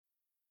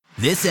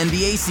This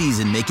NBA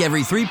season, make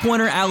every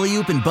three-pointer,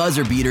 alley-oop, and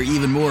buzzer beater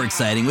even more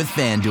exciting with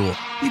FanDuel.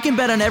 You can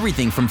bet on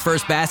everything from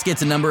first basket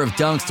to number of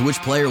dunks to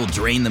which player will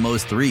drain the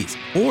most threes.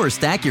 Or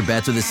stack your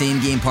bets with a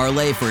same-game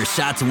parlay for a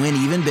shot to win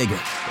even bigger.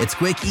 It's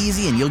quick,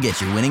 easy, and you'll get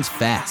your winnings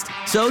fast.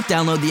 So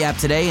download the app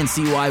today and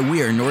see why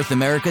we're North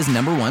America's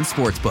 #1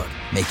 sportsbook.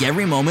 Make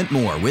every moment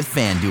more with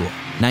FanDuel.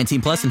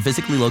 19 plus and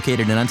physically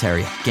located in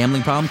Ontario.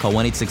 Gambling problem? Call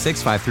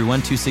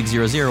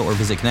 1-866-531-2600 or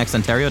visit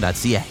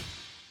connectsontario.ca.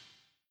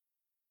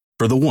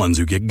 For the ones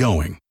who get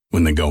going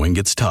when the going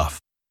gets tough,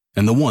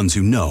 and the ones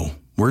who know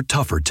we're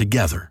tougher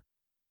together.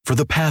 For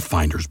the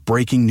Pathfinders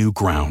breaking new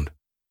ground,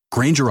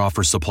 Grainger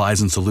offers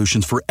supplies and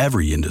solutions for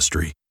every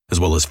industry,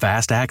 as well as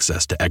fast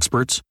access to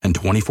experts and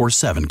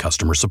 24/7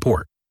 customer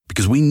support.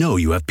 Because we know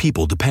you have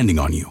people depending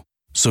on you,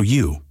 so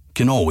you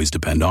can always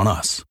depend on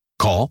us.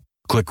 Call,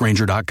 click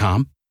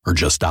Grainger.com, or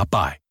just stop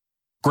by.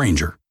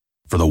 Grainger,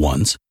 for the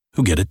ones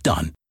who get it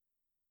done.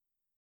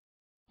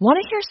 Want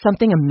to hear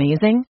something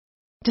amazing?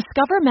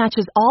 Discover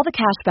matches all the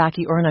cash back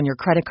you earn on your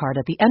credit card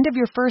at the end of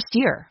your first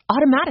year,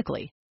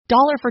 automatically,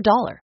 dollar for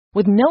dollar,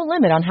 with no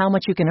limit on how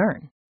much you can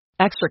earn.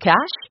 Extra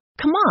cash?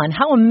 Come on,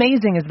 how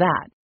amazing is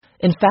that?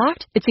 In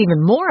fact, it's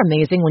even more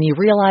amazing when you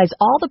realize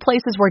all the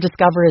places where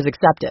Discover is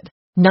accepted.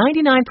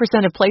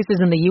 99% of places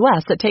in the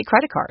U.S. that take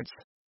credit cards.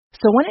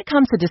 So when it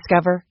comes to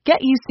Discover,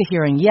 get used to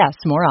hearing yes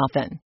more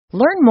often.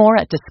 Learn more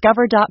at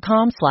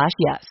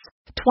discover.com/yes.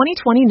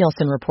 2020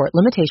 Nielsen Report.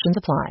 Limitations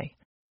apply.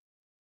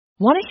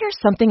 Want to hear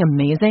something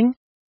amazing?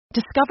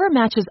 Discover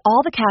matches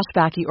all the cash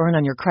back you earn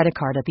on your credit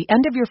card at the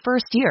end of your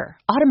first year,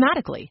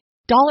 automatically,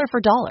 dollar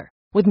for dollar,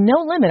 with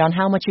no limit on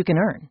how much you can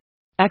earn.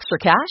 Extra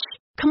cash?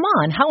 Come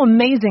on, how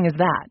amazing is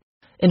that?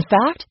 In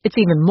fact, it's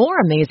even more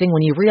amazing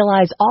when you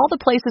realize all the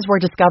places where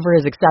Discover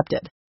is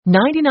accepted.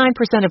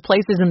 99% of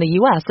places in the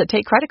U.S. that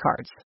take credit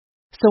cards.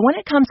 So when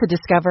it comes to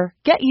Discover,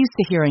 get used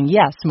to hearing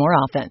yes more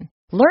often.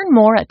 Learn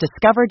more at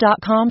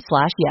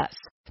discover.com/yes.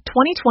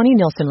 2020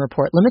 Nielsen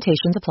Report.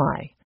 Limitations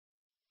apply.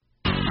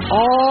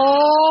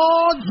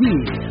 Oh,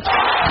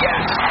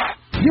 yeah.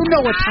 You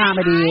know what time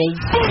it is.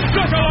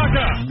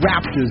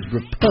 Raptors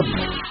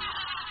Republic.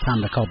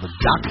 Time to call the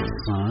doctor,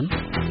 son.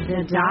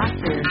 The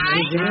doctor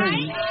is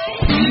in.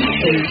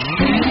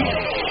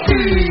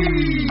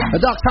 A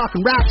doc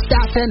talking rap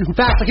stats and who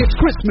facts like it's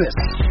Christmas.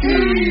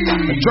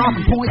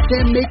 Dropping points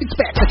and making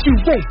specs that you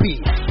won't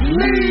be.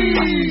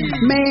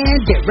 Man,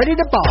 get ready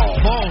to ball.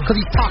 Cause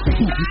he's talking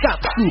hoop, he's got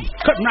the scoop.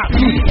 Cutting right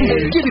through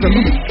it. Give you the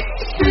movie.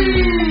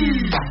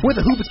 With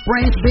a hoop's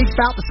brains big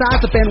about the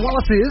size of Ben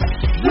Wallace's.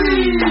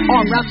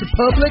 On Raps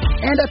Republic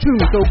and a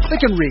tune, so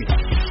click and read.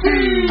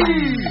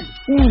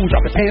 Ooh,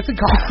 drop your pants and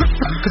cough.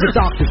 Cause the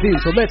doctor's in,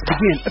 so let's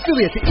begin.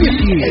 Affiliate to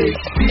ESPN.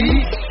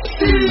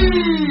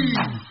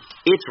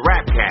 It's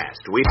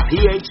Rapcast with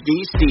PhD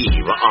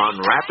Steve on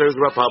Raptors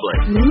Republic.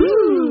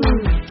 Ooh,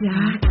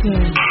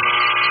 doctor.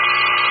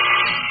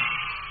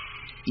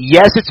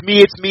 Yes, it's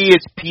me, it's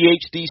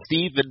PhD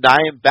Steve, and I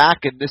am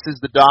back, and this is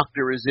The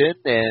Doctor is In,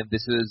 and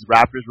this is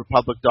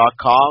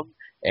RaptorsRepublic.com,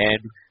 and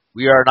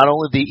we are not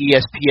only the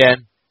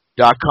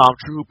ESPN.com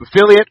True Hoop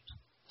affiliate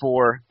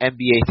for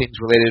NBA things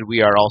related,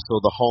 we are also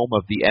the home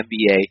of the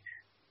NBA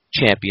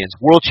champions,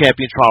 world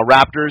champion Toronto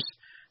Raptors.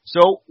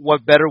 So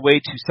what better way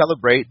to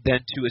celebrate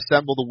than to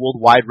assemble the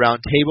worldwide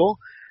round table?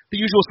 The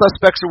usual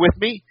suspects are with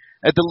me.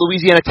 At the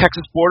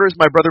Louisiana-Texas border is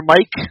my brother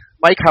Mike.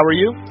 Mike, how are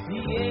you?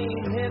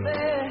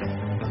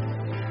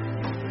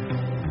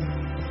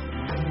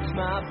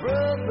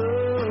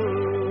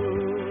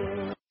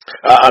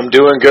 I'm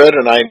doing good,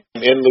 and I'm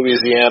in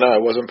Louisiana. I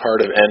wasn't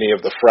part of any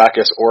of the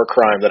fracas or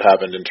crime that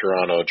happened in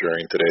Toronto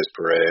during today's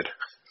parade.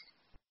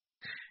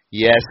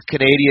 Yes,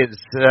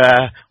 Canadians.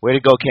 Way to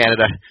go,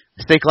 Canada.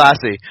 Stay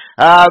classy.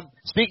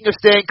 Speaking of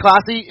staying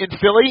classy, in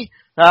Philly,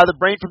 the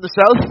brain from the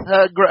south,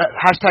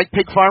 hashtag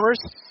pig farmers.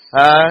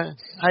 How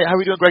are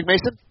we doing, Greg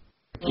Mason?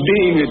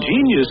 Being a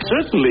genius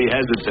certainly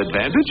has its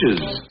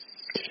advantages.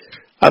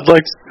 I'd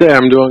like to say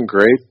I'm doing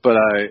great, but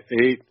I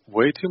ate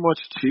way too much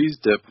cheese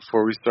dip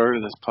before we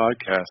started this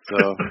podcast,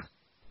 so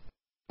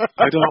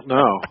I don't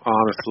know,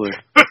 honestly.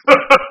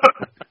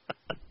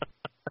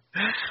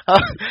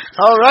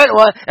 All right,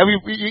 well, and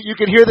you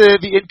can hear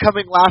the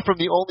incoming laugh from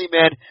the only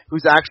man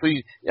who's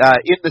actually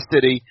in the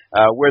city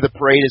where the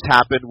parade has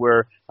happened,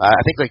 where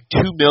I think like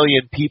 2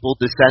 million people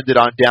descended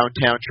on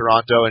downtown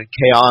Toronto and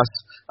chaos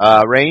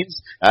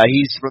reigns.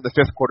 He's from the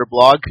Fifth Quarter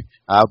blog.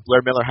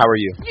 Blair Miller, how are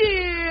you?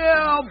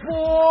 Yeah,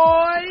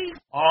 boy!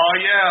 Oh,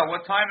 yeah,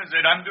 what time is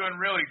it? I'm doing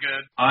really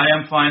good. I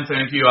am fine,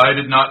 thank you. I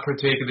did not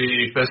partake of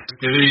the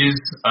festivities.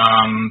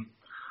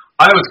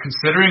 I was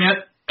considering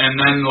it. And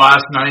then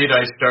last night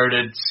I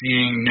started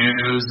seeing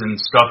news and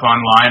stuff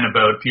online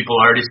about people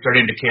already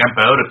starting to camp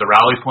out at the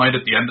rally point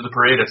at the end of the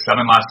parade at 7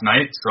 last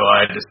night, so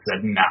I just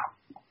said no.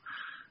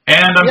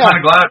 And I'm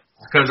kind of glad,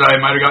 because I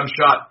might have gotten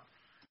shot.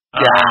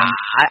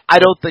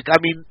 I don't think,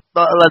 I mean,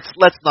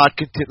 let's not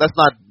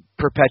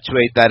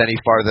perpetuate that any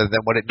farther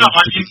than what it needs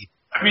to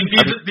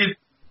be.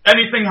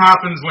 Anything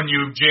happens when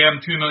you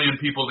jam 2 million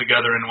people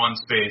together in one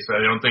space.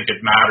 I don't think it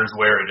matters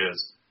where it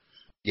is.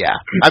 Yeah.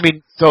 I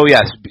mean, so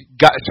yes,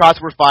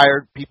 shots were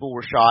fired, people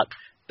were shot.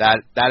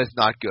 That is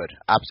not good,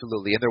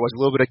 absolutely. And there was a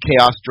little bit of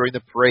chaos during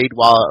the parade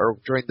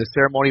during the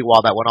ceremony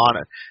while that went on.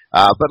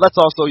 But let's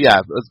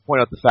point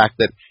out the fact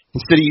that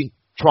the city,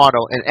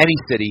 Toronto, and any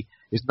city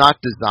is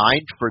not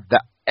designed for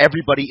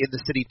everybody in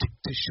the city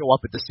to show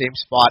up at the same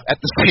spot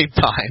at the same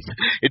time.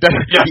 It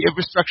doesn't. Yeah. The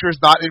infrastructure is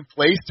not in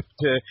place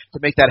to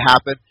make that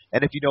happen.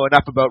 And if you know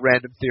enough about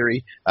random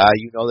theory,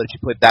 you know that if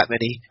you put that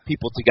many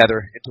people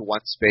together into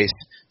one space,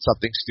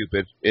 something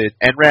stupid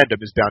and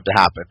random is bound to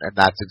happen. And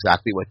that's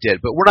exactly what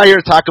did. But we're not here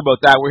to talk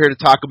about that. We're here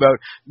to talk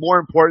about more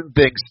important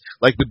things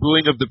like the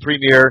booing of the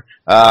premier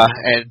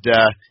and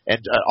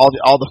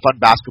all the fun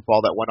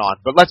basketball that went on.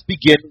 But let's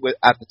begin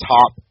at the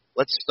top.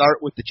 Let's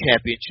start with the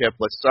championship.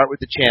 Let's start with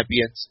the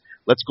champions.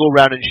 Let's go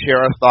around and share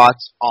our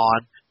thoughts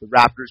on the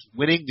Raptors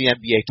winning the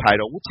NBA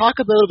title. We'll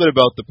talk a little bit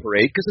about the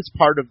parade because it's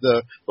part of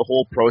the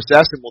whole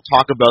process, and we'll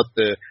talk about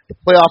the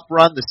playoff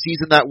run, the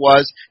season that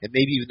was, and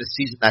maybe even the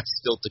season that's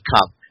still to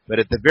come. But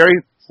at the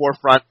very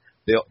forefront,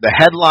 the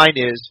headline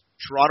is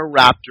Toronto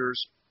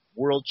Raptors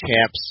World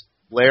Champs.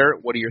 Blair,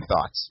 what are your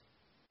thoughts?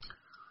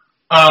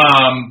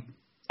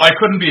 I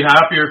couldn't be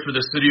happier for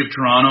the city of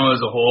Toronto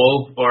as a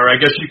whole, or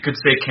I guess you could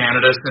say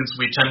Canada, since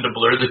we tend to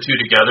blur the two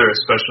together,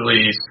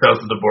 especially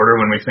south of the border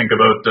when we think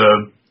about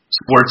the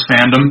sports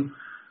fandom.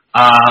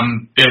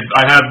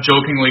 I have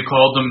jokingly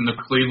called them the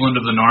Cleveland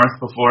of the North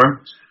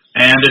before,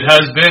 and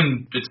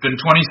it's been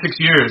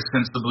 26 years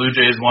since the Blue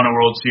Jays won a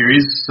World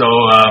Series, so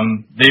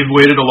they've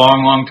waited a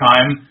long, long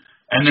time,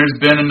 and there's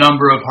been a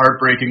number of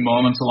heartbreaking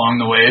moments along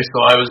the way,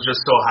 so I was just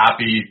so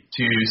happy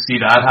to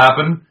see that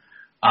happen.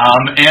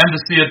 And to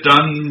see it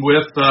done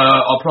with,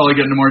 I'll probably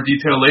get into more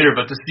detail later,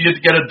 but to see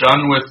it get it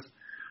done with,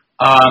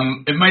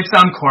 it might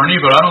sound corny,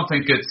 but I don't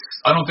think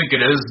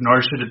it is, nor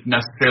should it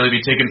necessarily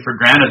be taken for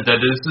granted that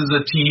this is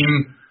a team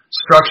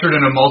structured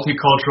in a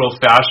multicultural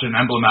fashion,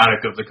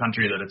 emblematic of the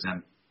country that it's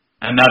in.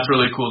 And that's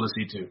really cool to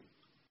see too.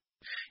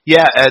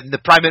 Yeah, and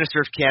the Prime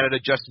Minister of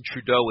Canada, Justin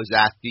Trudeau, was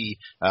at the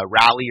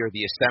rally or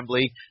the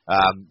assembly.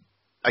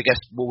 I guess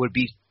what would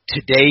be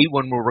today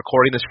when we're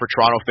recording this for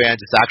Toronto fans.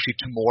 It's actually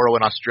tomorrow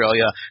in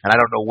Australia, and I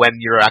don't know when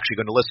you're actually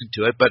going to listen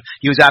to it, but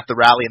he was at the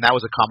rally, and that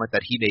was a comment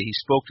that he made. He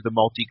spoke to the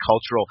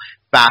multicultural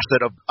facet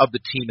of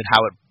the team and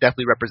how it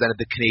definitely represented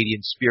the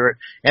Canadian spirit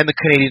and the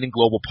Canadian and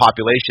global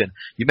population.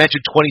 You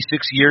mentioned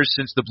 26 years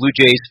since the Blue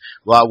Jays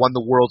won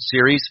the World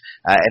Series,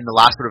 and the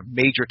last sort of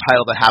major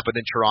title that happened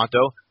in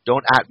Toronto.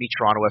 Don't at me,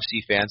 Toronto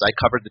FC fans. I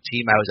covered the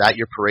team. I was at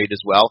your parade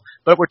as well.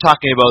 But we're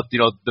talking about,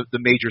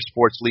 the major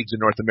sports leagues in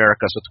North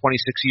America. So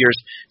 26 years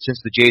since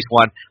the Jays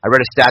won. I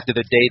read a stat the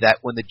other day that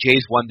when the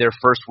Jays won their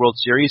first World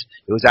Series,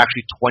 it was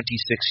actually 26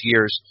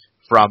 years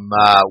from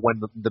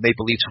when the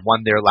Maple Leafs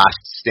won their last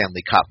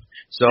Stanley Cup.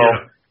 So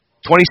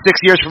 26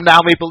 years from now,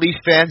 Maple Leaf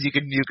fans, you'll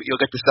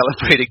get to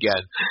celebrate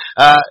again.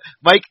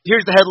 Mike,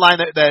 here's the headline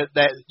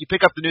that you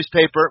pick up the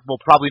newspaper. Well,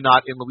 probably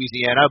not in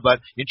Louisiana, but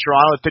in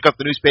Toronto, pick up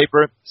the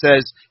newspaper. It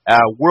says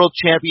World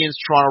Champions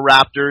Toronto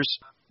Raptors.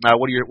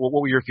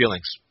 What were your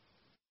feelings?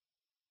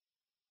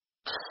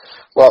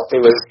 Well,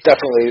 it was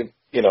definitely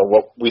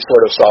what we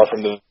sort of saw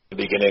from the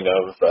beginning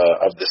of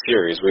the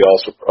series. We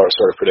also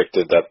sort of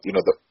predicted that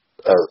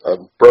a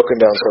broken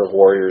down sort of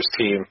Warriors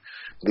team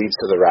leads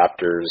to the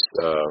Raptors,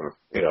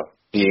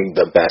 being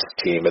the best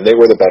team, and they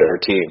were the better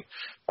team.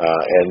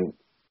 And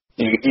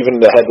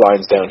even the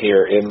headlines down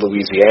here in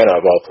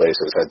Louisiana, of all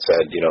places, had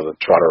said, the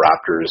Toronto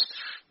Raptors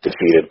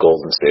defeated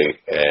Golden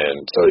State,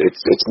 and so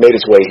it's made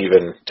its way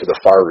even to the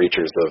far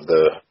reaches of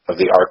the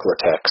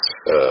Arklatex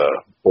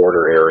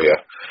border area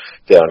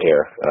down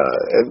here.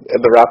 And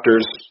the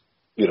Raptors,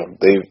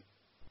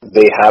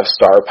 they have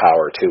star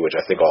power too, which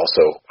I think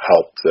also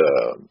helped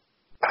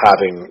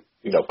having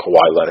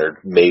Kawhi Leonard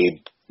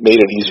made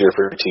it easier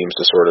for teams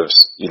to sort of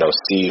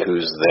see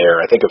who's there.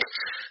 I think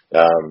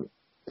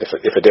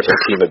if a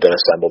different team had been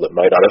assembled, it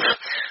might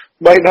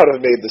not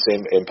have made the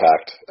same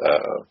impact.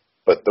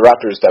 But the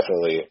Raptors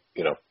definitely,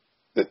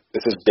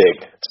 this is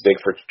big. It's big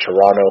for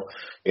Toronto.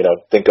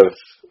 Think of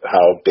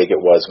how big it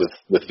was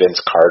with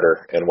Vince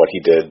Carter and what he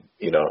did.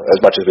 As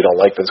much as we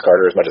don't like Vince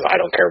Carter, as much as I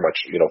don't care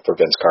much, for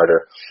Vince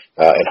Carter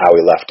and how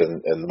he left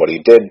and what he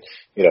did.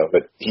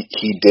 But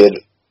he did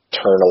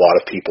turn a lot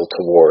of people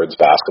towards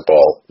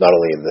basketball, not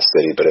only in the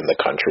city, but in the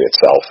country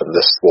itself. And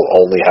this will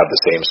only have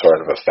the same sort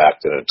of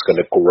effect, and it's going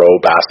to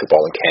grow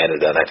basketball in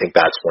Canada. And I think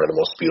that's one of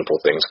the most beautiful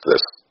things to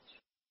this.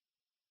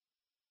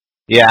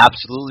 Yeah,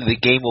 absolutely.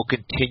 The game will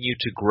continue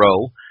to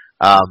grow.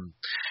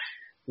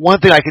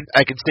 One thing I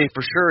can say for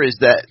sure is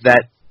that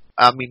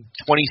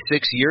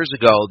 26 years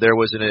ago, there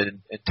was an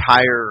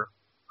entire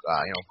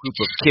group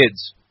of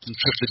kids who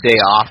took the day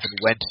off and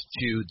went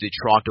to the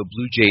Toronto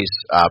Blue Jays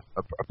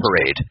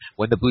parade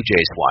when the Blue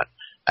Jays won.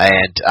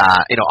 And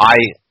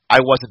I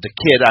wasn't a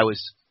kid; I was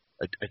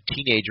a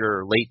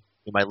teenager or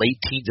in my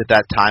late teens at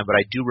that time. But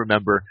I do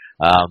remember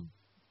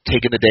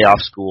taking the day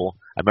off school.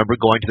 I remember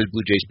going to the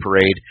Blue Jays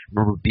parade. I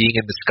remember being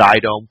in the Sky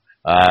Dome,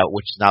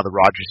 which is now the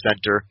Rogers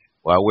Center,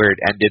 where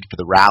it ended for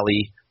the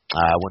rally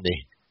when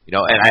they,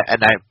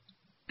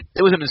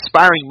 it was an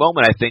inspiring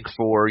moment, I think,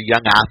 for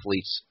young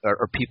athletes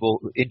or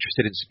people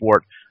interested in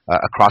sport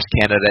across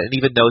Canada, and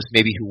even those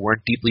maybe who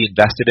weren't deeply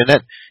invested in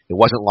it. It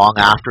wasn't long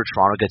after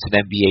Toronto gets an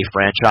NBA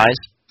franchise,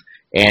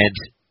 and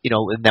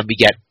and then we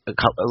get a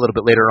little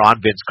bit later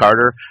on, Vince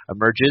Carter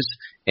emerges,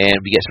 and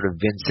we get sort of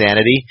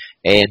Vinsanity,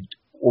 and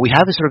what we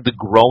have is sort of the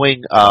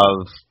growing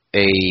of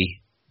a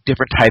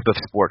different type of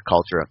sport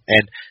culture.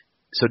 And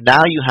so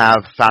now you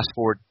have, fast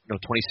forward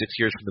 26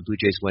 years from the Blue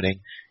Jays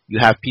winning, you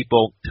have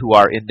people who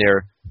are in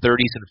their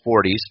 30s and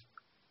 40s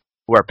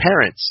who are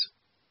parents,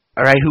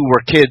 all right, who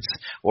were kids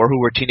or who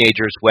were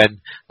teenagers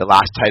when the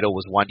last title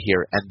was won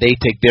here, and they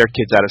take their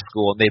kids out of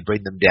school and they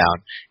bring them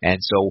down. And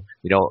so,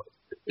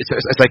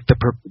 it's like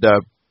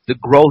the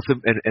growth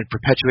and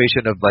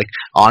perpetuation of like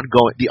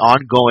the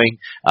ongoing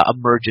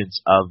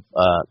emergence of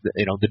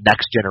the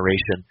next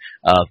generation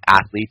of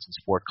athletes and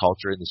sport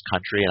culture in this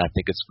country, and I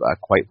think it's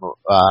quite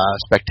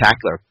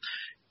spectacular.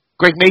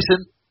 Greg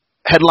Mason,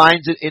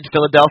 headlines in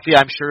Philadelphia.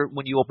 I'm sure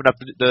when you open up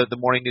the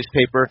morning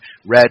newspaper,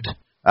 read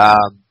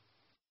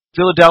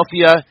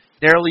Philadelphia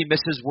narrowly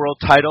misses world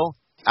title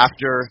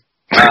after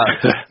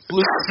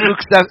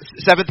fluke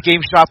seventh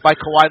game shot by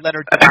Kawhi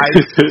Leonard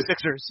denies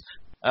Sixers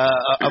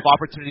of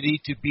opportunity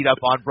to beat up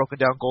on broken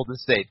down Golden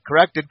State.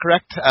 Correct?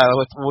 Incorrect?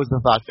 What was the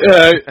thought?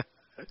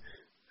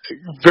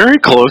 Very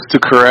close to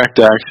correct,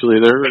 actually.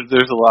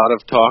 There's a lot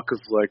of talk of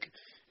like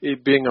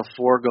it being a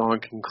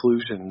foregone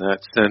conclusion that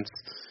since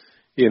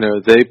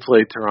they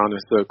played Toronto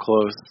so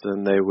close,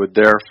 then they would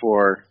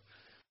therefore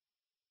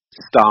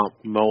stomp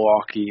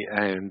Milwaukee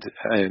and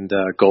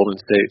Golden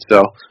State.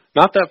 So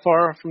not that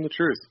far from the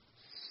truth.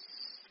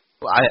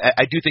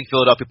 I do think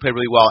Philadelphia played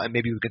really well, and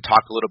maybe we can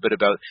talk a little bit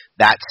about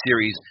that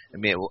series. I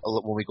mean,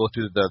 when we go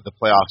through the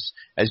playoffs,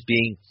 as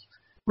being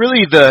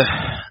really the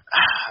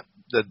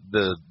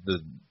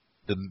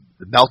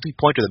melting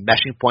point or the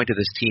meshing point of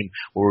this team,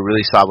 where we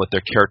really saw what their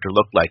character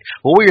looked like.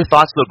 What were your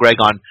thoughts, though, Greg,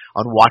 on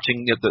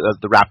watching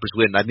the Raptors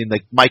win? I mean,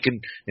 like Mike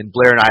and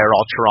Blair and I are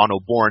all Toronto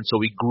born, so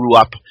we grew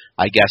up,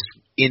 I guess,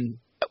 in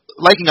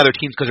liking other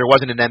teams because there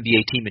wasn't an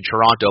NBA team in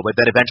Toronto, but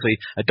then eventually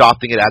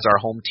adopting it as our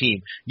home team.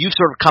 You've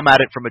sort of come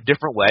at it from a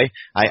different way.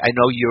 I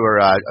know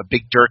you're a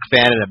big Dirk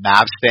fan and a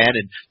Mavs fan,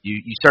 and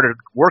you started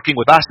working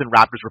with us in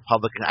Raptors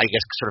Republic, and I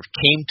guess sort of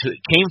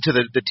came to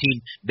the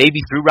team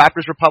maybe through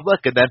Raptors Republic,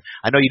 and then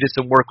I know you did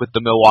some work with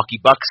the Milwaukee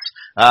Bucks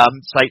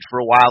site for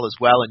a while as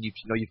well, and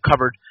you've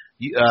covered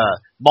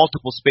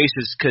multiple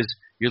spaces because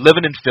you're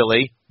living in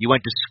Philly. You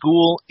went to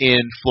school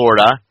in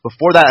Florida.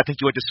 Before that, I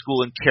think you went to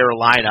school in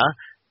Carolina.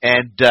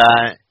 And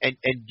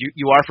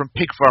you are from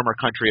pig farmer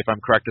country, if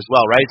I'm correct as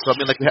well, right? So I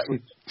mean, like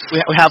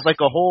we have like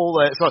a whole.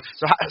 So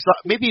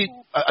maybe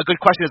a good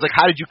question is like,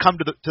 how did you come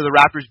to the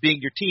Raptors being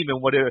your team,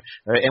 and what did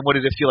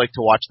it feel like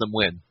to watch them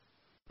win?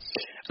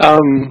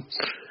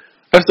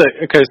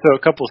 Okay, so a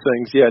couple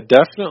things. Yeah,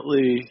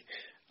 definitely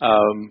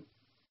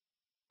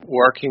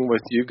working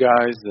with you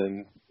guys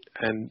and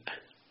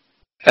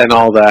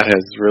all that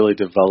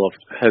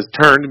has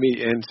turned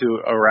me into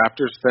a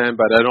Raptors fan,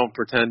 but I don't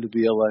pretend to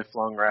be a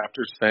lifelong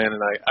Raptors fan,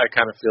 and I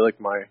kind of feel like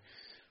my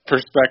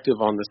perspective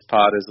on this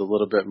pod is a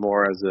little bit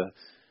more as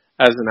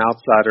an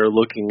outsider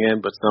looking in,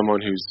 but someone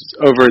who's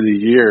over the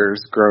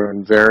years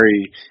grown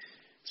very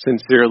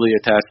sincerely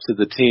attached to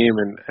the team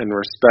and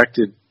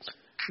respected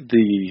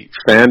the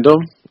fandom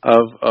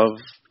of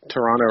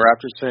Toronto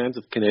Raptors fans,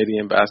 of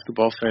Canadian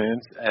basketball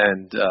fans,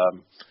 and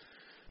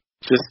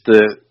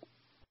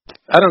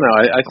I don't know.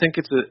 I think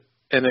it's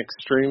an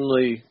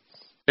extremely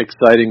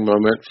exciting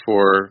moment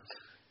for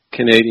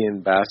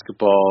Canadian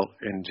basketball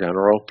in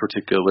general,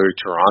 particularly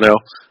Toronto.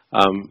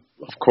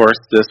 Of course,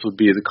 this would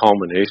be the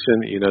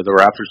culmination. The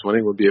Raptors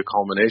winning would be a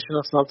culmination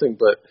of something,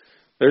 but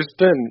there's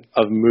been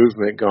a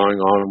movement going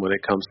on when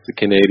it comes to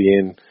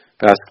Canadian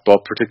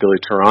basketball, particularly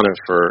Toronto,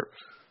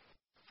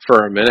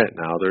 for a minute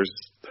now.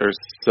 There's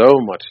so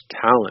much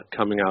talent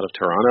coming out of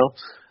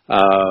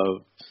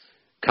Toronto.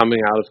 Coming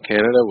out of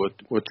Canada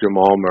with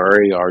Jamal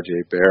Murray,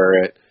 RJ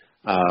Barrett,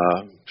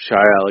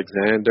 Shai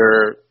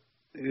Alexander,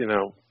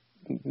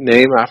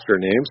 name after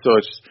name. So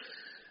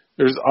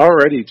there's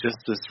already just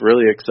this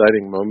really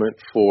exciting moment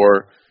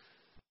for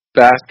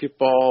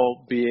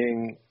basketball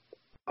being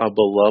a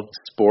beloved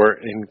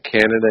sport in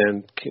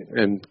Canada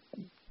and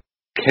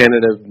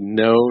Canada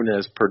known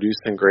as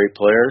producing great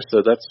players.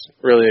 So that's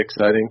really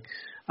exciting.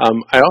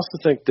 I also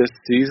think this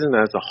season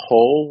as a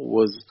whole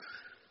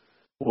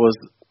was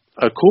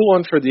a cool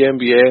one for the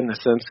NBA in the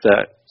sense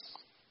that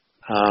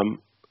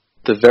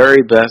the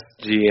very best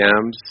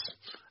GMs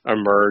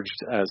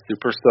emerged as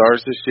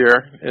superstars this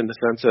year, in the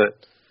sense that,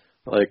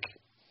 like,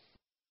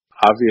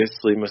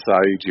 obviously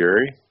Masai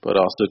Ujiri, but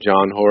also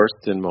John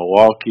Horst in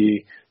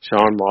Milwaukee,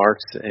 Sean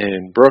Marks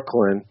in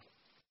Brooklyn,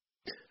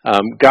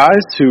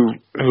 guys who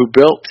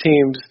built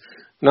teams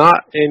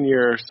not in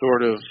your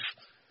sort of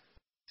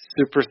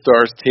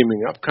superstars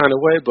teaming up kind of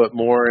way, but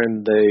more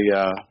in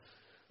the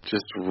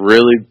just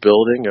really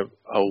building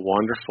a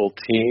wonderful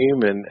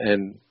team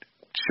and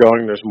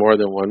showing there's more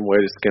than one way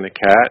to skin a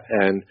cat.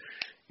 And,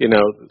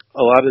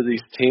 a lot of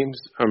these teams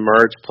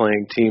emerge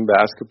playing team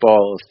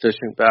basketball,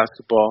 efficient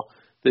basketball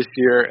this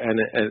year, and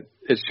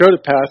it showed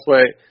a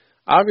pathway.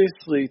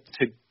 Obviously,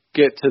 to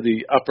get to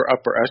the upper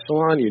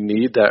echelon, you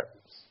need that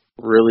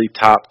really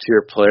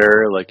top-tier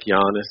player like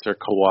Giannis or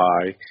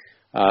Kawhi.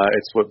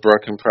 It's what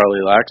Brooklyn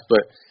probably lacks,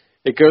 but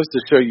it goes to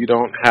show you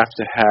don't have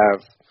to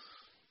have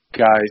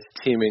guys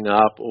teaming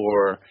up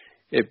or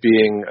it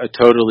being a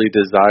totally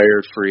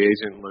desired free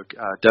agent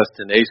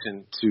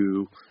destination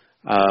to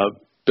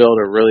build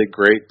a really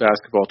great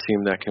basketball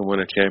team that can win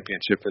a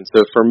championship. And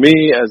so for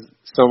me, as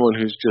someone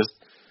who's just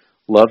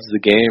loves the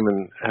game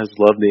and has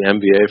loved the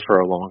NBA for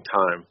a long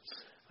time,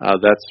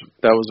 that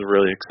was a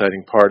really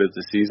exciting part of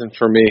the season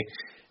for me.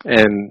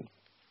 And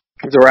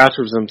the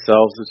Raptors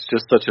themselves, it's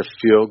just such a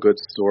feel-good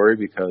story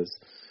because,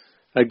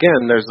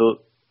 again,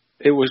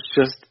 it was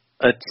just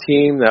a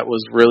team that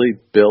was really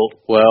built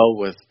well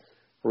with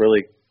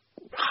really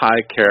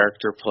high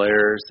character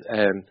players,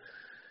 and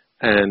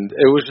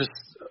it was just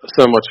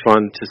so much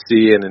fun to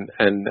see.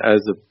 And as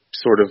a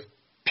sort of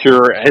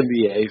pure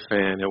NBA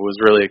fan, it was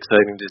really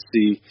exciting to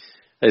see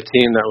a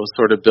team that was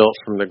sort of built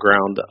from the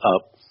ground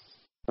up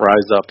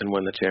rise up and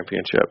win the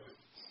championship.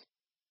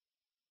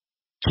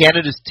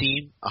 Canada's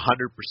team,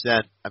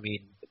 100%. I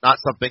mean, not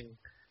something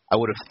I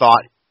would have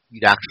thought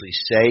you'd actually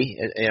say.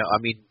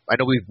 I mean, I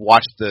know we've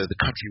watched the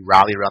country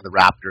rally around the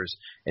Raptors,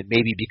 and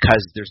maybe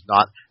because there's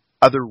not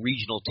other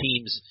regional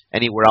teams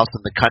anywhere else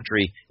in the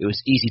country, it was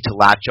easy to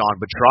latch on.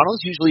 But Toronto's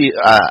usually,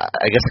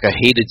 I guess, like a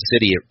hated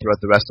city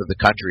throughout the rest of the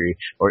country,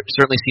 or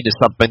certainly seen as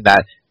something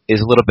that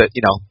is a little bit,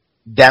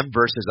 them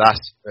versus us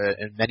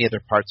in many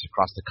other parts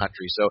across the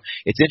country. So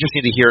it's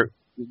interesting to hear,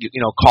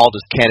 called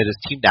as Canada's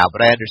team now,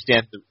 but I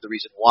understand the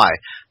reason why.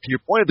 To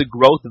your point of the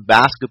growth of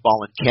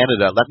basketball in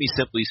Canada, let me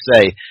simply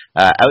say,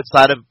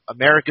 outside of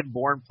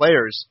American-born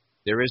players,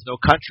 there is no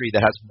country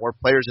that has more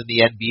players in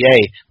the NBA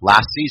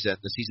last season,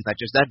 the season that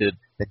just ended,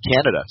 than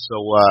Canada. So,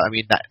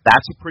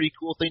 that's a pretty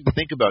cool thing to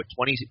think about.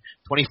 25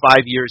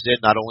 years in,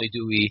 not only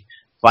do we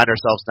find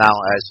ourselves now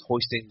as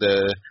hoisting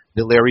the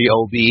Larry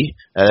O.B.,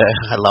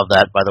 I love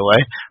that, by the way,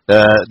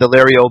 the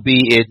Larry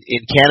O.B.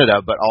 in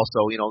Canada, but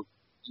also,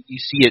 you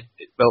see it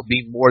about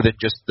being more than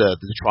just the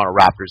Toronto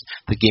Raptors.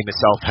 The game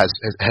itself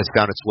has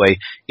found its way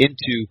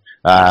into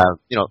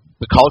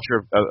the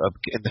culture of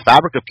in the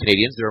fabric of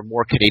Canadians. There are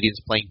more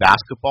Canadians playing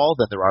basketball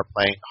than there are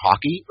playing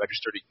hockey,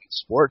 registered in youth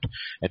sport,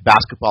 and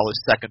basketball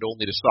is second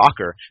only to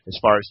soccer as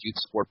far as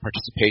youth sport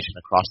participation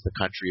across the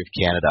country of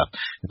Canada.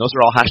 And those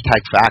are all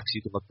hashtag facts.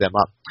 You can look them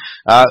up.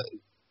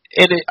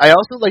 And I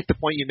also like the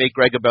point you make,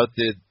 Greg, about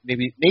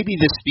maybe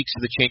this speaks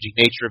to the changing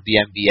nature of the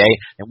NBA,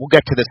 and we'll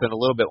get to this in a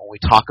little bit when we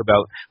talk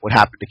about what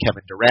happened to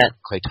Kevin Durant,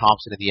 Klay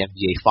Thompson in the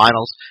NBA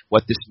Finals,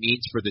 what this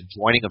means for the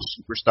joining of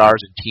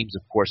superstars and teams.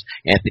 Of course,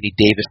 Anthony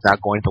Davis now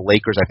going to the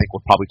Lakers. I think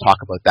we'll probably talk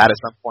about that at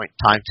some point in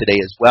time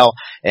today as well.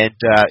 And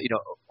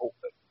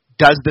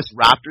does this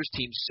Raptors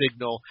team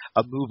signal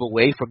a move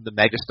away from the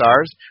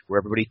megastars, where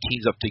everybody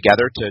teams up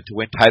together to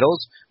win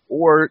titles?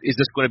 Or is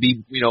this going to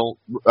be,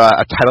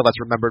 a title that's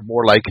remembered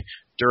more like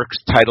Dirk's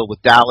title with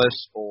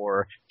Dallas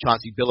or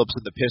Chauncey Billups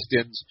and the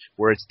Pistons,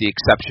 where it's the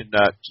exception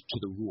to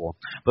the rule?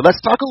 But let's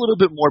talk a little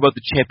bit more about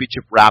the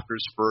championship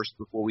Raptors first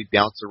before we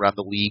bounce around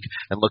the league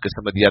and look at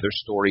some of the other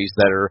stories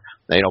that are,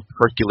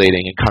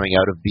 percolating and coming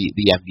out of the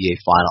NBA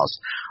Finals.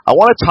 I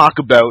want to talk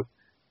about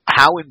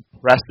how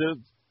impressive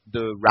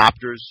the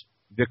Raptors'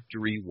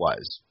 victory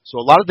was. So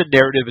a lot of the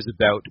narrative is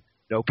about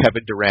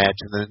Kevin Durant,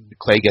 and then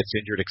Klay gets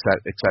injured,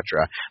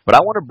 etc. But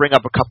I want to bring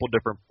up a couple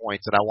different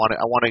points, and I want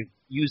to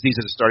use these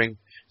as a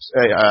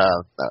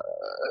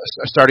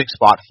starting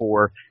spot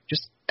for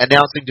just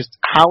announcing just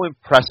how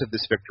impressive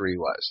this victory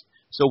was.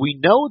 So we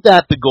know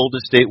that the Golden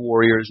State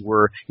Warriors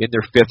were in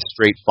their 5th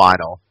straight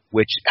final,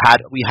 which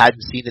we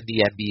hadn't seen in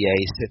the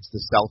NBA since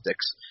the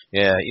Celtics,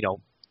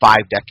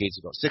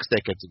 6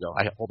 decades ago.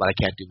 I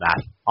can't do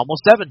math.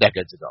 Almost 7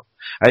 decades ago. All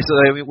right, so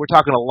we're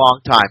talking a long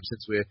time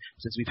since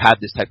we've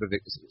had this type of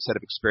set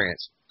of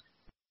experience.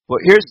 But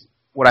here's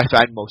what I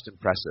find most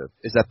impressive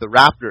is that the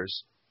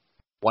Raptors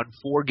won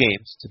 4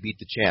 games to beat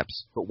the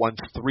champs, but won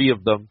 3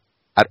 of them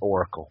at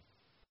Oracle.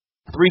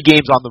 3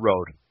 games on the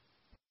road.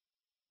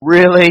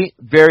 Really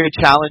very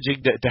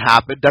challenging to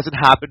happen. Doesn't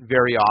happen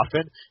very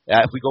often.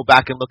 If we go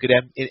back and look at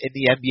in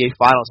the NBA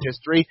Finals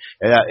history,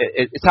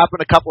 it's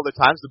happened a couple of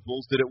times. The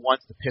Bulls did it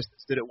once. The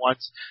Pistons did it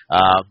once.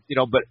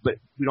 But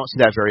we don't see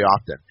that very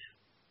often.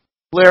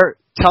 Blair,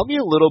 tell me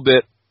a little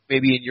bit,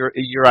 maybe in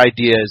your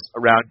ideas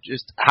around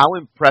just how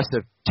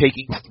impressive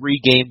taking 3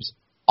 games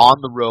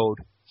on the road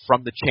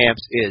from the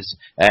champs is,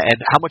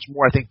 and how much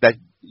more I think that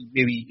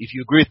maybe, if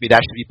you agree with me,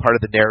 that should be part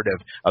of the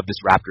narrative of this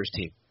Raptors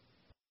team.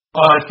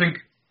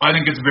 I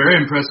think it's very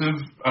impressive,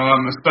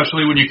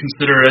 especially when you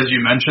consider, as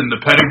you mentioned, the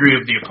pedigree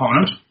of the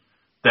opponent,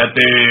 that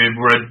they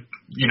were,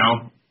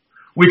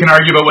 we can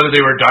argue about whether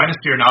they were a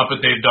dynasty or not, but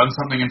they've done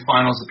something in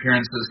finals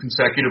appearances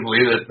consecutively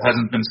that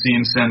hasn't been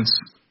seen since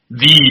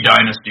the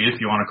dynasty,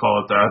 if you want to call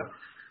it that.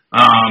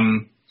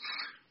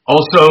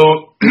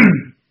 Also,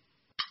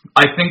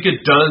 I think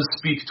it does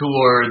speak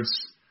towards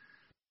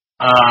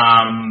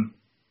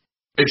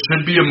it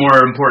should be a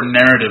more important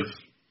narrative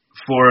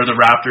for the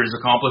Raptors'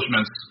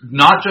 accomplishments,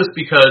 not just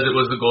because it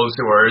was the Golden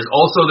State Warriors.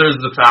 Also, there's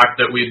the fact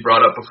that we'd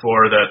brought up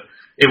before that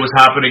it was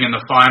happening in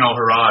the final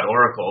hurrah at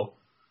Oracle,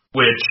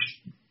 which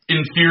in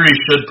theory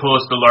should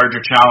pose a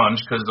larger challenge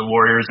because the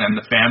Warriors and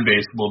the fan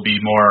base will be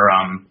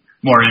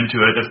more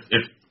into it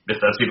if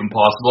that's even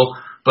possible.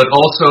 But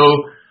also,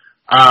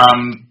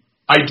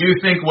 I do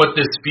think what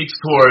this speaks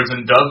towards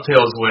and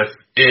dovetails with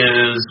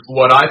is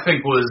what I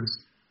think was,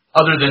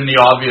 other than the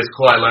obvious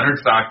Kawhi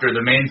Leonard factor, the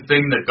main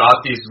thing that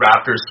got these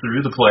Raptors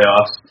through the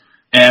playoffs,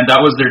 and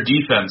that was their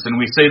defense. And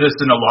we say this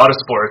in a lot of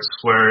sports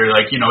where,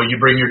 like, you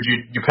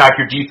pack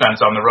your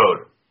defense on the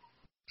road,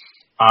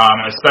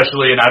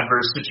 especially in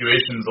adverse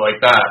situations like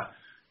that.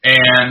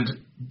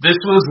 And this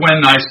was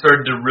when I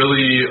started to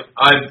really,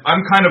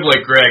 I'm kind of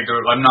like Greg.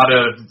 I'm not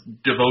a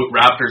devout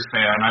Raptors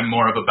fan. I'm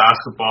more of a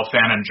basketball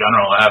fan in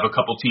general. I have a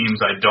couple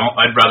teams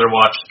I'd rather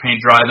watch paint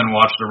dry than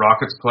watch the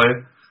Rockets play.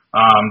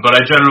 But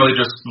I generally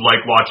just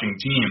like watching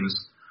teams.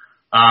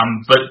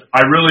 But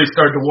I really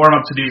started to warm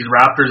up to these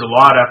Raptors a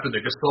lot after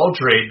the Gasol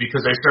trade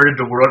because I started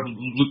to,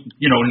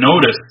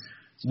 notice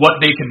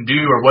what they can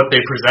do or what they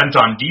present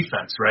on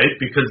defense, right?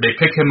 Because they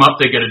pick him up,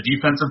 they get a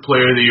Defensive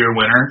Player of the Year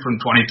winner from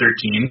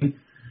 2013.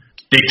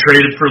 They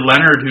traded for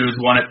Leonard,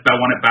 won it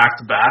back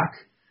to back.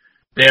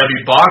 They have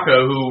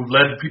Ibaka, who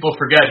people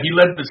forget, he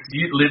led the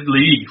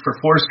league for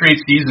 4 straight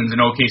seasons in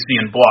OKC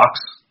in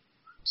blocks.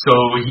 So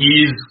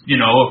he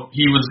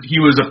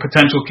was a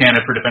potential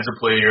candidate for Defensive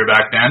Player of the Year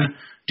back then.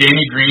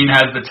 Danny Green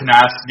has the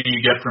tenacity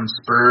you get from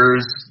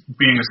Spurs,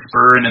 being a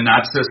Spur and in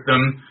that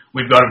system.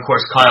 We've got, of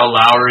course, Kyle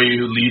Lowry,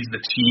 who leads the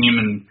team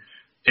and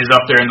is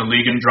up there in the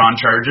league and drawn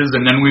charges.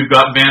 And then we've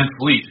got Van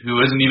Fleet, who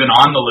isn't even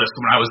on the list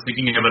when I was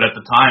thinking of it at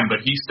the time,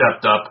 but he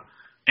stepped up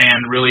and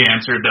really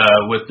answered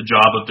with the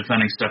job of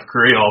defending Steph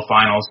Curry all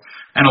finals.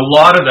 And a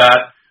lot of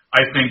that,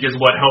 I think, is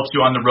what helps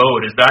you on the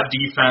road, is that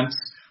defense.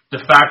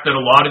 The fact that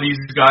a lot of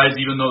these guys,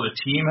 even though the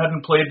team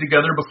hadn't played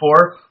together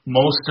before,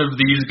 most of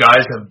these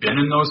guys have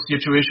been in those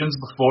situations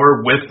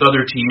before with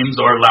other teams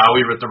or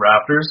Lowry with the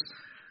Raptors.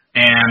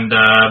 And,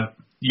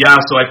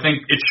 so I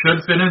think it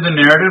should fit into the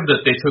narrative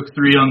that they took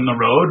 3 on the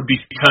road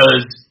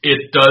because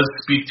it does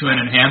speak to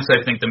and enhance,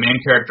 I think, the main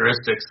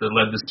characteristics that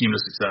led this team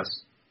to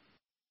success.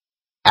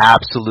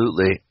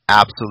 Absolutely.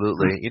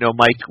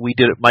 Mike, we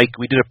did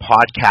a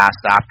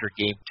podcast after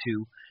Game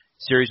 2.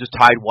 Series was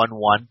tied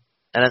 1-1.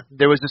 And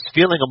there was this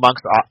feeling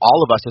amongst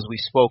all of us as we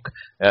spoke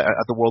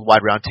at the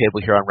Worldwide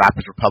Roundtable here on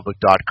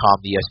RaptorsRepublic.com,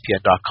 the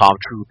ESPN.com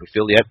True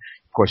affiliate.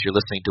 Of course, you're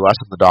listening to us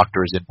on the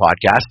Doctor Is In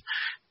podcast.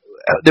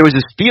 There was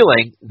this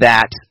feeling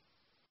that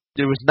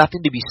there was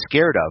nothing to be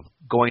scared of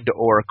going to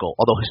Oracle.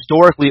 Although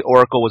historically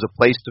Oracle was a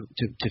place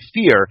to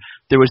fear,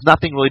 there was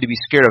nothing really to be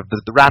scared of.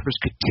 The Raptors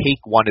could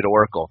take one at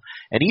Oracle.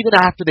 And even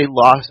after they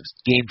lost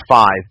Game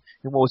 5,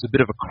 in what was a bit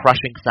of a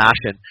crushing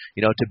fashion,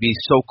 to be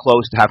so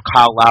close, to have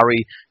Kyle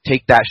Lowry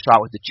take that shot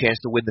with the chance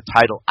to win the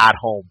title at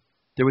home.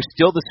 There was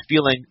still this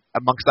feeling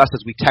amongst us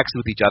as we texted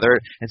with each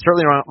other, and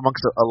certainly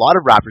amongst a lot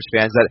of Raptors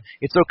fans, that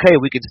it's okay,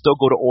 we can still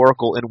go to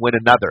Oracle and win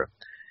another.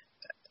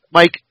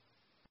 Mike,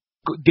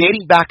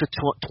 dating back to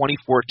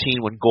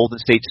 2014 when Golden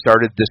State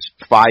started this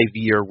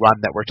 5-year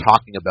run that we're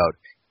talking about,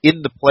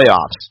 in the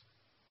playoffs,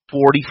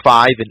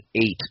 45-8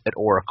 at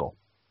Oracle.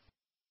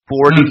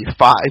 45-8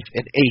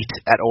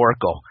 at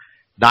Oracle.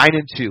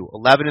 9-2,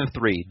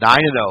 11-3, 9-0,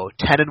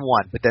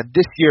 10-1. But then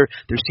this year,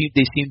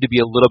 they seem to be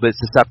a little bit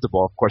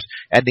susceptible. Of course,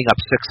 ending up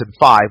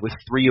 6-5 with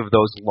 3 of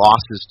those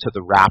losses to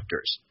the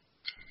Raptors.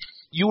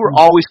 You were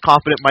always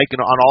confident, Mike,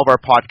 on all of our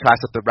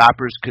podcasts that the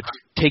Raptors could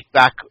take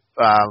back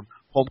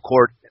home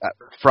court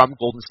from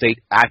Golden State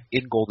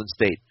in Golden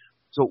State.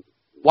 So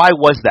why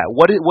was that?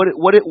 What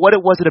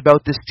was it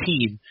about this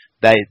team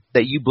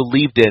that you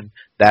believed in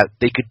that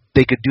they could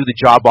do the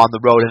job on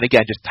the road? And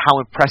again, just how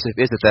impressive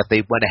is it that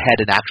they went ahead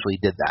and actually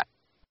did that?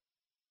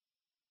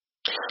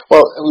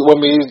 Well,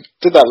 when we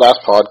did that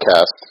last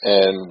podcast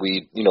and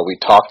we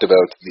talked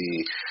about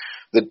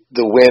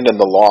the win and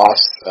the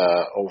loss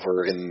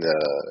over in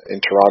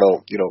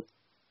Toronto,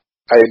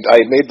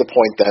 I made the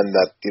point then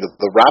that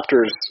the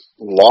Raptors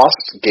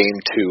lost Game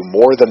 2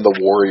 more than the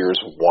Warriors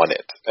won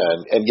it.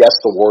 And yes,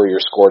 the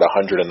Warriors scored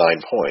 109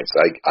 points.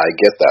 I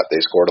get that.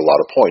 They scored a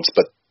lot of points,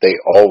 but they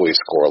always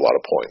score a lot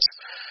of points.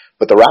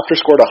 But the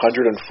Raptors scored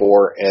 104,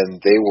 and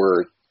they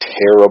were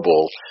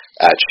terrible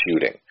at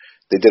shooting.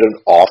 They did an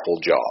awful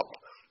job.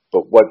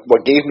 But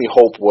what gave me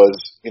hope was,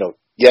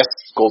 yes,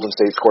 Golden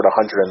State scored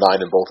 109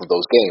 in both of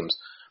those games,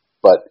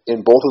 but in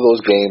both of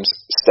those games,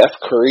 Steph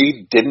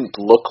Curry didn't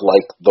look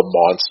like the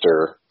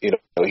monster. He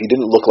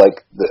didn't look like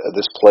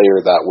this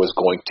player that was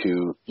going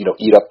to,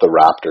 eat up the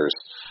Raptors.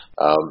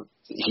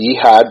 He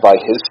had, by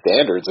his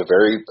standards,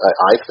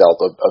 I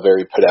felt a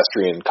very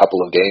pedestrian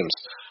couple of games,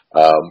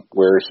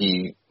 where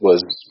he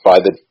was,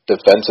 by the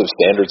defensive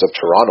standards of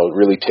Toronto,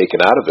 really taken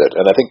out of it.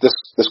 And I think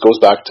this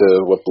goes back to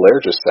what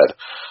Blair just said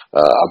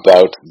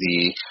about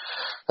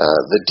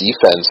the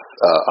defense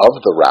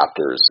of the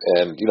Raptors.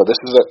 And,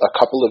 this is a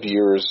couple of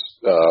years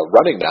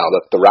running now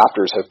that the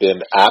Raptors have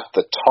been at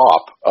the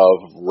top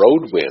of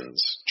road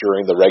wins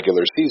during the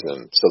regular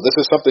season. So this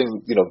is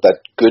something,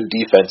 that good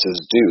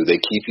defenses do. They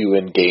keep you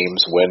in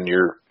games when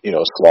you're,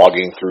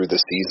 slogging through the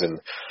season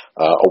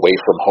away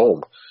from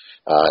home.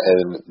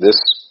 And this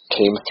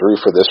came through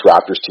for this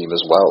Raptors team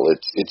as well.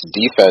 Its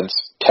defense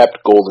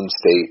kept Golden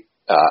State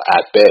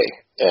at bay.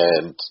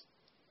 And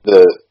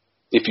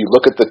if you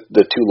look at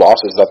the two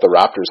losses that the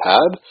Raptors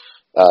had,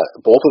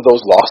 both of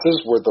those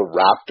losses were the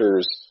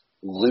Raptors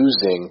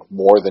losing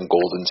more than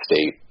Golden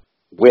State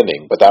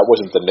winning. But that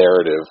wasn't the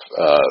narrative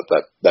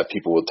that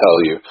people would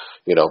tell you,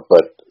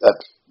 But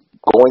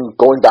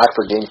going back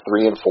for Game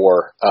 3 and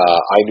 4,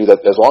 I knew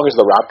that as long as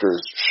the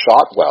Raptors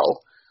shot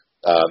well,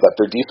 that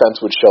their defense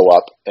would show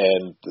up,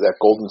 and that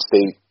Golden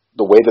State,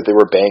 the way that they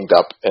were banged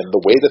up and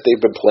the way that they've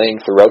been playing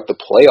throughout the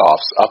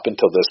playoffs up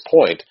until this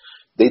point,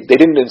 they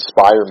didn't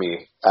inspire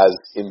me as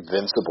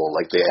invincible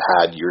like they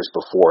had years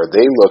before.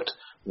 They looked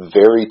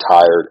very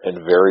tired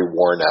and very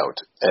worn out.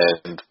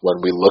 And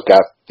when we look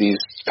at these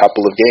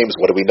couple of games,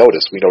 what do we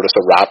notice? We notice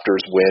the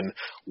Raptors win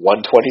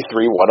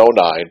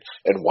 123-109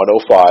 and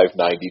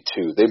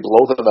 105-92. They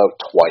blow them out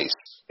twice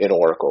in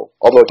Oracle,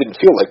 although it didn't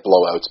feel like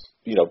blowouts,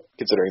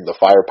 considering the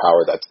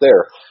firepower that's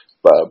there.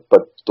 But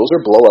those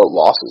are blowout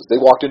losses.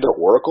 They walked into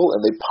Oracle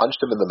and they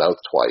punched them in the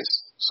mouth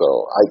twice.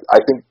 So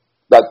I think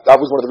that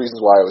was one of the reasons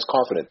why I was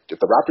confident. If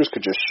the Raptors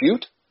could just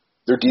shoot,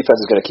 their defense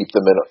is going to keep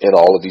them in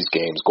all of these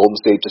games. Golden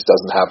State just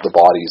doesn't have the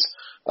bodies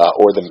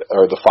or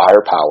the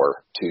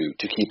firepower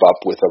to keep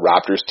up with a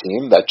Raptors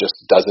team that just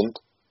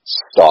doesn't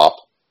stop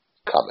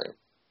coming.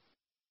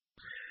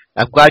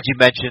 I'm glad you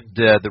mentioned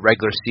the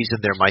regular season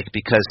there, Mike,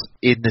 because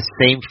in the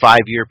same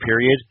 5-year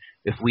period,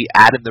 if we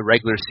add in the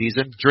regular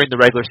season, during the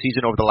regular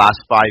season over the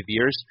last 5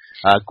 years,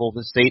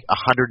 Golden State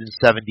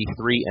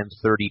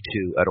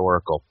 173-32 at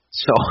Oracle.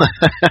 So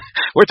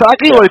we're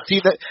talking about a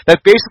team that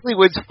basically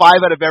wins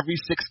 5 out of every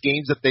 6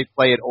 games that they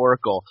play at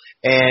Oracle.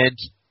 And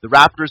the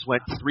Raptors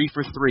went 3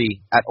 for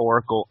 3 at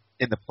Oracle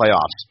in the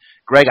playoffs.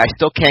 Greg, I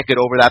still can't get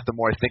over that the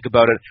more I think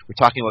about it. We're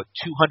talking about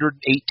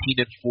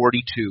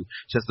 218-42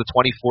 since the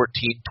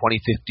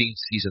 2014-2015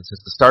 season,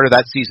 since the start of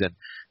that season,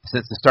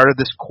 since the start of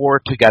this core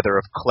together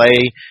of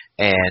Clay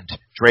and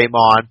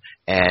Draymond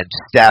and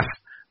Steph,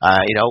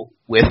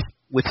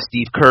 with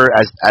Steve Kerr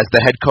as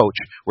the head coach.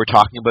 We're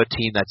talking about a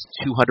team that's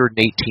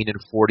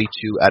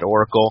 218-42 at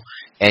Oracle,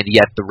 and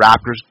yet the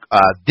Raptors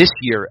this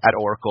year at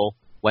Oracle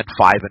went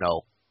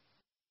 5-0.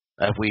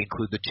 If we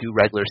include the 2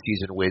 regular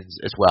season wins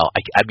as well.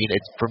 I mean,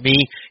 for me,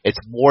 it's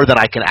more than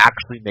I can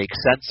actually make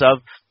sense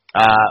of.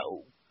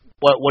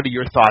 What are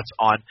your thoughts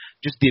on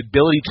just the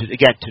ability to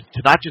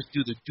not just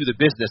do the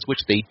business,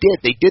 which they did.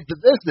 They did the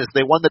business.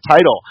 They won the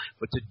title,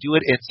 but to do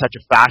it in such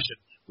a fashion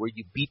where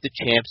you beat the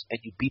champs,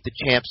 and you beat the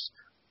champs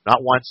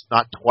not once,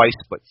 not twice,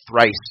 but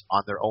thrice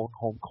on their own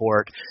home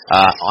court,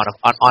 on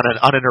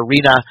an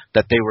arena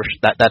that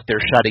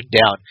they're shutting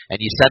down, and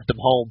you sent them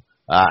home.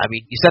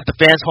 You sent the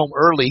fans home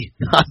early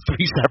on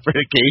 3 separate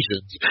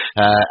occasions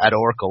at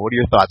Oracle. What are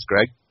your thoughts,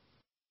 Greg?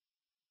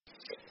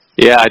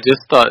 Yeah, I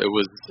just thought it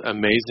was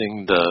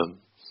amazing the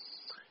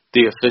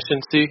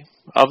efficiency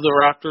of the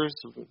Raptors.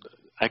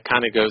 It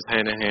kind of goes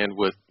hand in hand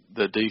with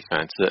the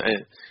defense.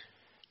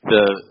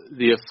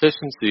 The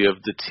efficiency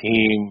of the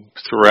team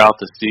throughout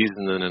the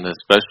season and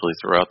especially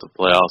throughout the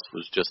playoffs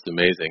was just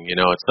amazing.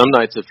 Some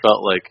nights it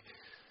felt like,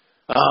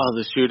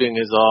 the shooting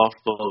is off,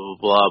 blah blah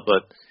blah,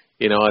 but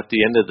at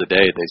the end of the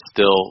day,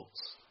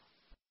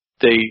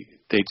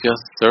 they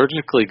just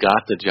surgically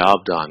got the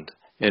job done.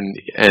 And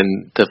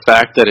the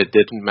fact that it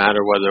didn't matter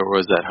whether it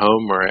was at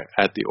home or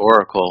at the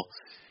Oracle,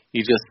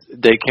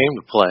 they came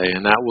to play,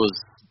 and that was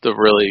the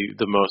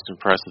most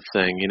impressive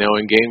thing.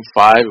 In Game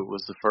 5, it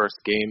was the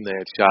first game they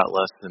had shot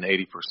less than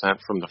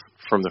 80% from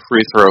the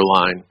free throw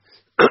line,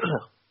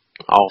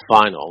 all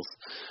finals.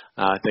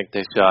 I think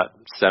they shot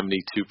 72%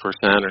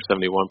 or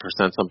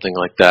 71%, something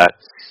like that,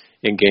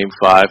 in Game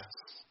 5.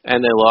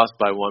 And they lost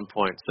by 1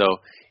 point. So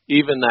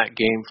even that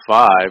Game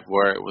 5,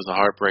 where it was a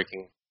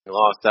heartbreaking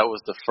loss, that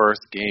was the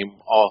first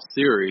game all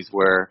series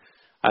where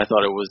I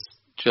thought it was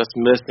just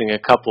missing a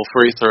couple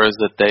free throws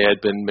that they had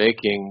been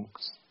making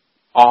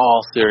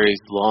all series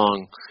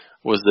long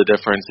was the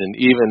difference. And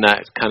even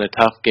that kind of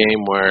tough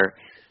game where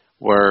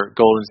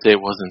Golden State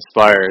was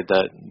inspired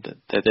that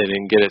they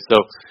didn't get it.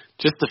 So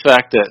just the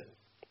fact that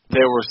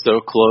they were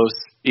so close,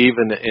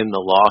 even in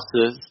the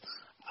losses,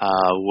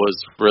 was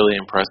really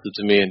impressive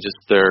to me, and just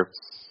their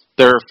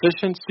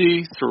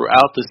efficiency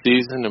throughout the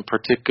season, and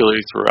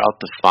particularly throughout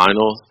the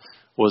finals,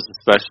 was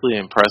especially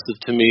impressive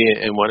to me,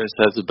 and what it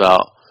says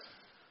about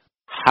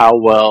how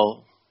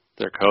well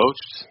they're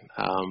coached,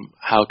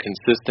 how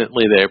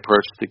consistently they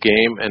approach the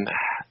game, and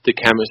the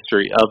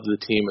chemistry of the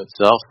team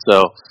itself.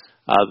 So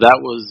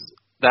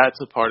that's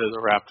a part of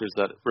the Raptors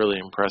that really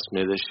impressed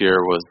me this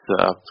year, was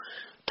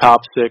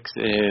top 6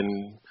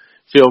 in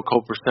field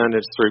goal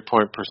percentage,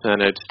 3-point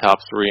percentage, top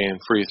 3 in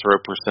free throw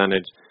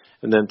percentage,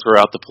 and then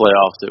throughout the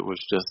playoffs, it was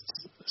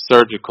just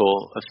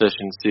surgical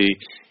efficiency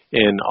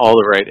in all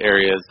the right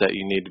areas that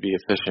you need to be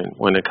efficient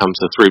when it comes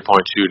to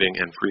three-point shooting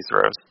and free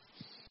throws.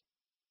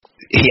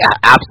 Yeah,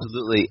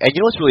 absolutely. And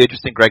you know what's really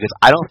interesting, Greg, is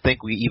I don't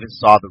think we even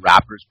saw the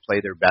Raptors play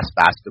their best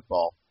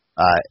basketball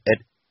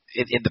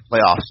in the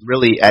playoffs,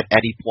 really, at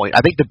any point.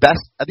 I think the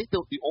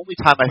only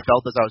time I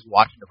felt as I was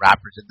watching the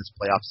Raptors in this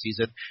playoff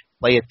season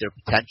play at their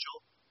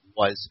potential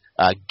was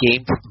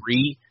Game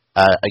 3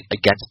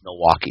 against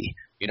Milwaukee.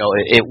 You know,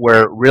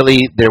 where really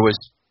there was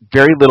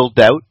very little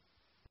doubt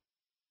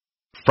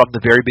from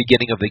the very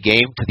beginning of the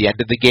game to the end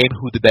of the game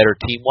who the better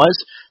team was,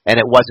 and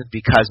it wasn't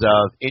because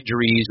of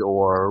injuries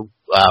or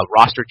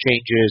roster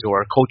changes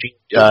or coaching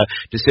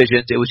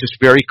decisions. It was just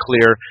very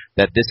clear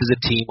that this is a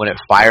team, when it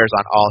fires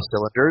on all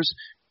cylinders,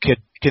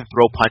 can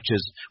throw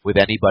punches with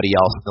anybody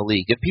else in the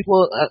league. And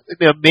people,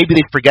 maybe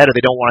they forget it,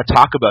 they don't want to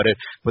talk about it,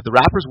 but the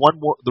Raptors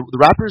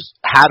the Raptors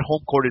had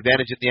home court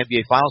advantage in the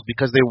NBA Finals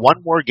because they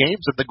won more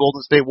games than the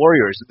Golden State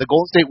Warriors. And the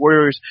Golden State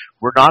Warriors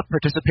were not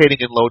participating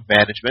in load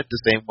management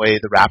the same way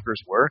the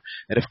Raptors were.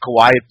 And if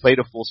Kawhi had played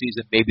a full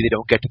season, maybe they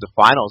don't get to the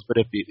finals. But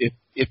if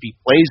he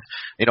plays,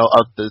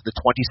 of the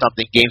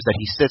 20-something games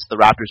that he sits, the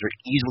Raptors are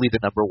easily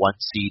the number 1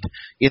 seed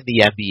in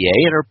the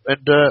NBA,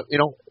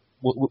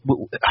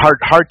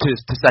 hard to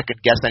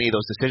second guess any of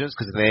those decisions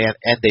because they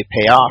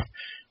pay off.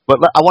 But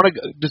I want to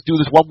just do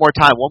this one more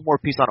time, one more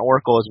piece on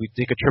Oracle as we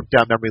take a trip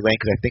down memory lane,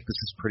 because I think this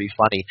is pretty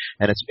funny,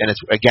 and it's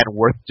again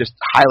worth just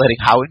highlighting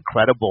how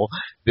incredible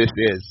this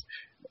is.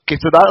 Okay,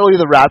 so not only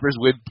did the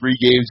Raptors win 3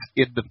 games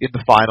in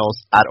the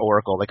finals at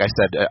Oracle, like I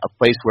said, a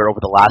place where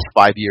over the last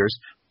 5 years,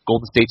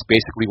 Golden State's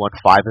basically won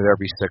 5 of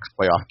every 6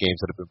 playoff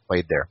games that have been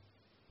played there.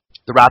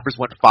 The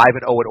Raptors went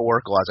 5-0 at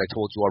Oracle, as I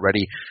told you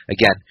already.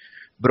 Again.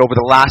 But over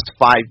the last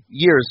 5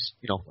 years,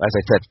 as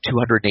I said,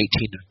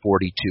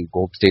 218-42,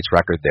 Golden State's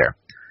record there.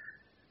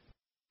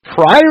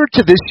 Prior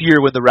to this year,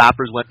 when the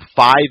Raptors went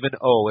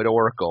 5-0 at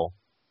Oracle,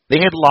 they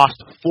had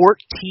lost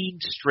 14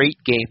 straight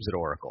games at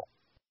Oracle.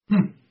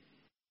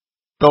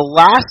 The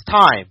last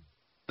time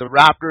the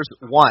Raptors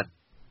won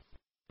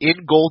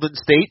in Golden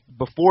State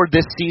before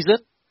this season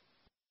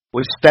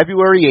was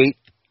February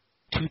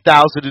 8th,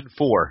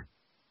 2004,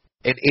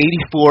 an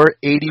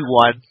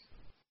 84-81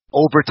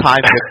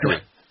 overtime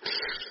victory.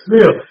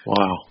 Really?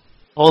 Wow.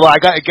 Hold on,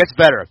 it gets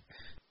better.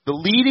 The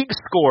leading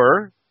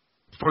scorer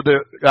for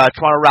the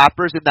Toronto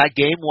Raptors in that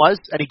game was,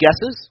 any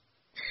guesses?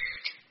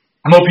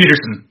 Mo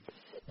Peterson.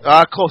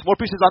 Close. Mo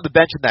Peterson's on the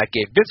bench in that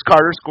game. Vince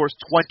Carter scores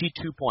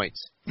 22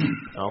 points.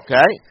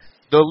 Okay.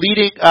 The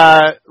leading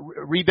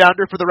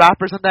rebounder for the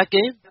Raptors in that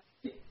game?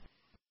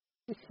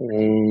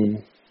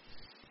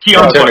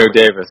 Antonio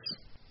Davis.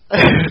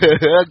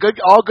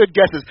 All good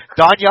guesses.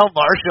 Donyell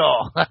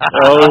Marshall.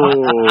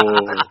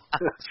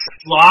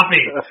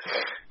 Sloppy.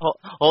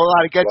 Hold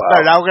on, it gets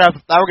better. Now we're gonna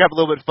have a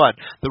little bit of fun.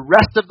 The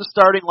rest of the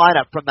starting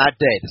lineup from that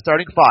day, the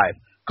starting 5: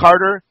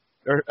 Carter,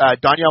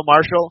 Donyell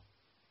Marshall,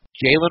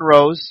 Jalen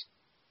Rose,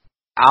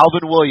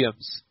 Alvin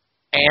Williams,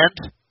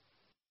 and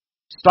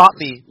stop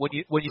me when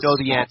you know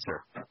the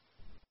answer.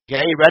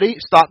 Okay, you ready?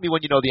 Stop me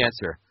when you know the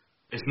answer.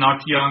 It's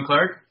not Keon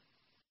Clark.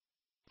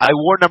 I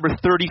wore number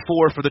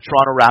 34 for the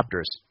Toronto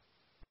Raptors.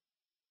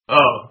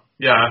 Oh,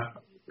 yeah.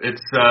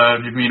 It's,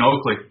 you mean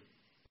Oakley.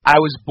 I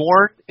was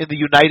born in the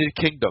United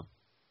Kingdom.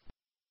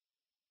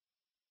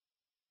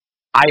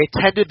 I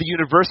attended the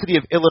University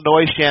of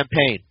Illinois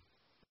Champaign.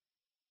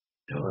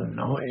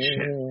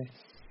 Illinois.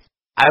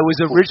 I was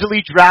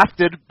originally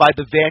drafted by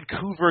the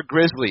Vancouver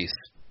Grizzlies.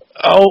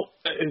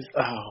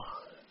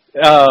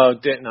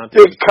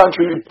 Big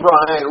country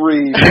Brian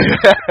Reed.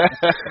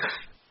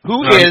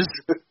 Who is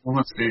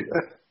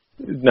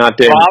not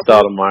David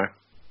Stoudemire?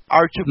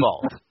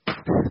 Archibald.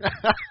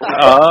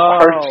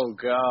 Oh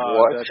God,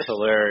 what? That's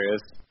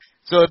hilarious.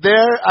 So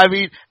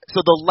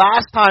the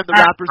last time the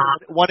Raptors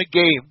won a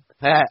game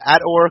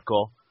at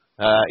Oracle,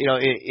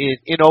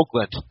 in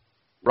Oakland,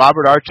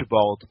 Robert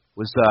Archibald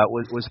was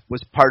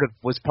part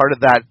of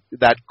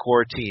that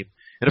core team,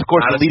 and of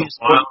course the leading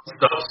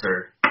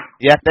scorer.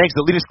 Yeah, thanks.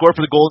 The leading scorer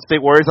for the Golden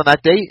State Warriors on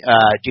that day,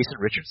 Jason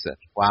Richardson.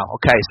 Wow.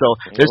 Okay, so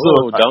there's a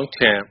little dunk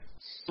champ.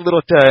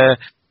 Little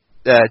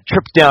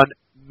trip down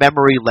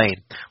memory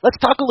lane. Let's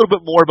talk a little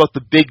bit more about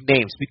the big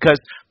names,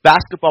 because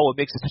basketball, what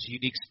makes it such a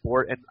unique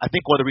sport, and I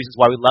think one of the reasons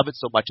why we love it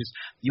so much is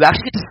you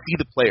actually get to see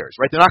the players,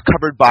 right? They're not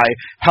covered by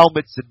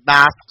helmets and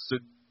masks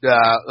and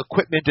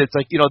equipment. It's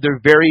like,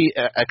 they're very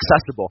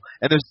accessible,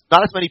 and there's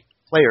not as many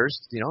players,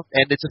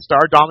 and it's a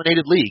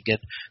star-dominated league,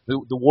 and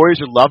the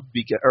Warriors are loved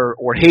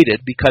or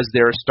hated because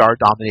they're a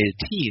star-dominated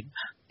team,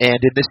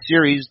 and in this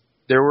series,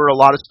 there were a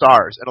lot of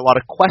stars and a lot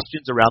of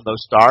questions around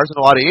those stars and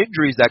a lot of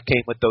injuries that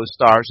came with those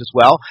stars as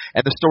well,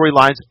 and the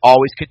storylines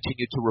always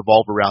continue to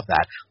revolve around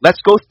that.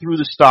 Let's go through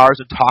the stars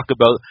and talk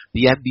about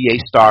the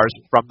NBA stars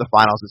from the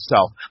finals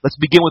itself. Let's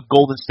begin with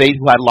Golden State,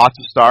 who had lots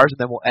of stars, and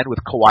then we'll end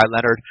with Kawhi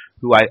Leonard,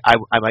 who I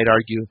might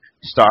argue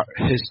his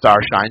star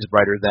shines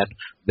brighter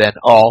than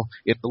all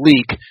in the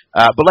league.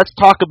 But let's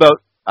talk about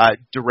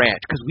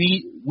Durant, because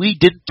we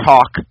didn't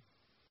talk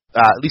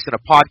at least in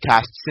a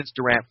podcast, since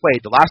Durant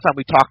played. The last time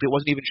we talked, it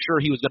wasn't even sure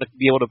he was going to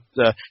be able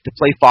to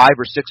play 5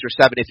 or 6 or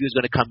 7 if he was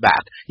going to come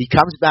back. He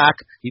comes back,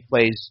 he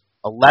plays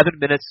 11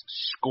 minutes,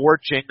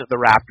 scorching the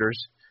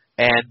Raptors,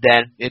 and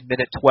then in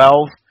minute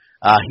 12,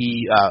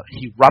 he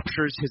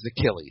ruptures his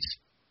Achilles.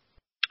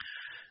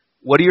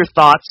 What are your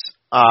thoughts?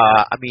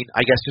 I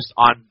guess just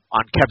on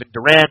Kevin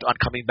Durant, on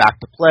coming back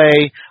to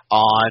play,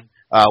 on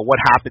what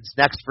happens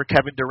next for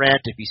Kevin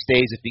Durant, if he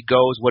stays, if he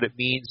goes, what it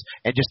means,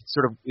 and just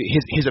sort of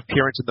his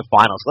appearance in the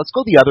finals. Let's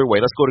go the other way.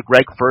 Let's go to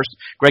Greg first.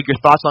 Greg, your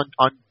thoughts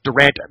on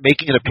Durant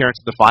making an appearance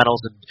in the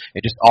finals and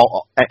just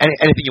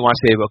anything you want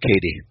to say about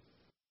KD.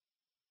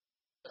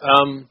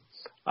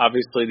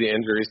 Obviously the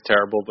injury is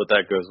terrible, but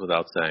that goes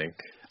without saying.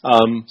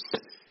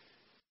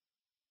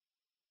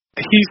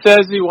 He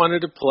says he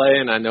wanted to play,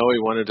 and I know he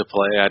wanted to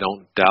play. I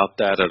don't doubt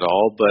that at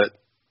all, but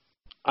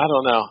I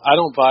don't know. I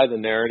don't buy the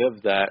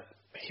narrative that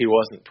he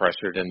wasn't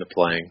pressured into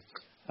playing.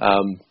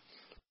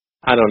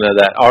 I don't know.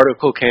 That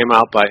article came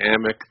out by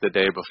Amick the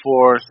day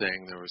before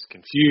saying there was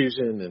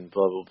confusion and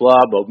blah,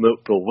 blah, blah,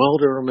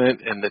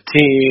 bewilderment in the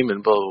team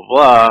and blah, blah,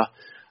 blah.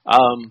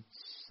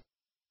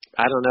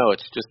 I don't know.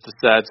 It's just a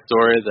sad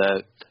story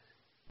that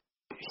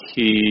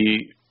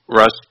he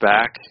rushed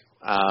back,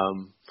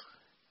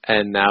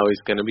 and now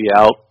he's going to be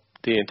out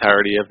the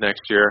entirety of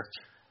next year.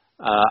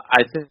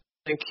 I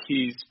think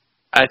he's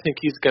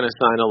going to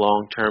sign a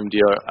long-term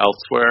deal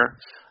elsewhere.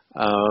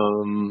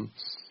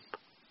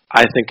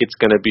 I think it's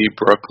going to be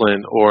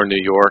Brooklyn or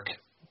New York.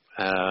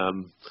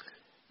 And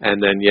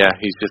then,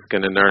 he's just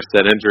going to nurse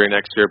that injury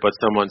next year, but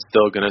someone's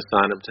still going to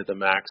sign him to the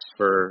max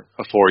for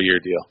a 4-year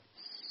deal.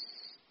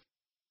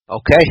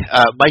 Okay.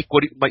 Mike,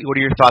 what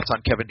are your thoughts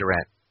on Kevin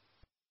Durant?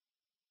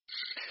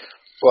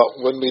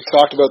 Well, when we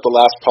talked about the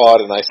last pod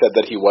and I said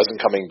that he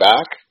wasn't coming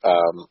back,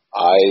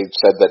 I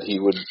said that he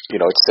would,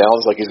 it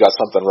sounds like he's got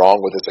something wrong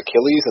with his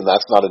Achilles, and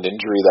that's not an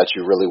injury that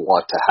you really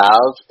want to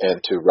have,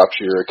 and to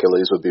rupture your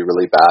Achilles would be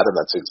really bad, and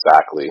that's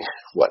exactly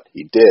what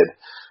he did.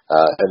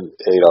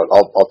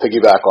 I'll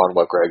piggyback on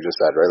what Greg just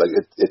said, right? Like,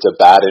 it's a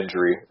bad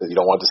injury. You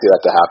don't want to see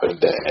that to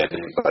happen to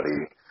anybody.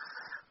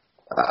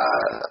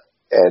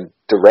 And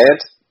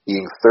Durant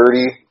being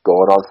 30,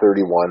 going on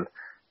 31,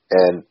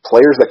 and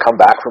players that come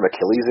back from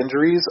Achilles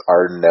injuries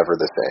are never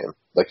the same.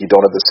 Like, you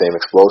don't have the same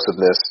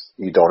explosiveness.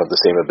 You don't have the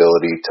same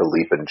ability to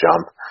leap and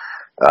jump.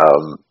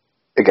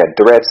 Again,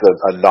 Durant's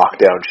a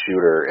knockdown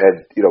shooter.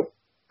 And,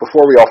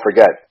 before we all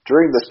forget,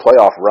 during this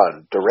playoff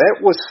run,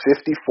 Durant was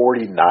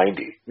 50-40-90.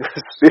 He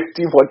was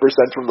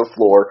 51% from the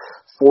floor,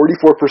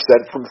 44%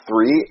 from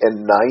 3,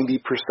 and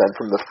 90%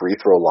 from the free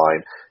throw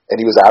line.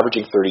 And he was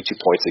averaging 32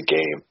 points a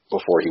game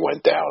before he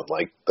went down.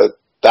 Like,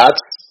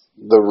 that's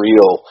the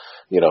real,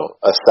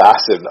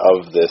 assassin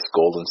of this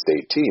Golden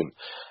State team.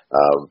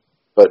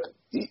 But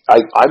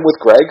I'm with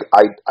Greg.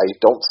 I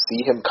don't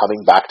see him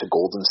coming back to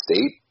Golden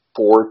State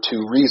for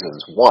 2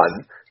 reasons.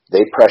 One,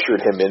 they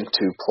pressured him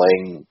into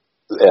playing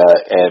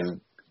and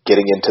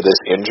getting into this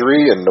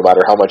injury, and no matter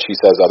how much he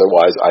says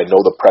otherwise, I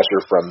know the pressure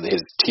from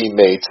his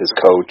teammates, his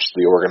coach,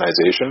 the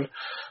organization,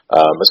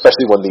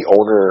 especially when the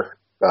owner,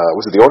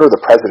 was it the owner or the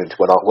president,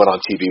 went on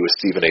TV with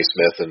Stephen A.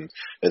 Smith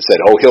and said,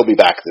 "Oh, he'll be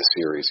back this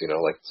series."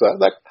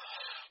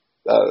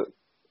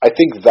 I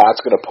think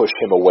that's going to push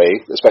him away,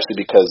 especially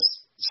because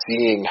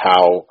seeing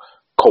how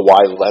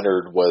Kawhi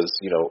Leonard was,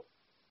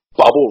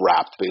 bubble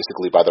wrapped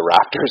basically by the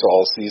Raptors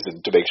all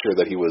season to make sure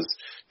that he was,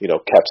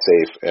 kept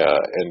safe.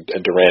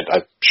 And Durant,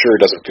 I'm sure,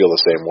 doesn't feel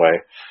the same way.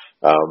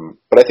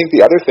 But I think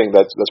the other thing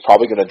that's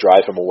probably going to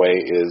drive him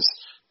away is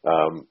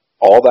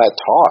all that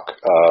talk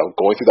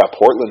going through that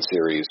Portland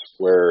series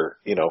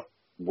where,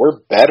 we're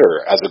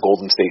better as a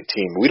Golden State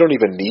team. We don't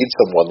even need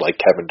someone like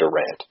Kevin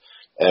Durant.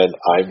 And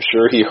I'm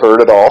sure he heard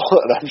it all,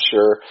 and I'm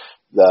sure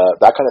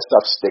that kind of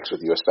stuff sticks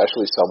with you,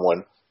 especially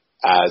someone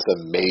as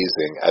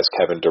amazing as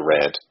Kevin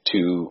Durant,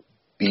 to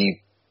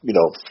be,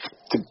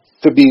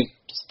 to be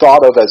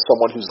thought of as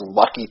someone who's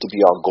lucky to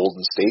be on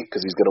Golden State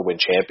because he's going to win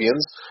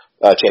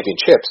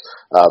championships,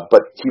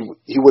 but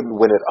he wouldn't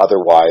win it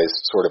otherwise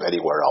sort of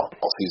anywhere else.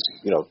 He's,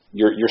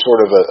 you're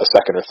sort of a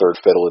second or third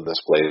fiddle in this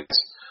place.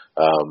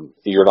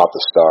 You're not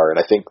the star, and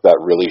I think that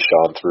really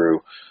shone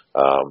through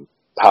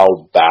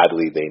how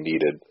badly they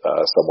needed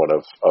someone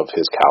of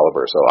his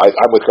caliber. So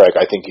I'm with Greg.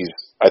 I think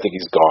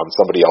he's gone.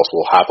 Somebody else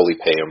will happily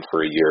pay him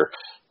for a year.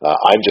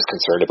 I'm just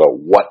concerned about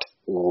what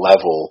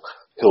level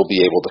he'll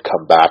be able to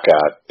come back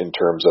at in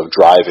terms of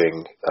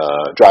driving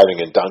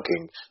and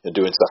dunking and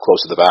doing stuff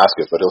close to the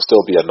basket. But he'll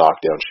still be a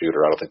knockdown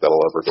shooter. I don't think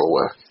that'll ever go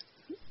away.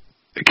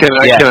 Can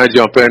I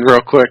jump in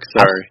real quick?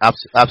 Sorry.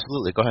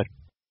 Absolutely. Go ahead.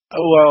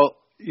 Well,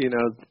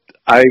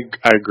 I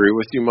agree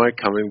with you, Mike.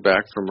 Coming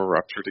back from a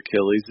ruptured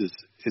Achilles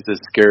is a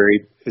scary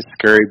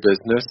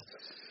business.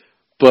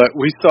 But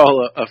we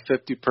saw a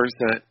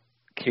 50%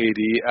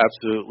 KD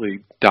absolutely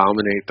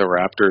dominate the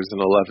Raptors in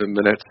 11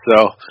 minutes.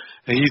 So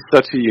he's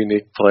such a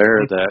unique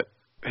player that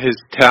his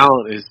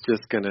talent is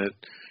just going to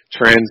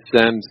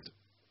transcend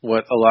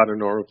what a lot of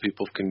normal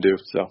people can do.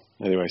 So,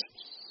 anyways.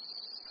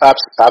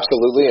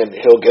 Absolutely, and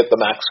he'll get the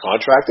max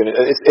contract, and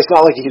it's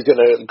not like he's going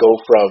to go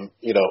from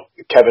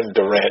Kevin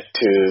Durant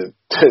to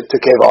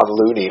Kevon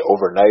Looney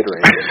overnight or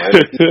anything.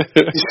 Right?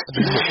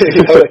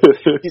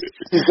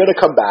 He's going to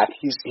come back.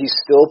 He's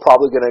still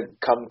probably going to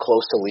come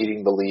close to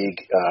leading the league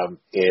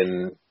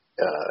in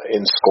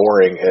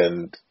scoring,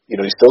 and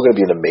he's still going to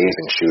be an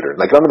amazing shooter.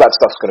 Like, none of that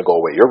stuff's going to go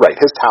away. You're right;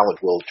 his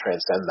talent will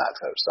transcend that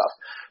kind of stuff.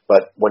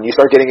 But when you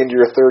start getting into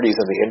your 30s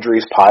and the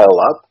injuries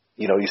pile up,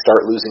 you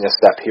start losing a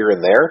step here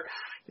and there.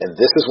 And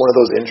this is one of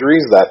those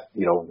injuries that,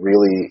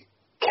 really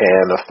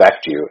can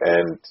affect you.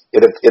 And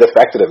it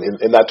affected him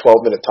in that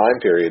 12-minute time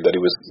period that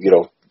he was,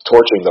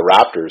 torching the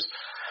Raptors.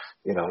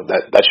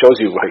 That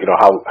shows you,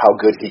 how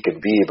good he can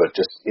be, but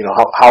just,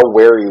 how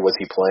wary was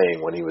he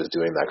playing when he was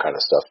doing that kind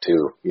of stuff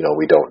too?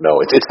 We don't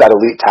know. It's that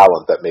elite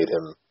talent that made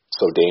him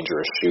so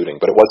dangerous shooting,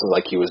 but it wasn't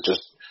like he was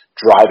just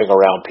driving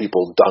around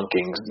people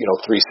dunking,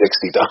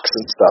 360 dunks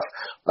and stuff.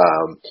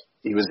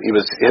 He was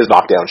his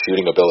knockdown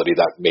shooting ability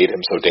that made him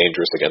so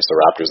dangerous against the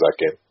Raptors that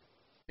game.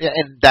 Yeah,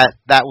 and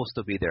that will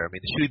still be there. I mean,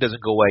 the shooting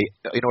doesn't go away.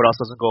 You know what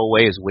else doesn't go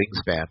away is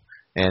wingspan,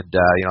 and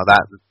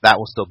that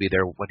will still be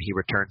there when he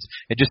returns.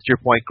 And just to your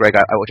point, Greg,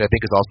 which I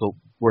think is also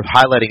worth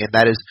highlighting, and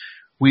that is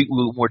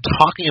we're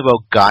talking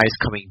about guys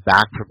coming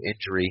back from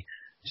injury.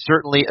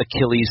 Certainly,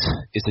 Achilles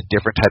is a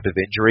different type of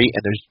injury, and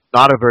there's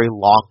not a very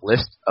long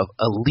list of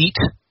elite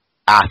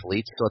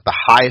athletes, so at the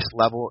highest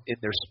level in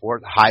their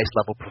sport, the highest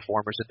level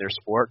performers in their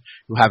sport,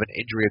 who have an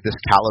injury of this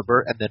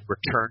caliber and then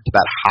return to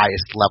that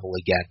highest level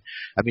again.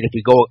 I mean, if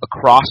we go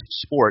across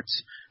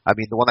sports, I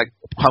mean, the one that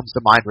comes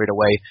to mind right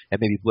away, and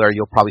maybe Blair,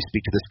 you'll probably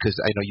speak to this because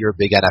I know you're a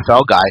big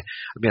NFL guy.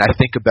 I mean, I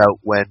think about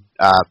when,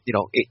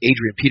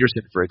 Adrian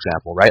Peterson, for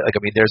example, right? Like,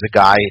 I mean, there's a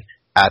guy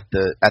at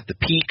the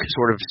peak,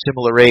 sort of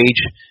similar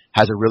age,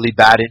 has a really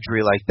bad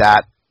injury like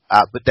that.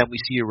 But then we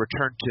see a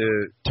return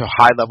to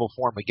high level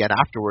form again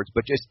afterwards,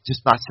 but just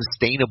not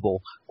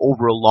sustainable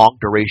over a long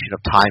duration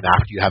of time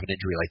after you have an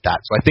injury like that.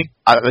 So I think,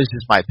 this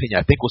is my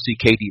opinion, I think we'll see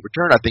KD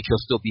return. I think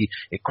he'll still be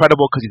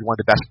incredible because he's one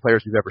of the best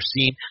players we've ever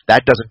seen.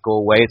 That doesn't go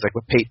away. It's like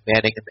when Peyton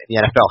Manning in the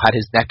NFL had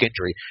his neck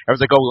injury.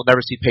 Everyone's like, oh, we'll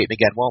never see Peyton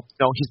again. Well,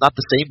 no, he's not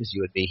the same as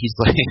you and me. He's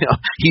like,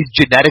 he's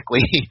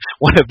genetically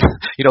one of,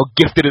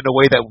 gifted in a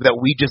way that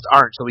we just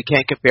aren't. So we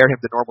can't compare him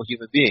to normal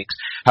human beings.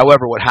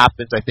 However, what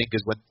happens, I think,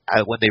 is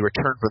when they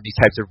return from these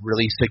types of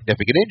really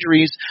significant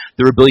injuries,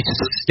 their ability to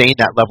sustain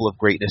that level of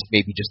greatness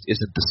maybe just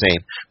isn't the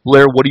same.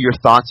 Blair, what are your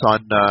thoughts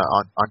on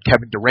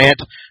Kevin Durant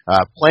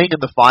playing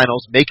in the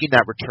finals, making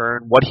that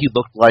return, what he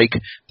looked like,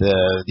 the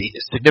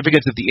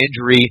significance of the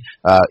injury,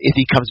 if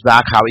he comes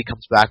back, how he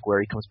comes back, where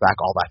he comes back,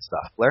 all that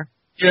stuff? Blair?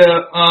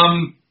 Yeah,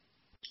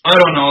 I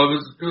don't know.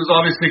 It was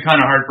obviously kind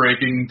of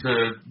heartbreaking.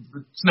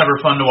 It's never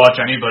fun to watch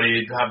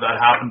anybody have that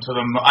happen to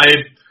them.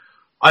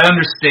 I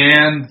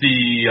understand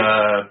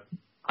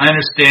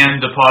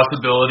the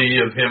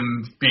possibility of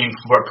him being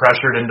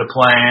pressured into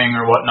playing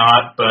or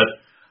whatnot, but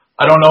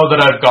I don't know that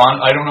I go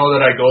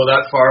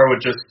that far with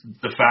just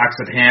the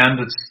facts at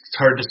hand. It's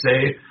hard to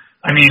say.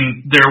 I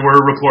mean, there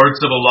were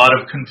reports of a lot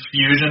of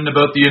confusion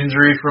about the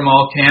injury from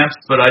all camps,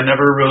 but I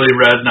never really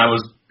read, and I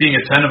was being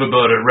attentive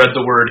about it, read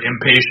the word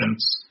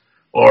impatience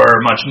or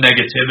much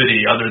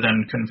negativity other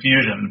than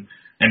confusion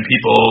and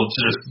people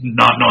just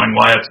not knowing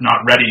why it's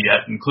not ready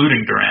yet,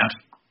 including Durant.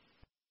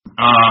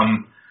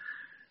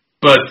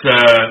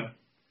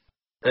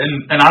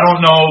 And I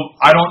don't know.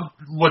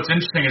 What's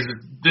interesting is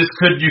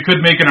you could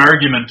make an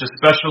argument,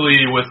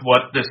 especially with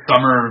what this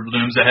summer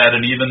looms ahead,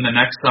 and even the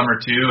next summer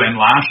too, and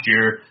last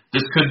year.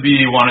 This could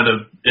be one of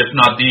the, if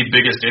not the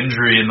biggest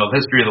injury in the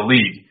history of the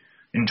league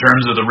in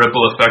terms of the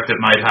ripple effect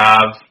it might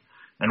have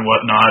and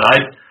whatnot.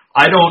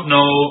 I don't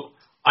know.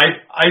 I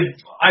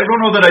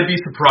don't know that I'd be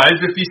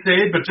surprised if he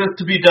stayed, but just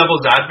to be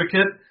devil's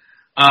advocate,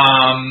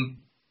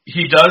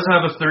 he does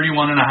have a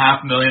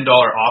 $31.5 million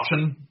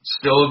option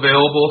still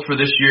available for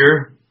this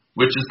year,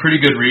 which is pretty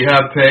good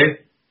rehab pay.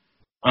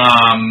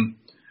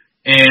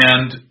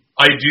 And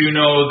I do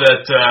know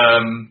that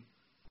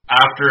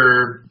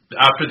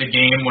after the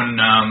game when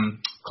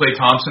Klay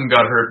Thompson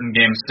got hurt in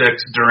Game 6,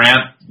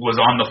 Durant was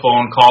on the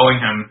phone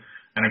calling him,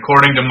 and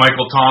according to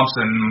Michael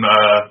Thompson,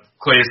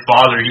 Klay's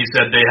father, he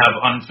said they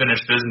have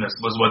unfinished business,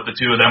 was what the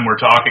two of them were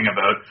talking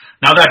about.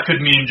 Now that could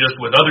mean just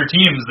with other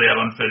teams they have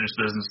unfinished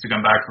business to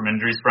come back from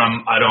injuries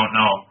from. I don't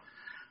know.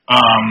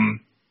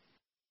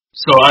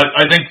 So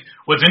I think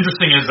what's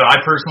interesting is I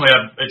personally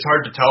it's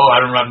hard to tell.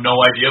 I have no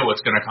idea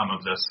what's going to come of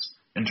this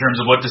in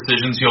terms of what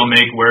decisions he'll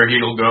make, where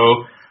he'll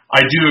go.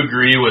 I do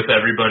agree with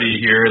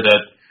everybody here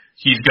that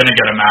he's going to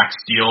get a max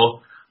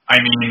deal. I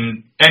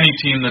mean, any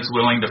team that's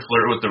willing to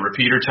flirt with the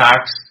repeater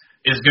tax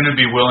is going to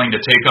be willing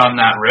to take on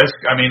that risk.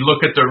 I mean,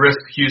 look at the risk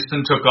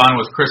Houston took on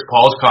with Chris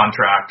Paul's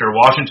contract, or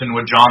Washington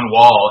with John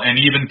Wall, and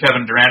even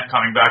Kevin Durant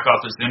coming back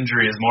off this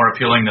injury is more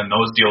appealing than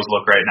those deals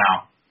look right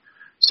now.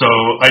 So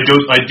I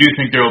do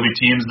think there will be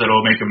teams that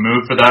will make a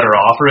move for that or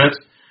offer it.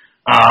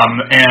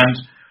 And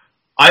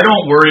I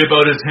don't worry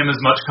about him as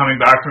much coming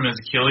back from his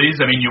Achilles.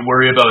 I mean, you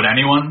worry about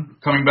anyone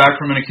coming back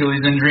from an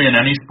Achilles injury in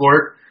any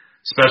sport.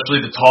 especially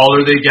the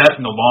taller they get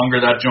and the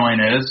longer that joint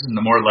is and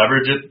the more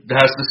leverage it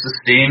has to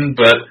sustain.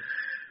 But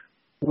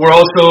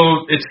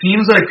it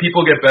seems like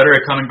people get better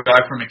at coming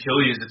back from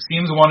Achilles. It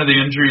seems one of the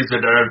injuries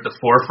that are at the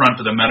forefront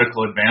of the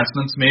medical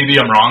advancements. Maybe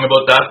I'm wrong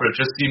about that, but it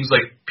just seems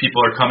like people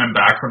are coming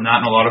back from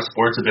that in a lot of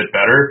sports a bit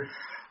better.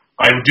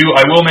 I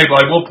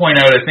will point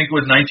out, I think it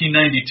was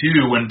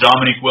 1992 when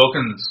Dominique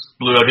Wilkins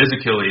blew out his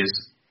Achilles,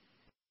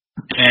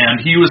 and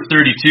he was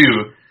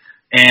 32.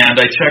 And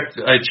I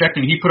checked,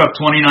 and he put up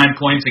 29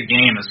 points a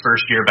game his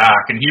first year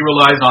back, and he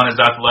relies on his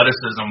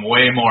athleticism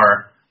way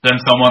more than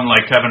someone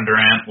like Kevin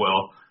Durant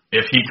will.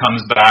 If he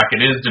comes back,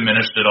 it is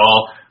diminished at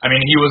all. I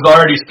mean, he was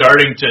already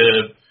starting to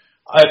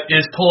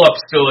his pull-up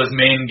still his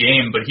main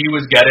game, but he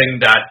was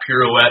getting that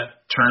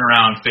pirouette,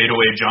 turnaround,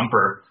 fadeaway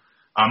jumper.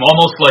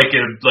 Almost like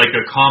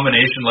a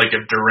combination, like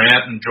if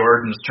Durant and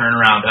Jordan's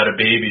turnaround had a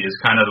baby, is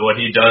kind of what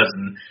he does.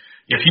 And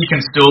if he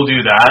can still do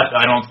that,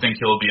 I don't think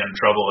he'll be in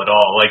trouble at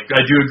all. Like,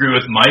 I do agree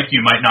with Mike.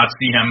 You might not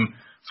see him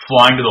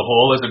flying to the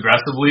hole as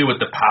aggressively with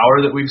the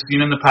power that we've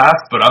seen in the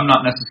past, but I'm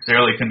not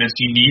necessarily convinced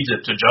he needs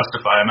it to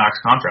justify a max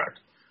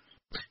contract.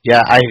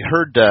 Yeah, I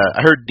heard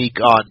Nick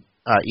on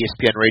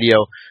ESPN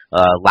Radio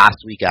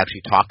last week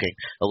actually talking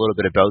a little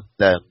bit about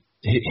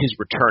his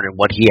return and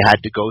what he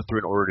had to go through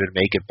in order to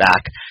make it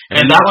back.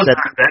 And that was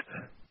back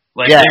then.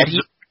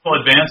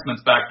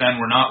 Advancements back then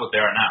were not what they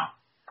are now.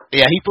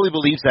 Yeah, he fully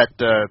believes that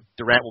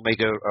Durant will make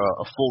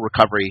a full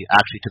recovery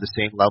actually to the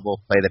same level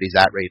of play that he's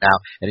at right now,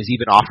 and has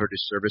even offered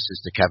his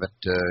services to Kevin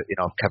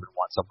if Kevin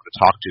wants someone to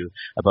talk to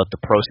about the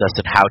process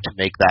and how to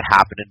make that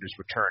happen in his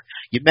return.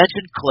 You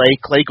mentioned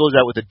Clay. Clay goes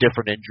out with a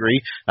different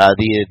injury,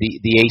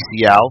 the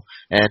ACL,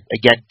 and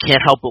again,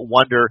 can't help but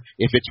wonder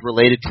if it's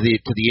related to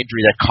the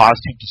injury that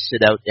caused him to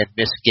sit out and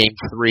miss Game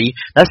 3.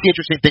 That's the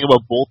interesting thing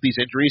about both these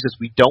injuries, is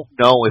we don't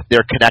know if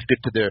they're connected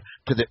to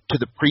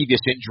the previous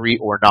injury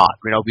or not.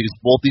 Because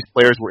both these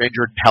players were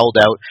injured and held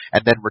out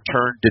and then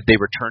returned. Did they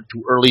return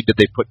too early? Did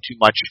they put too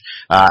much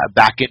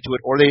back into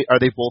it? Or are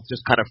they both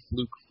just kind of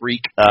fluke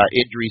freak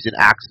injuries and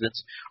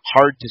accidents?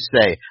 Hard to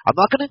say. I'm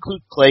not going to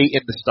include Clay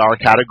in the star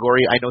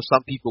category. I know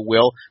some people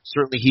will.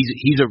 Certainly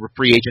he's a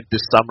free agent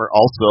this summer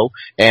also,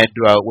 and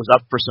was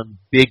up for some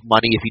big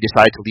money if he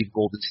decided to leave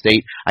Golden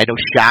State. I know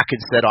Shaq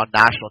had said on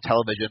national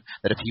television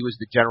that if he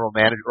was the general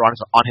manager, or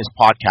on his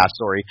podcast,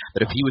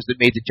 that if he was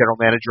made the general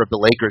manager of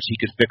the Lakers, he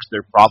could fix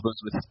their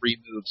problems with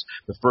 3 moves.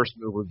 The first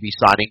move would be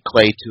signing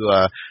Clay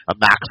to a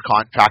max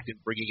contract and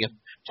bringing him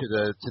to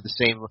the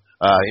same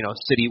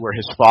city where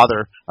his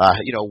father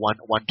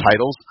won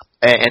titles,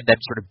 and then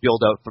sort of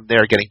build out from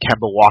there, getting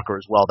Kemba Walker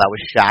as well. That was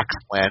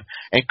Shaq's plan.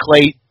 And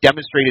Clay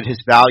demonstrated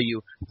his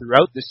value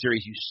throughout the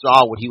series. You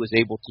saw what he was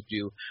able to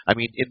do. I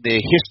mean, in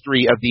the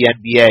history of the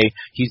NBA,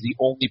 he's the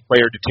only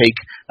player to take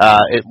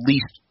at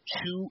least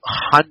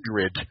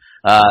 200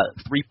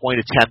 3-point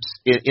attempts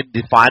in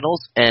the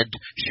finals and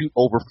shoot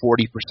over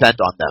 40%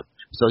 on them.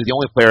 So he's the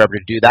only player ever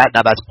to do that.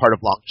 Now, that's part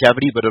of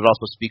longevity, but it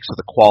also speaks to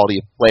the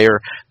quality of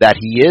player that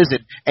he is,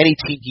 and any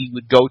team he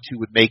would go to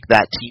would make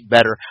that team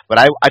better.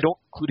 But I don't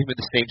include him in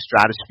the same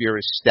stratosphere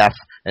as Steph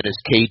and as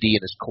KD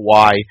and as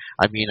Kawhi.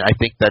 I mean, I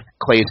think that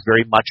Clay is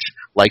very much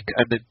like,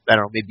 I don't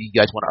know, maybe you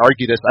guys want to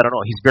argue this. I don't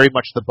know. He's very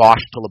much the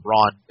Bosch to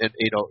LeBron,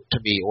 to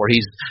me, or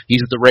he's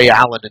the Ray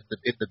Allen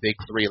in the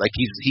big three. Like,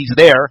 he's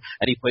there,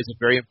 and he plays a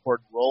very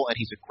important role, and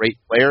he's a great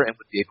player and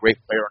would be a great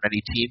player on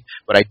any team,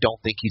 but I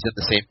don't think he's in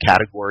the same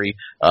category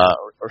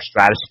or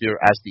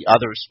stratosphere as the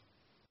others.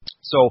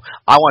 So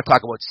I want to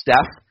talk about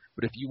Steph,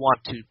 but if you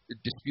want to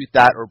dispute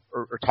that or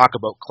talk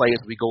about Clay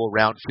as we go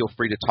around, feel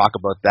free to talk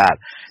about that.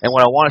 And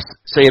what I want to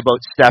say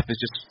about Steph is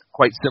just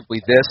quite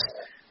simply this.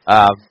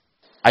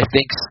 I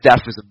think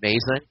Steph is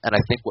amazing, and I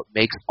think what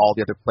makes all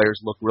the other players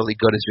look really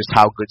good is just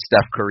how good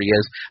Steph Curry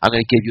is. I'm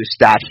going to give you a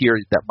stat here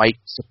that might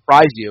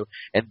surprise you,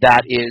 and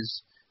that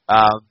is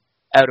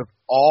out of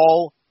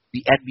all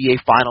the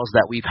NBA finals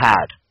that we've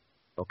had,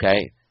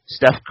 okay,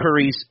 Steph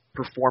Curry's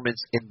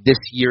performance in this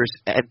year's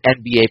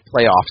NBA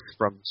playoffs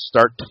from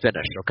start to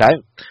finish, okay?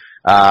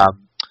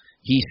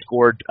 He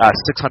scored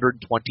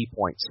 620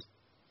 points,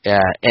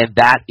 and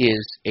that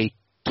is a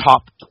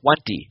top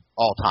 20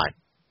 all-time.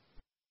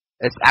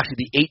 It's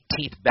actually the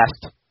 18th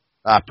best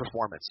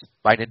performance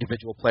by an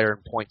individual player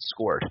in points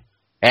scored.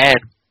 And,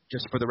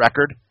 just for the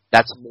record,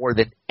 that's more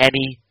than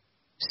any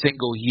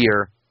single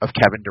year of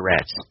Kevin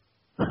Durant's.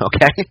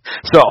 Okay?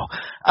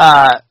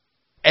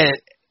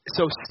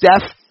 So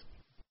Steph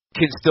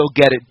can still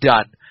get it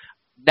done.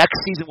 Next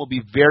season will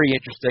be very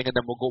interesting, and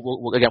then we'll go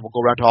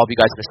around to all of you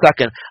guys in a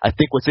second. I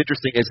think what's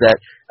interesting is that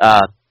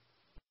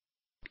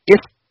if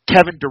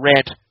Kevin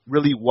Durant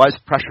really was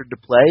pressured to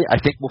play, I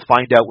think we'll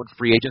find out when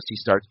free agency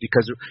starts,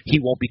 because he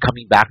won't be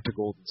coming back to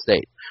Golden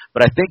State.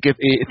 But I think if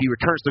he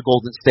returns to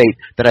Golden State,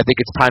 then I think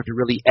it's time to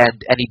really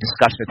end any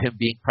discussion of him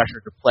being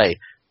pressured to play,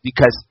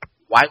 because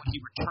why would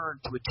he return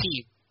to a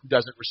team who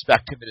doesn't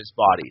respect him and his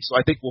body? So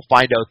I think we'll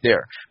find out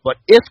there. But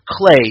if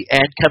Clay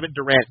and Kevin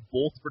Durant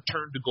both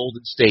return to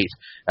Golden State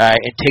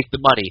and take the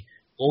money,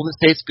 Golden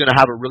State's going to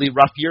have a really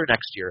rough year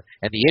next year.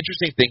 And the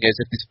interesting thing is,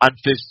 if this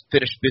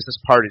unfinished business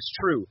part is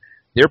true,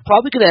 they're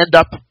probably going to end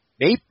up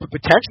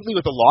potentially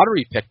with a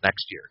lottery pick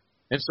next year.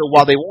 And so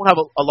while they won't have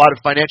a lot of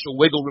financial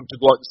wiggle room to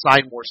go out and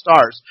sign more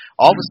stars,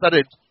 all of a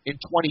sudden in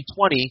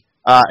 2020,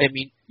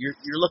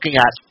 you're looking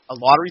at a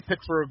lottery pick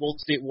for a Golden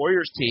State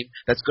Warriors team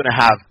that's going to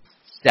have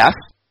Steph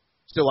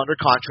still under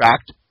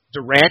contract,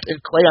 Durant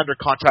and Klay under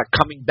contract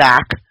coming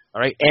back, all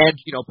right, and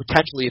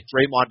potentially if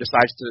Draymond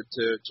decides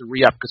to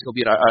re-up because he'll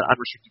be an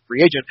unrestricted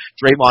free agent,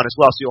 Draymond as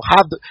well. So you'll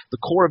have the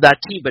core of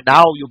that team, but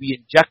now you'll be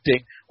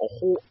injecting a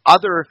whole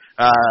other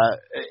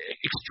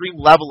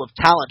extreme level of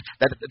talent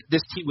that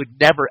this team would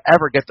never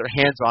ever get their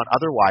hands on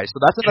otherwise.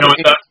 So that's another.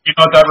 You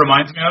know what that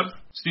reminds me of,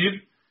 Steve?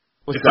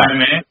 What's that? I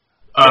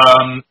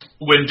may.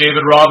 When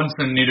David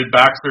Robinson needed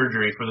back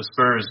surgery for the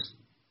Spurs.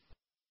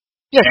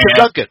 Yeah, Tim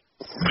Duncan.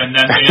 And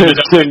then they ended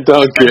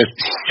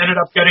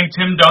up getting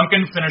Tim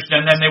Duncan finished,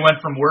 and then they went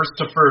from worst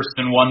to first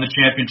and won the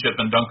championship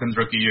in Duncan's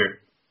rookie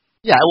year.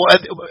 Yeah, well,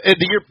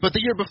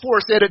 the year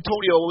before, San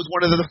Antonio was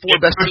one of the four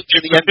best teams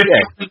in the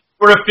NBA.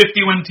 We're a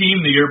 50-win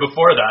team the year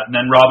before that, and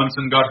then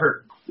Robinson got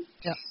hurt.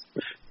 Yeah.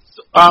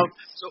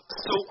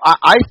 So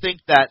I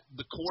think that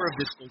the core of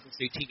this Golden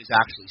State team is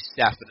actually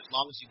Steph, and as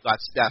long as you've got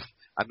Steph,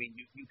 I mean,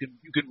 you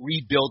can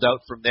rebuild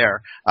out from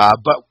there.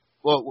 But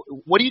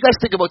what do you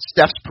guys think about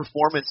Steph's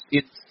performance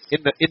in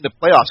the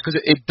playoffs?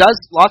 Because it does.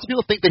 Lots of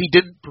people think that he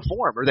didn't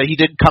perform, or that he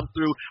didn't come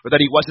through, or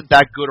that he wasn't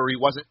that good, or he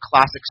wasn't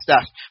classic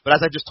Steph. But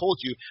as I just told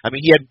you, I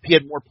mean, he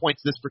had more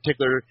points this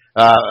particular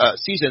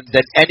season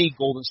than any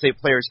Golden State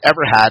players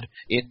ever had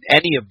in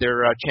any of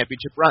their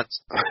championship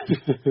runs.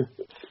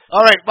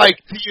 All right,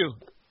 Mike, to you.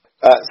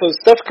 So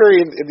Steph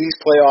Curry in these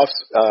playoffs,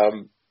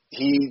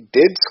 he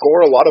did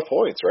score a lot of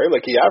points, right?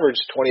 Like he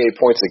averaged 28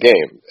 points a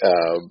game,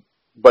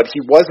 but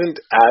he wasn't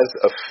as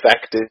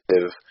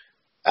effective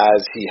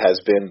as he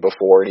has been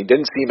before, and he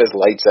didn't seem as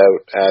lights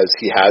out as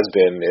he has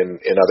been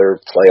in other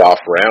playoff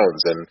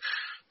rounds. And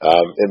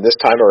in this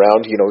time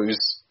around, he was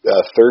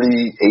 38%,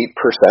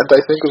 I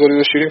think, was what he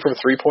was shooting from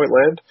 3-point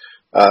land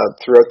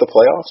throughout the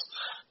playoffs.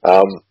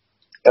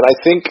 And I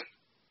think,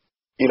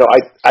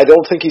 I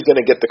don't think he's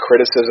going to get the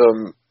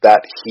criticism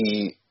that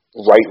he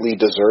rightly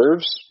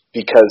deserves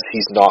because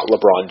he's not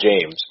LeBron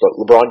James. But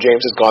LeBron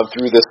James has gone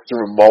through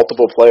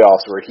multiple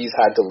playoffs where he's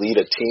had to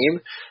lead a team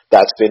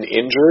that's been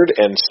injured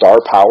and star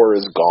power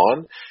is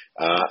gone,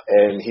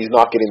 and he's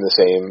not getting the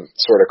same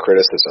sort of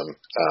criticism.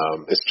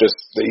 It's just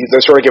they're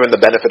sort of given the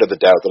benefit of the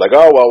doubt. They're like,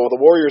 oh, well, the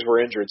Warriors were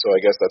injured, so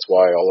I guess that's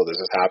why all of this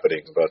is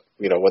happening. But,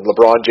 when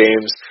LeBron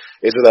James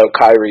is without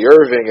Kyrie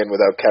Irving and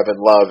without Kevin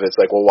Love, it's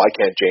like, well, why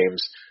can't James,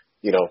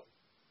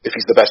 if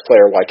he's the best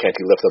player, why can't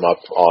he lift them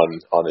up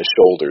on his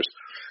shoulders?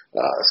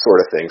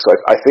 Sort of thing. So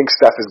I think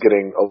Steph is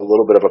getting a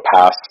little bit of a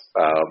pass,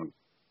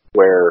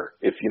 where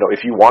if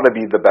you want to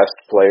be the best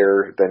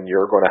player, then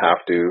you're going to have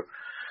to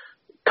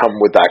come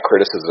with that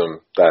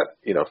criticism that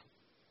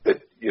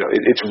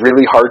it's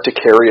really hard to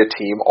carry a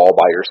team all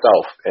by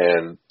yourself,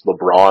 and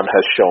LeBron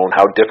has shown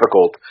how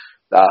difficult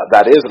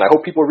that is. And I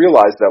hope people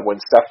realize that when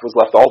Steph was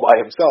left all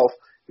by himself,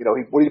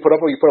 what did he put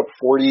up? He put up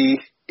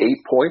 48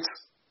 points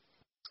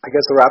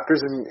against the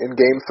Raptors in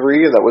Game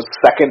 3, and that was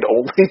second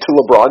only to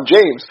LeBron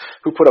James,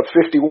 who put up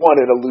 51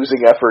 in a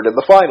losing effort in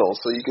the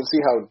finals. So you can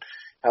see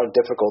how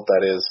difficult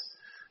that is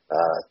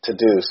to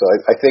do. So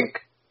I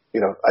think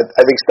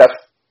I think Steph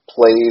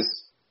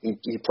plays.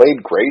 He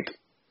played great.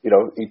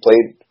 He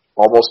played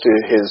almost to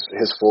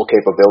his full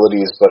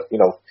capabilities, but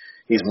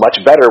he's much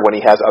better when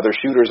he has other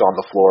shooters on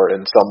the floor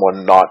and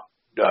someone not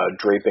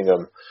draping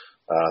him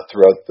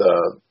throughout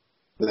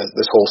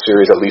this whole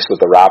series, at least with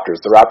the Raptors.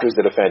 The Raptors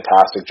did a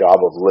fantastic job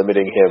of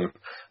limiting him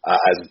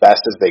as best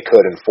as they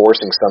could and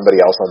forcing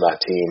somebody else on that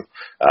team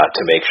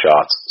to make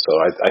shots. So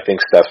I think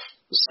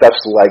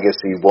Steph's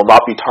legacy will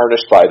not be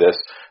tarnished by this,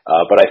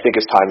 but I think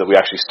it's time that we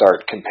actually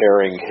start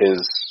comparing his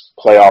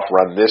playoff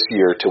run this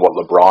year to what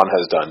LeBron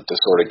has done to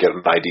sort of get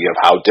an idea of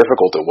how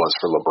difficult it was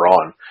for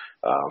LeBron,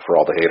 for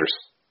all the haters.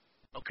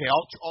 Okay,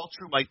 all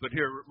true, Mike, but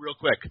here, real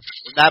quick.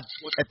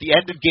 At the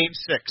end of Game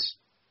 6,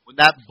 when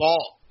that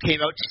ball came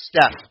out to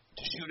Steph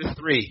to shoot a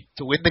 3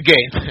 to win the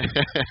game.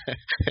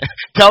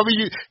 Tell me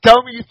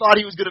you thought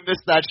he was going to miss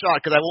that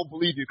shot, because I won't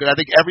believe you. Because I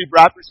think every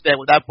Raptors fan,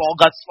 when that ball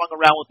got swung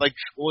around with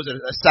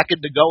a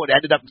second to go and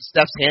ended up in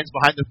Steph's hands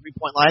behind the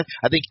 3-point line,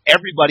 I think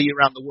everybody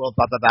around the world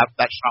thought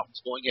that shot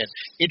was going in.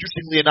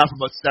 Interestingly enough,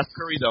 about Steph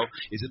Curry though,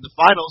 is in the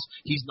finals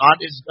he's not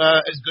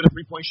as good a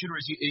 3-point shooter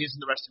as he is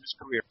in the rest of his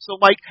career.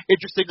 So Mike,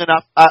 interesting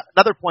enough,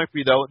 another point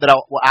for you though that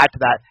will add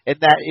to that,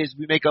 and that is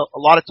we make a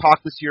lot of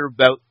talk this year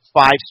about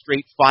 5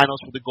 straight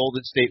finals for the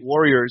Golden State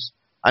Warriors.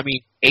 I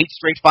mean, 8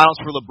 straight finals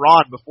for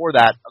LeBron before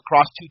that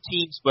across 2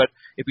 teams. But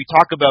if we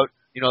talk about,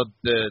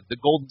 the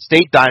Golden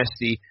State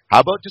dynasty, how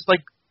about just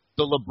like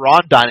the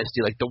LeBron dynasty,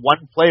 like the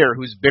one player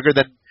who's bigger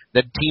than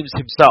teams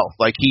himself?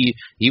 Like he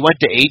went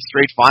to 8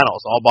 straight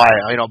finals all by,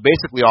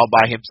 basically all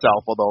by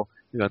himself. Although,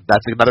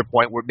 that's another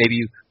point where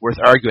maybe worth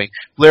arguing.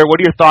 Blair, what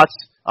are your thoughts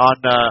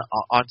on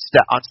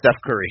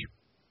Steph Curry?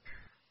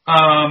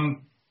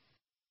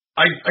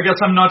 I guess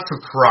I'm not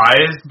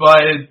surprised by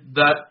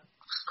that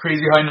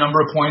crazy high number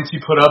of points he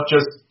put up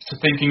just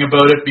thinking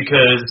about it,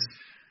 because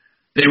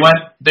They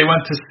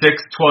went to 6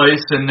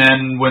 twice, and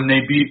then when they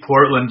beat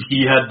Portland,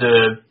 he had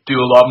to do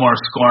a lot more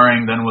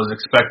scoring than was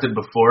expected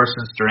before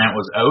since Durant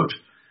was out.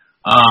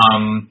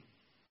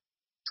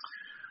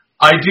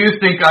 I do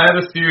think I have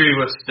a theory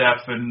with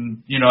Steph, and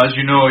as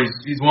you know,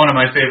 he's one of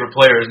my favorite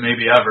players,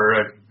 maybe ever.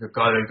 I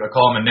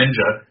call him a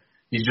ninja.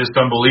 He's just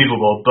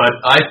unbelievable. But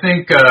I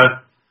think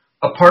a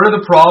part of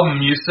the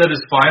problem, you said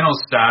his final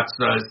stats,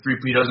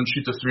 he doesn't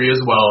shoot the three as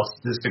well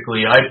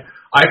statistically.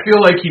 I feel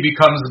like he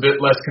becomes a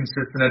bit less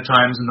consistent at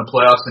times in the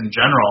playoffs in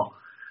general.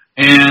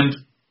 And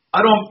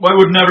I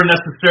would never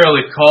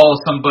necessarily call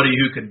somebody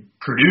who could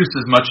produce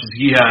as much as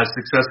he has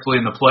successfully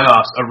in the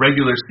playoffs a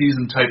regular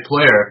season type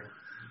player.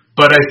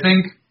 But I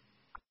think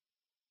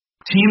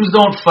teams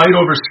don't fight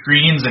over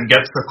screens and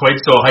get quite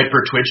so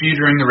hyper twitchy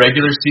during the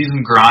regular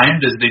season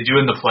grind as they do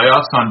in the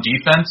playoffs on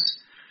defense.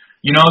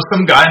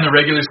 Some guy in the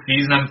regular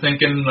season, I'm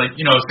thinking,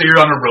 say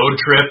you're on a road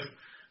trip,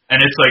 and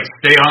it's like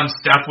stay on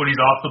Steph when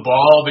he's off the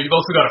ball, but you've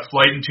also got a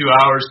flight in 2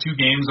 hours, 2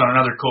 games on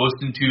another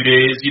coast in 2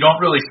 days. You don't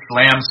really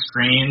slam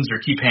screens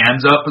or keep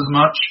hands up as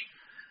much.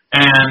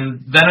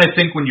 And then I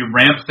think when you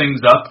ramp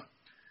things up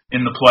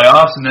in the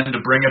playoffs, and then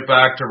to bring it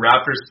back to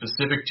Raptors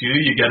specific too,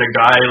 you get a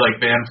guy like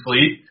Van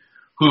Fleet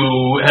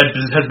who has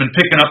been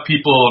picking up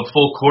people at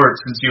full court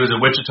since he was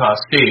at Wichita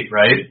State,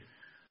 right?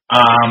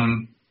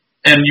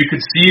 And you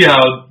could see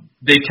how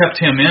they kept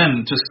him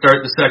in to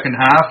start the second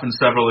half in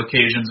several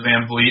occasions,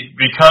 Van Vliet,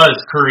 because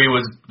Curry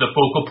was the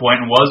focal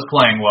point and was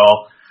playing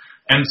well.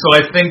 And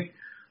so I think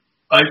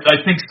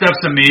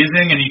Steph's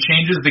amazing, and he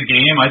changes the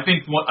game. I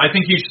think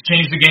he's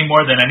changed the game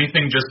more than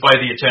anything just by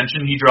the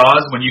attention he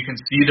draws. When you can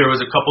see there was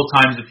a couple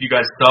times, if you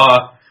guys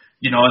saw,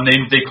 and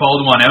they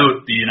called one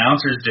out, the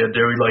announcers did.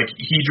 They were like,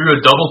 he drew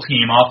a double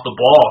team off the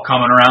ball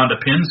coming around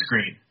a pin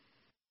screen.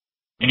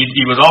 And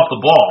he was off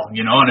the ball,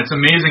 and it's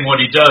amazing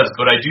what he does.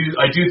 But I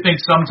do think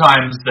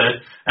sometimes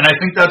that, and I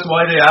think that's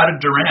why they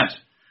added Durant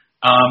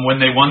when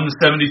they won the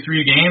 73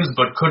 games,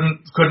 but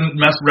couldn't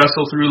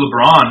wrestle through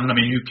LeBron. I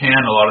mean, you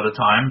can a lot of the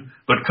time,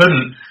 but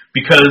couldn't,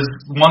 because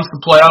once the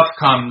playoffs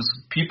comes,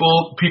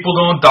 people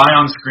don't die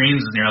on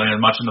screens nearly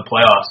as much in the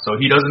playoffs. So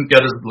he doesn't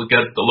get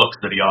the looks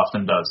that he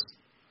often does.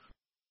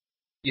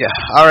 Yeah.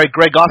 All right,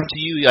 Greg, off to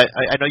you.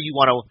 I know you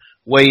want to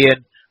weigh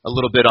in a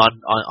little bit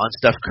on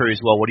Steph Curry as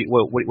well. What do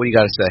you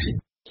got to say?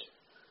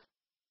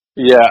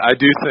 Yeah, I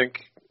do think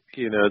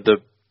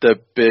the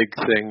big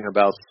thing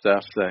about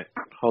Steph that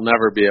he'll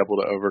never be able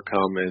to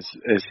overcome is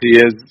he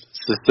is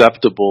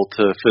susceptible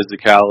to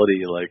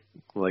physicality,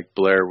 like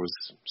Blair was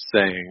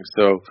saying.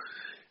 So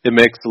it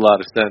makes a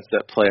lot of sense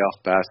that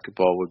playoff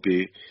basketball would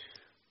be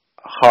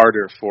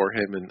harder for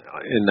him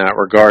in that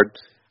regard.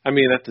 I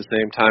mean, at the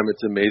same time,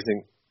 it's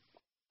amazing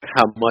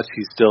how much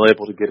he's still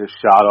able to get his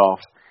shot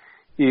off,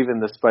 even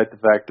despite the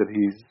fact that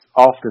he's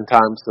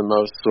oftentimes the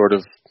most sort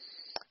of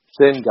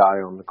thin guy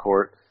on the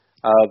court.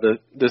 The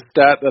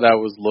stat that I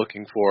was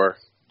looking for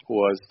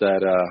was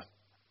that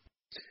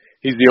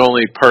he's the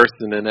only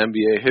person in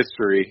NBA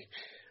history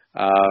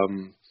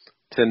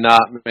to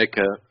not make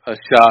a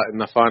shot in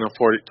the final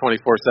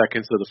 24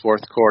 seconds of the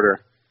fourth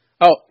quarter.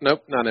 Oh,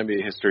 nope, not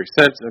NBA history.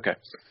 Okay.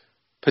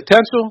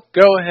 Potential,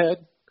 go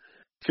ahead.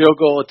 Field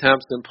goal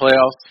attempts in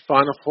playoffs,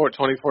 final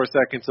 24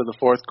 seconds of the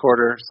fourth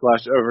quarter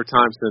 /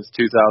 overtime since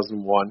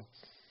 2001.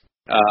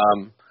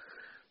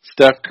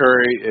 Steph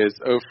Curry is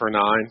 0 for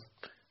 9.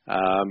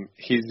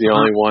 He's the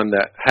only one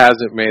that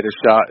hasn't made a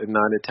shot in 9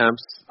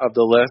 attempts of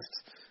the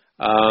list.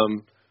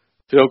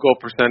 Field goal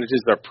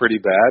percentages are pretty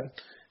bad.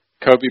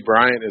 Kobe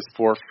Bryant is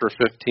 4 for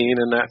 15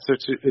 in that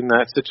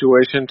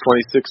situation,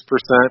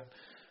 26%.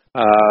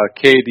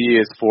 KD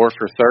is 4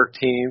 for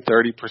 13,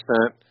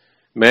 30%.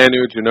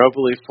 Manu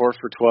Ginobili, 4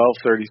 for 12,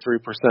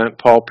 33%.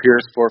 Paul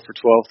Pierce, 4 for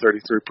 12,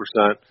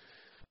 33%.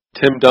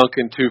 Tim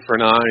Duncan, 2 for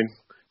 9.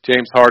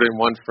 James Harden,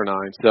 1 for 9.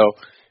 So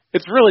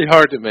it's really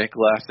hard to make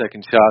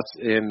last-second shots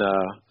in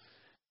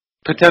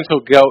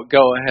potential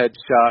go-ahead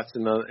shots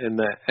in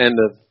the end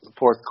of the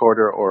fourth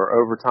quarter or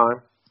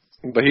overtime.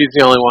 But he's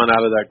the only one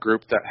out of that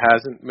group that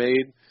hasn't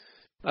made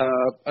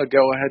a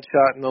go-ahead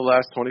shot in the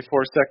last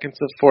 24 seconds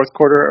of fourth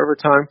quarter or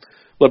overtime.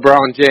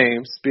 LeBron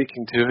James,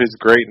 speaking to his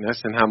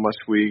greatness and how much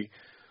we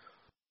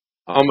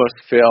almost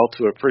fail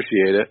to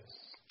appreciate it,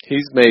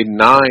 he's made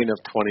 9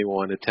 of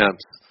 21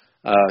 attempts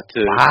to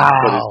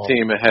put his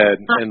team ahead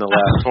in the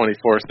last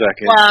 24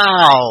 seconds.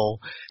 Wow.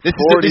 This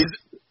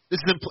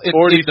is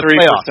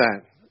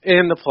 43%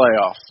 in the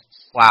playoffs.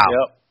 Wow.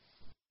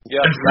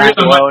 Yep. And 3 of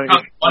them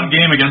one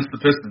game against the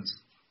Pistons.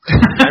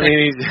 I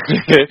mean,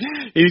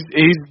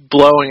 he's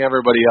blowing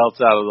everybody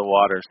else out of the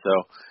water. So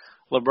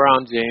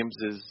LeBron James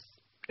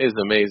is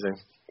amazing.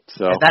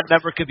 So and that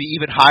number could be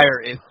even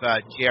higher if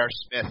J.R.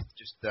 Smith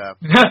just passes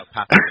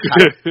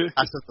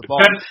the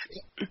ball.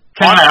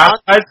 Can I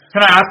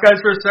ask guys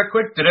for a sec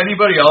quick? Did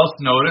anybody else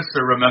notice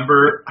or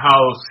remember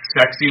how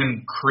sexy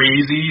and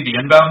crazy the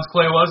inbounds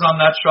play was on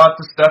that shot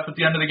to Steph at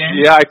the end of the game?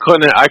 Yeah, I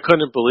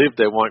couldn't believe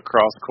they went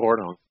cross court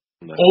on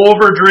that.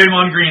 Over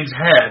Draymond Green's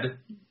head,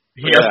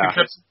 He has to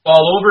catch the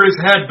ball over his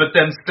head, but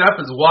then Steph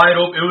is wide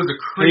open. It was a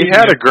crazy. He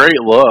had a great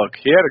look.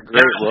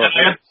 Look.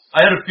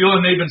 I had a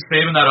feeling they've been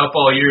saving that up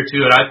all year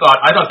too, and I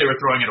thought they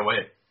were throwing it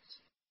away.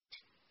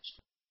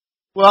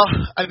 Well,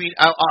 I mean,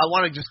 I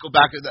want to just go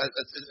back.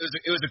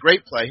 It was a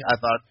great play, I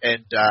thought,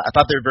 and I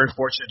thought they were very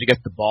fortunate to get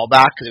the ball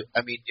back.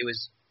 I mean, it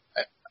was.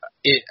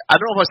 I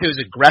don't know if I say it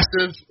was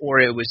aggressive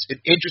or it was an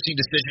interesting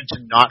decision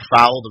to not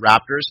foul the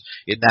Raptors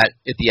in that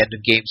at the end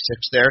of Game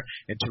 6 there,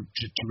 and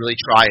to really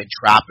try and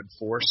trap and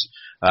force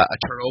a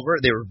turnover.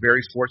 They were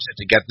very fortunate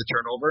to get the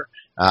turnover,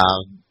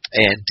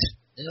 and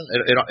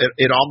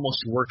it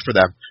almost worked for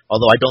them.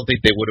 Although I don't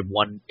think they would have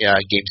won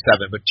Game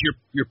 7. But to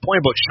your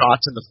point about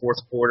shots in the fourth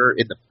quarter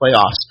in the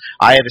playoffs,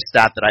 I have a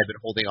stat that I've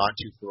been holding on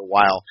to for a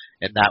while,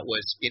 and that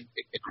was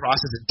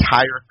across his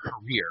entire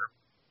career,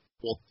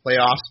 both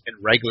playoffs and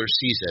regular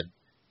season,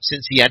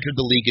 since he entered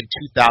the league in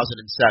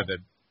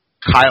 2007,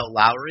 Kyle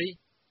Lowry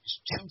is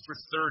 2 for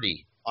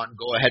 30 on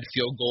go-ahead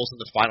field goals in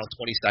the final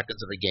 20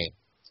 seconds of a game.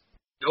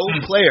 No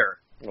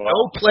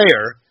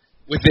player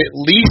with at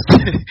least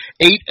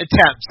 8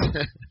 attempts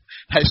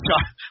has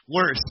shot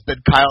worse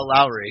than Kyle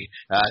Lowry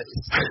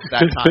since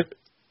that time.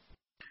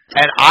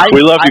 And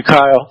we love you,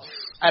 Kyle.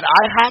 And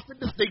I happen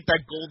to think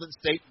that Golden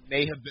State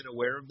may have been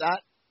aware of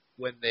that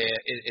when they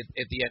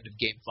at the end of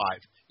Game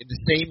 5, in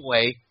the same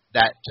way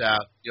that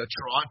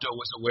Toronto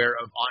was aware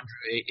of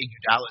Andre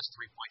Iguodala's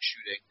three-point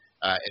shooting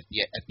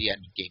at the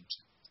end of Game 2.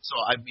 So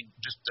I mean,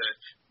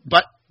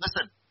 but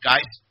listen,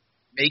 guys,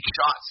 make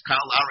shots.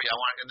 Kyle Lowry,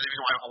 and the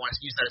reason why I want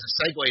to use that as a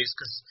segue is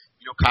because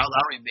Kyle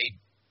Lowry made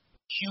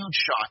huge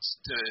shots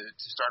to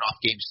start off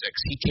Game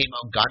 6. He came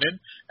out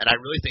gunning, and I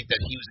really think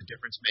that he was a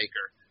difference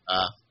maker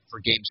for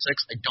Game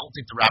 6. I don't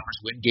think the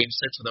Raptors win Game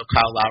 6 without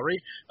Kyle Lowry,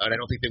 and I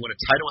don't think they win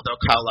a title without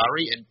Kyle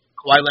Lowry. And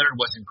Kawhi Leonard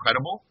was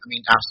incredible. I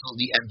mean,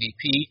 absolutely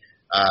MVP.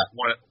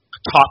 One of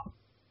the top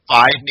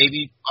 5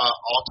 maybe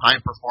all-time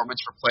performance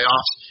for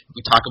playoffs. If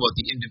we talk about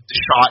the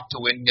shot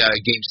to win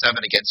Game 7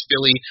 against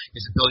Philly,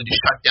 his ability to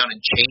shut down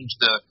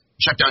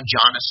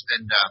Giannis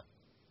and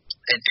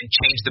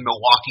change the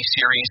Milwaukee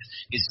series,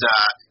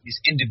 his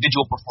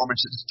individual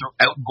performances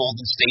throughout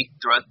Golden State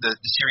throughout the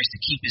series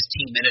to keep his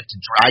team in it, to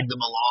drag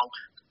them along.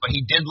 But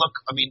he did look,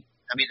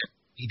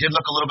 he did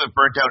look a little bit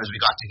burnt out as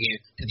we got to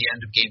the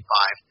end of Game 5.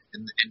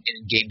 In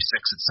Game 6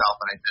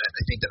 itself, and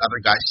I think that other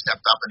guys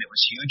stepped up, and it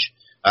was huge.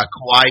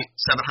 Kawhi,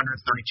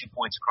 732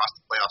 points across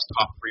the playoffs,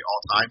 top 3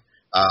 all time.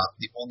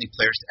 The only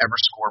players to ever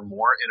score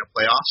more in a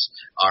playoffs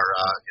are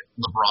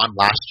LeBron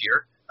last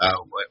year,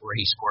 where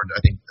he scored, I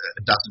think,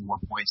 a dozen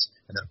more points,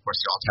 and then of course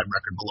the all-time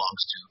record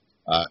belongs to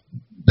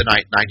the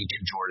 92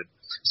 Jordan.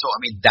 So I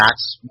mean,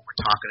 that's what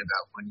we're talking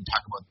about when you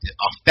talk about the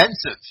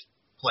offensive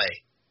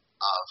play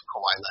of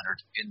Kawhi Leonard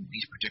in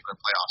these particular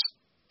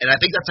playoffs. And I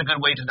think that's a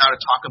good way to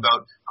talk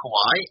about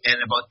Kawhi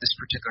and about this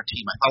particular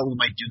team. I thought what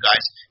we might do,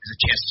 guys, is a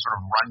chance to sort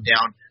of run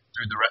down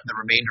through the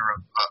remainder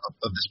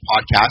of this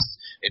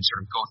podcast and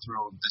sort of go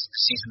through the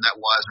season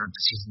that was or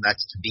the season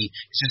that's to be.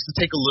 It's just to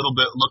take a little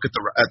bit look at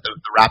the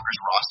Raptors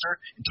roster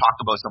and talk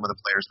about some of the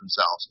players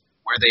themselves,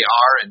 where they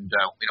are, and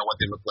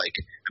what they look like.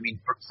 I mean,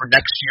 for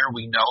next year,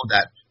 we know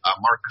that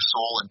Marc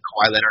Gasol and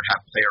Kawhi Leonard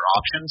have player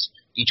options.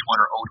 Each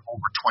one are owed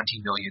over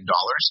 $20 million.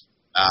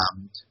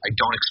 I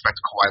don't expect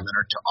Kawhi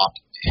Leonard to opt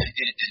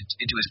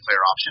into his player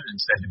option and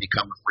instead to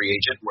become a free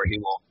agent where he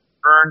will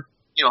earn,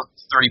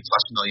 $30+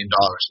 million.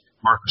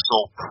 Marc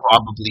Gasol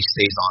probably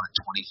stays on at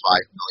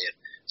 $25 million.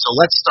 So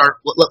let's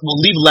start.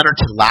 We'll leave Leonard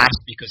to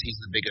last because he's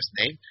the biggest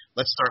name.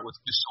 Let's start with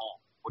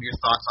Gasol. What are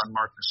your thoughts on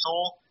Marc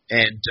Gasol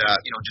and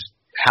just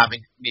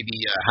having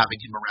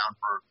him around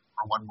for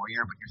one more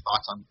year? But your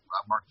thoughts on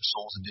Marc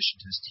Gasol's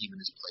addition to this team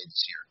and his play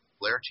this year?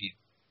 Blair, to you.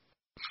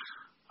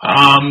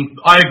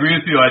 I agree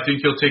with you. I think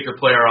he'll take a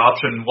player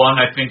option.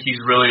 One, I think he's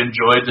really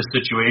enjoyed the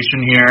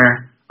situation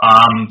here.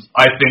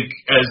 I think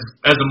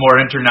as a more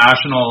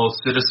international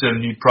citizen,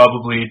 he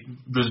probably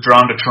was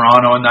drawn to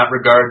Toronto in that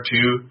regard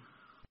too.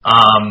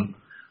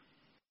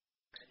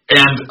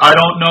 And I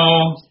don't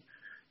know,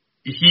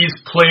 he's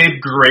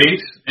played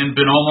great and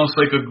been almost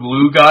like a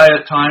glue guy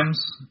at times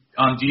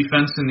on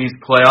defense in these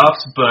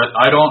playoffs, but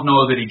I don't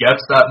know that he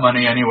gets that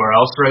money anywhere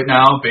else right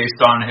now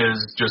based on his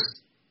just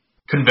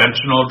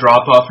conventional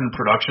drop-off in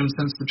production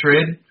since the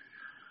trade.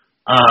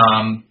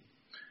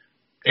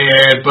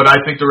 But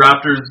I think the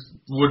Raptors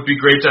would be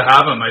great to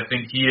have him. I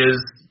think he is,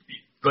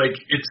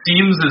 it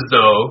seems as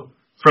though,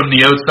 from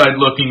the outside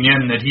looking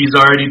in, that he's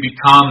already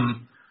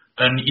become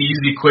an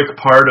easy, quick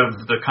part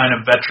of the kind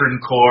of veteran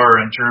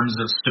core in terms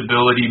of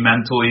stability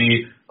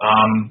mentally,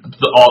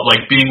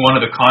 being one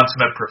of the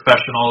consummate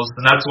professionals.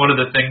 And that's one of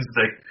the things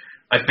that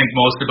I think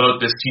most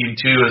about this team,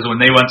 too, is when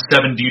they went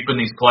 7 deep in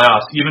these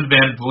playoffs, even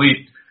Van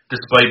Vliet,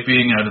 despite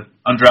being an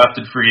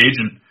undrafted free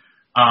agent,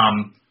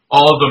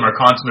 all of them are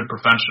consummate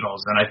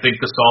professionals, and I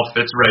think Gasol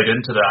fits right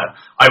into that.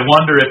 I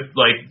wonder if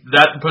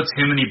that puts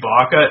him and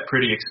Ibaka at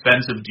pretty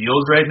expensive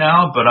deals right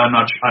now, but I'm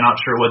not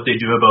sure what they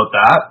do about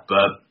that.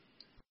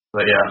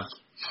 But yeah,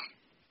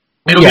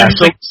 it'll be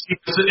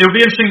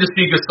interesting to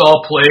see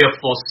Gasol play a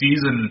full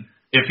season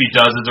if he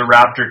does as a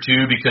Raptor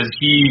too, because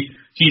he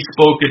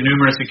spoke at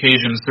numerous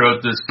occasions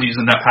throughout the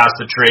season that past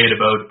the trade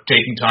about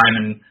taking time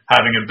and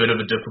having a bit of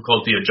a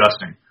difficulty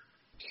adjusting.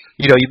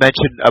 You know, you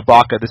mentioned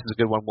Ibaka. This is a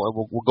good one.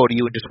 We'll go to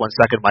you in just 1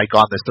 second, Mike,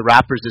 on this. The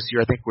Raptors this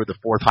year, I think, were the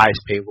 4th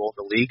highest payroll in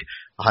the league,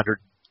 $136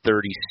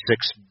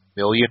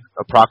 million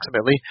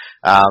approximately,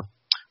 at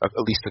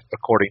least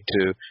according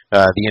to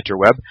the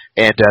interweb.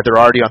 And they're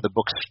already on the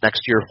books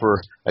next year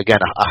for, again,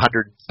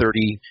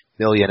 $130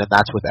 million, and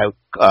that's with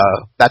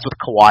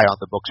Kawhi on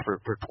the books for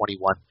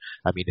 21.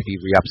 I mean, if he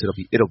re-ups,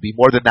 it'll be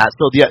more than that.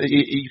 So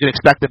you can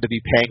expect them to be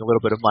paying a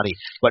little bit of money,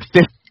 but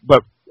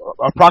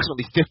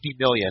approximately $50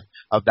 million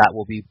of that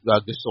will be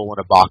Gasol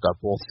and Ibaka,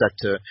 both set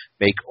to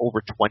make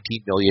over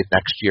 $20 million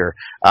next year.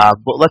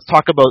 But let's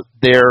talk about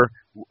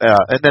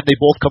and then they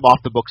both come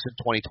off the books in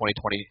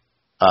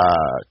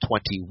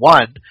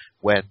 2021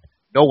 when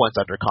no one's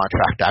under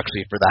contract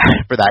actually for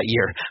that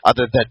year,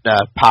 other than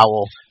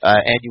Powell,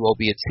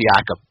 Anunoby, and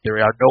Siakam.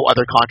 There are no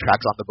other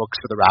contracts on the books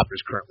for the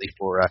Raptors currently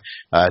for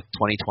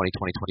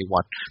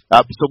 2020-2021.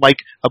 So, Mike,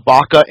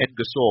 Ibaka and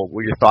Gasol, what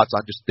are your thoughts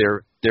on just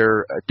their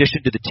addition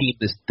to the team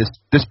this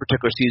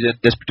particular season,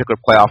 this particular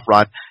playoff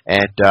run,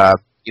 and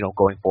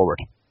going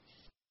forward?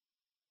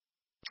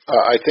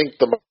 I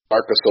think the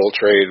Marc Gasol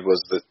trade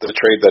was the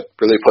trade that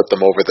really put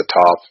them over the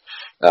top,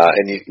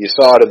 and you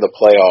saw it in the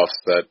playoffs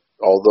that.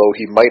 Although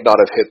he might not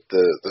have hit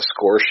the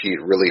score sheet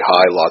really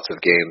high lots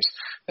of games,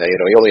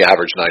 he only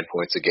averaged 9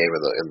 points a game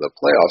in the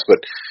playoffs, but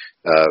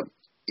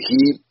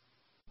he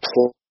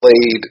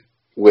played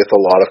with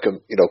a lot of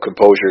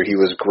composure. He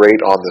was great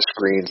on the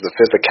screens, the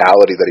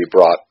physicality that he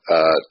brought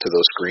to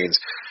those screens,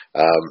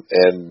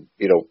 and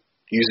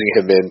using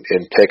him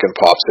in pick and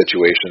pop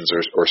situations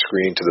or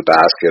screening to the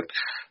basket.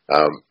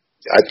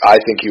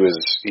 I think he was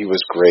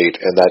great,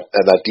 and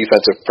that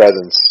defensive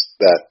presence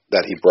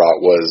that he brought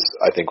was,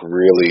 I think,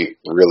 really,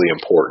 really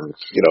important.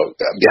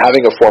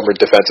 Having a former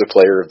defensive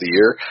player of the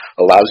year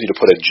allows you to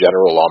put a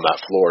general on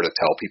that floor to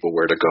tell people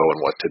where to go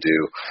and what to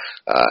do,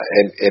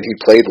 and he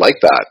played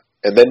like that.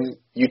 And then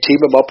you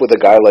team him up with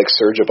a guy like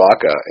Serge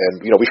Ibaka,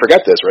 and we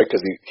forget this, right?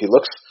 Because he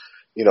looks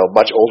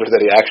much older than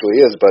he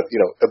actually is, but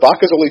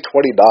Ibaka's only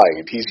 29.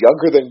 He's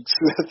younger than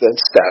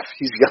Steph.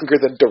 He's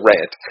younger than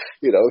Durant.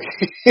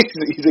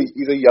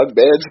 He's a young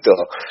man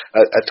still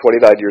at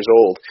 29 years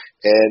old,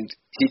 and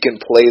he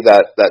can play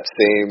that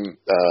same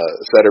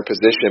center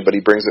position, but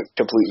he brings a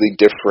completely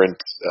different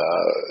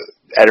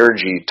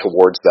energy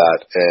towards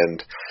that.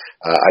 And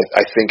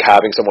I think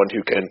having someone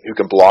who can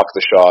block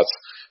the shots,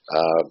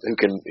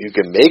 who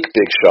can make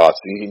big shots.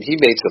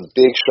 He made some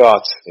big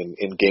shots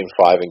in Game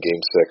 5 and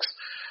Game 6.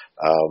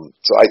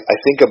 So I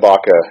think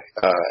Ibaka,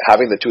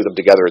 having the two of them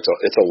together,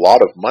 it's a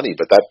lot of money,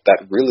 but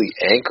that really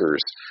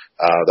anchors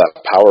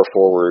that power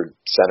forward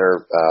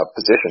center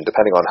position,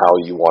 depending on how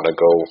you want to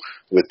go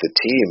with the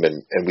team.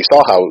 And we saw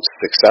how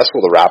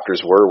successful the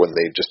Raptors were when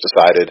they just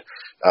decided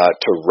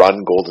to run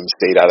Golden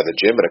State out of the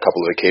gym on a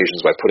couple of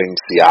occasions by putting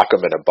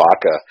Siakam and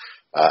Ibaka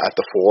at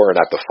the 4 and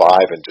at the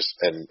 5, and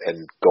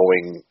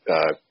going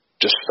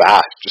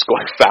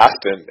going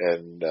fast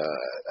and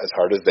as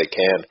hard as they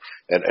can,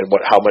 and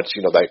how much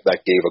that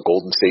gave a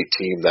Golden State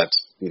team that's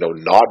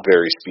not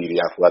very speedy,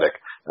 athletic,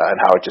 and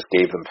how it just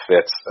gave them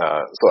fits.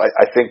 So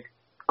I think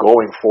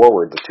going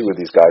forward, the two of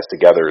these guys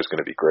together is going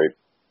to be great.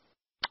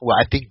 Well,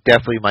 I think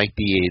definitely, Mike,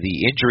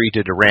 the injury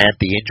to Durant,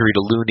 the injury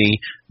to Looney,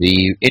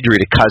 the injury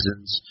to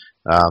Cousins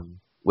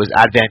was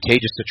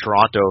advantageous to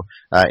Toronto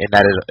in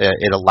that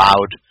it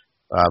allowed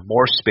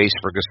more space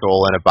for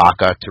Gasol and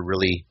Ibaka to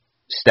really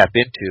step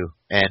into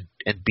and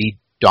be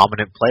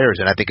dominant players.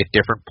 And I think at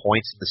different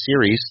points in the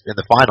series, in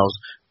the finals,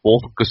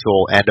 both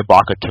Gasol and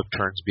Ibaka took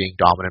turns being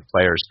dominant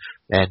players,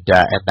 and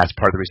that's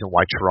part of the reason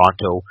why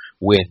Toronto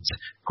wins.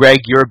 Greg,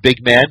 you're a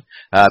big man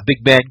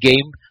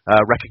game,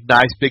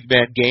 recognized big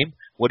man game.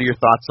 What are your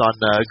thoughts on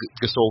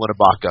Gasol and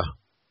Ibaka?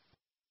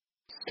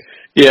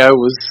 Yeah, it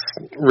was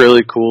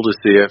really cool to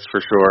see it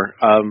for sure.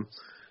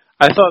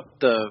 I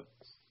thought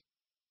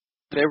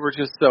they were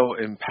just so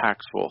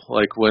impactful.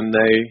 Like when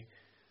they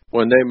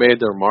made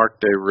their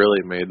mark, they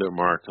really made their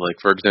mark. Like,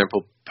 for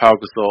example,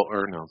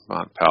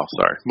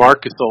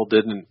 Marc Gasol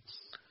didn't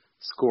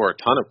score a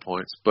ton of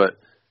points, but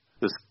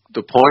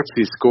the points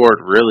he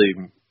scored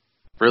really,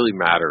 really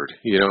mattered.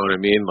 You know what I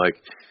mean?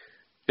 Like,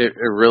 it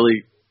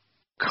really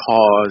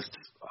caused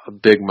a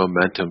big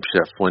momentum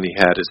shift when he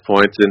had his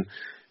points. And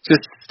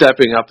just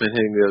stepping up and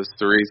hitting those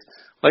threes.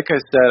 Like I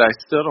said, I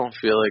still don't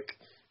feel like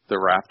the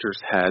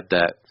Raptors had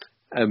that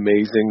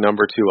amazing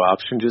number 2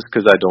 option, just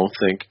because I don't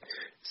think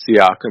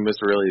Siakam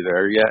is really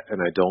there yet,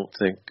 and I don't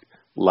think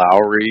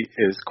Lowry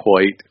is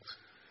quite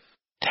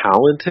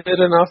talented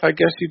enough, I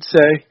guess you'd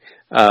say,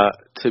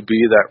 to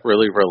be that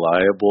really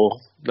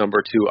reliable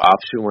number 2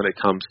 option when it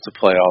comes to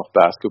playoff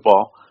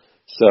basketball.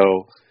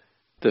 So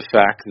the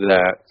fact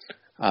that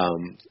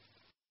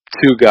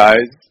 2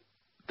 guys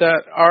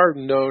that are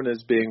known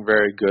as being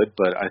very good,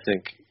 but I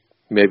think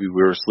maybe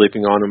we were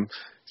sleeping on them,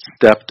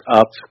 stepped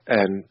up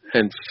and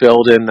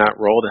filled in that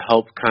role to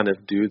help kind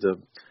of do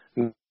the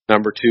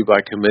number 2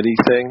 by committee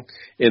thing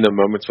in the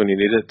moments when you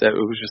need it. That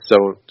it was just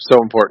so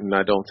important.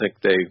 I don't think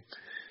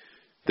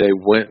they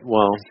went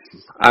well.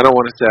 I don't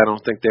want to say I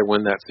don't think they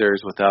win that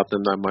series without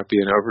them. That might be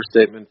an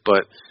overstatement,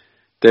 but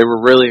they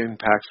were really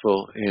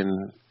impactful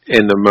in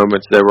the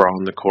moments they were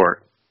on the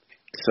court.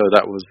 So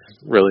that was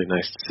really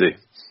nice to see.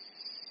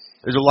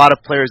 There's a lot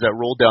of players that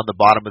rolled down the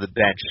bottom of the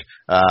bench.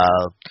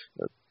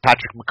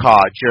 Patrick McCaw,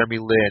 Jeremy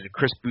Lin,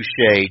 Chris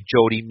Boucher,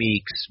 Jody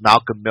Meeks,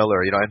 Malcolm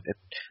Miller. You know, and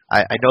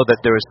I know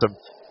that there was some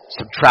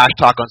trash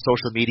talk on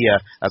social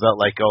media about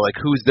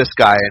who's this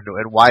guy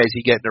and why is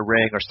he getting a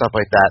ring or stuff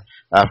like that.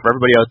 For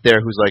everybody out there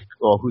who's like,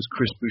 oh, who's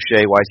Chris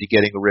Boucher? Why is he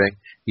getting a ring?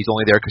 He's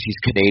only there because he's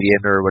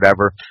Canadian or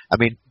whatever. I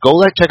mean,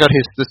 go check out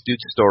this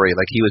dude's story.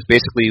 Like, he was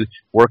basically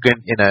working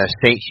in a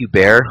Saint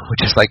Hubert,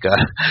 which is like a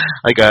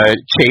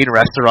chain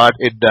restaurant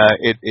in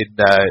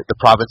the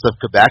province of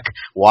Quebec,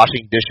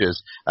 washing dishes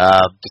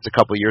just a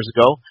couple of years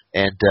ago,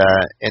 and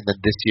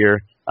then this year.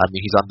 I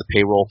mean, he's on the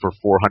payroll for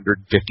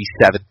 $457,000,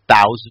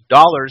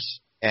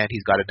 and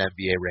he's got an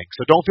NBA ring.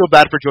 So don't feel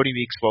bad for Jody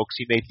Meeks, folks.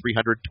 He made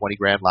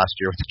 $320,000 last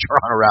year with the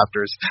Toronto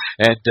Raptors,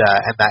 and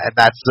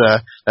that's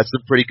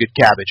some pretty good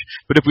cabbage.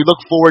 But if we look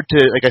forward to,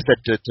 like I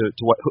said, to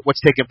what's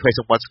taking place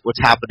and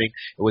what's happening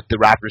with the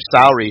Raptors'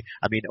 salary,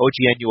 I mean,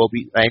 OG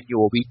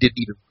Anunoby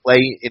didn't even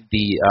play in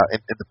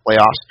the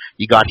playoffs.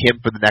 You got him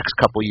for the next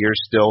couple years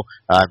still.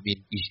 I mean,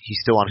 he's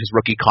still on his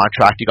rookie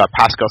contract. You got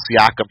Pascal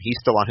Siakam. He's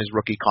still on his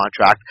rookie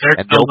contract.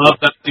 They'll love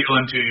that deal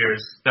in 2 years.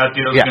 That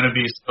deal is going to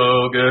be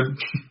so good.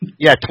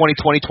 Yeah,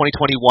 2020,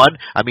 2021.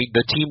 I mean,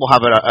 the team will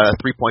have a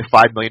 $3.5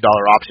 million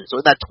option. So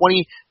in that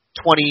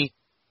 2020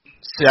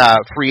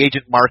 free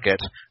agent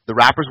market, the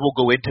Raptors will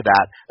go into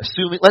that,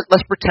 assuming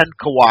let's pretend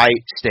Kawhi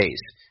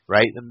stays.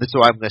 Right, and that's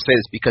why I'm going to say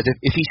this, because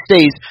if he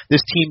stays,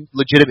 this team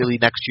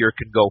legitimately next year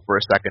can go for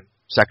a second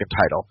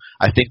title.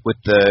 I think with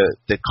the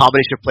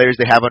combination of players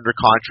they have under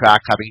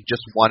contract, having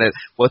just won it,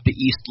 what the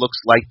East looks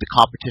like, the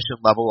competition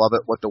level of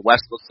it, what the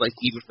West looks like,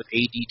 even with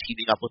AD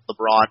teaming up with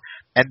LeBron,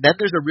 and then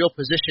there's a real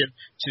position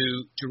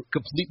to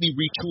completely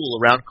retool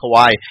around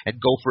Kawhi and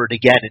go for it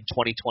again in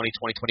 2020,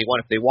 2021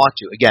 if they want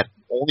to. Again,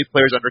 only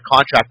players under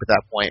contract at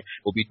that point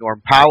will be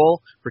Norm Powell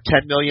for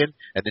 $10 million,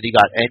 and then you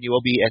got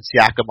Anunoby and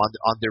Siakam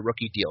on their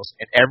rookie deals,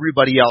 and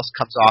everybody else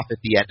comes off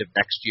at the end of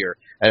next year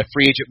at a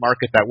free agent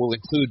market that will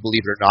include,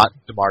 believe it or not,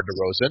 DeMar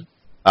DeRozan,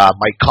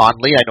 Mike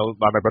Conley. I know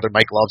my brother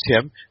Mike loves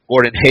him.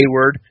 Gordon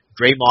Hayward,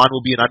 Draymond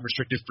will be an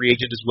unrestricted free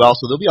agent as well,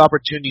 so there'll be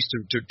opportunities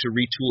to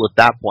retool at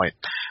that point.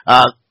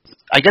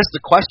 I guess the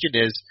question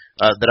is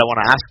that I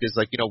want to ask is,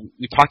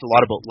 we talked a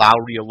lot about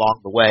Lowry along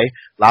the way.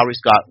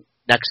 Lowry's got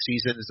next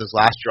season is his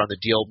last year on the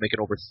deal,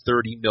 making over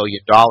 $30 million.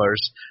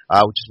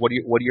 Which is what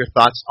are your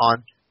thoughts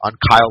on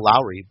Kyle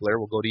Lowry? Blair,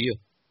 we'll go to you.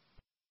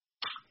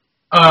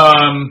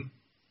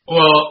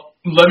 Well,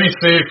 let me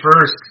say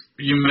first,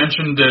 you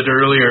mentioned it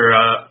earlier.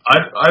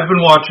 I've been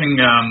watching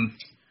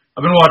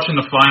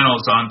the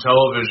finals on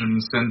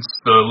television since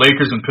the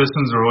Lakers and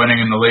Pistons were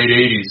winning in the late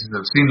 '80s.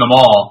 I've seen them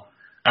all,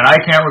 and I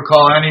can't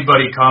recall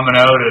anybody coming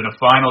out in a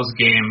finals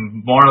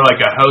game more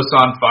like a house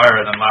on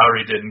fire than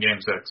Lowry did in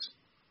Game 6.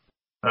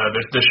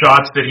 The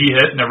shots that he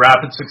hit in the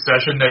rapid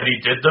succession that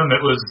he did them, it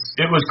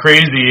was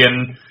crazy,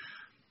 and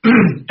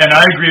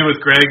I agree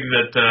with Greg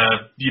that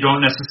you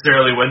don't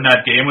necessarily win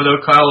that game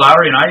without Kyle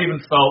Lowry, and I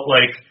even felt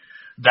like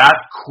that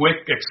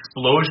quick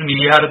explosion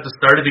he had at the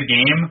start of the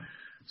game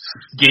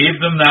gave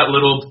them that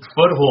little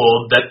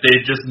foothold that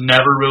they just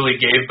never really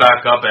gave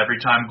back up.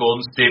 Every time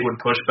Golden State would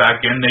push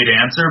back in, they'd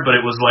answer, but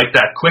it was like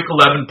that quick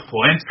 11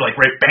 points, like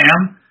right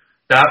bam,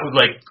 that was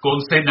like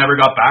Golden State never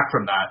got back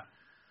from that.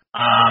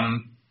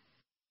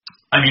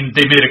 I mean,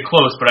 they made it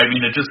close, but I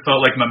mean, it just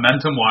felt like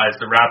momentum-wise,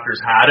 the Raptors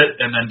had it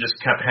and then just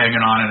kept hanging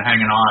on and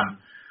hanging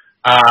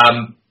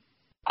on.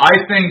 I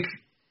think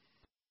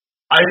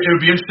it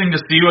would be interesting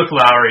to see with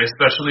Lowry,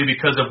 especially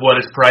because of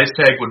what his price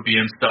tag would be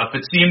and stuff.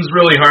 It seems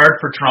really hard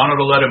for Toronto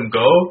to let him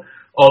go,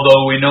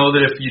 although we know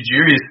that if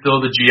Ujiri is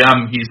still the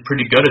GM, he's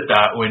pretty good at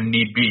that when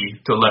need be,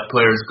 to let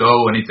players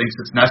go when he thinks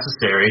it's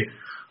necessary.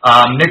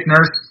 Nick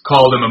Nurse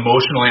called him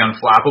emotionally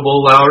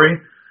unflappable, Lowry,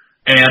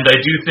 and I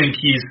do think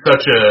he's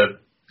such a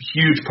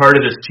huge part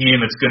of this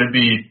team. It's going to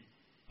be,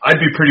 I'd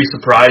be pretty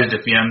surprised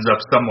if he ends up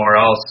somewhere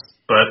else.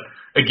 But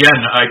again,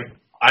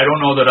 I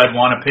don't know that I'd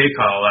want to pay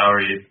Kyle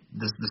Lowry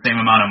the same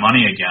amount of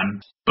money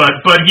again. But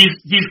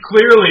he's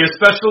clearly,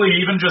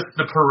 especially even just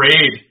the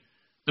parade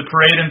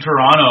in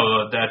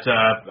Toronto that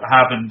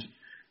happened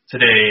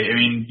today. I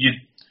mean, he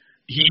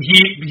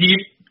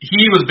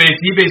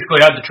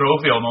basically had the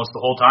trophy almost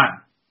the whole time,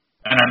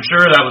 and I'm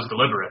sure that was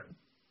deliberate,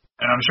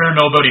 and I'm sure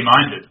nobody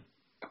minded.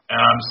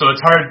 So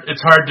it's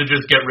hard to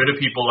just get rid of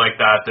people like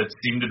that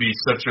seem to be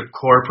such a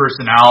core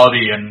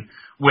personality. And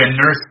when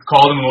Nurse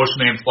called him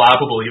emotionally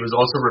unflappable, he was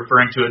also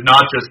referring to it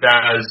not just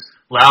as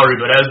Lowry,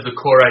 but as the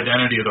core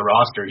identity of the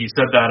roster. He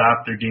said that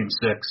after Game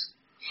 6.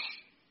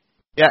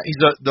 Yeah, he's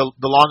the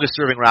longest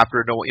serving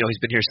Raptor. No,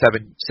 he's been here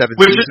seven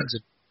seasons.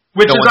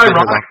 Which is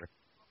ironic.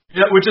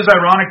 Yeah, which is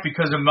ironic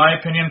because, in my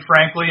opinion,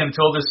 frankly,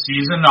 until this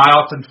season, I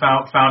often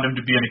found him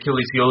to be an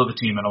Achilles heel of the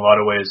team in a lot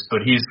of ways.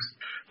 But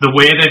the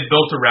way they've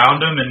built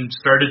around him and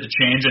started to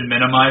change and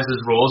minimize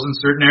his roles in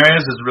certain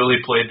areas has really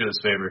played to his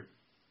favor.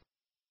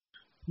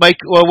 Mike,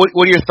 well,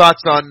 what are your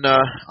thoughts on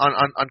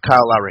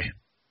Kyle Lowry?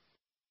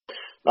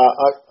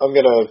 I'm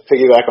going to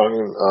piggyback on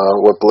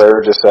what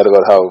Blair just said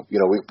about how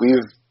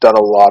we've done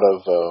a lot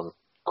of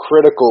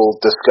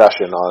critical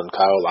discussion on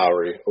Kyle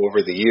Lowry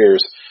over the years,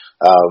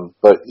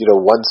 but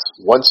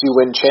once you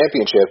win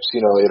championships,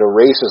 it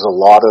erases a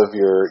lot of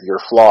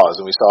your flaws,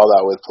 and we saw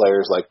that with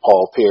players like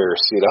Paul Pierce,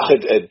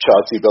 and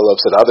Chauncey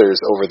Billups and others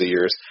over the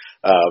years.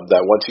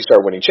 That once you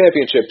start winning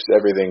championships,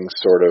 everything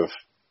sort of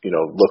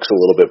looks a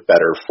little bit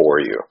better for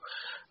you.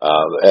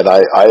 And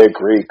I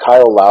agree.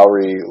 Kyle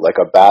Lowry, like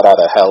a bat out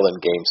of hell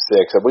in Game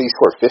 6. I believe he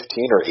scored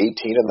 15 or 18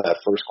 in that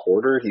first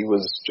quarter. He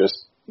was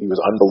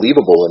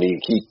unbelievable, and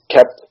he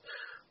kept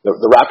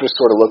the Raptors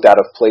sort of looked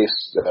out of place,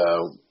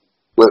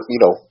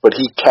 but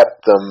he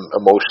kept them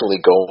emotionally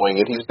going,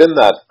 and he's been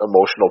that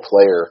emotional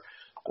player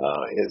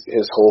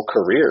his whole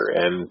career.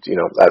 And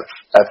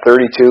at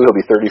 32, he'll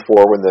be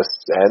 34 when this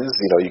ends.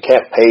 You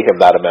can't pay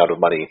him that amount of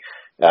money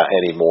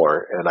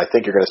anymore, and I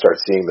think you're going to start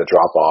seeing the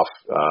drop off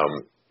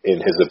in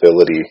his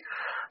ability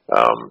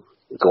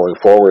going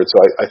forward. So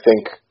I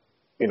think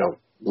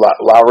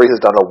Lowry has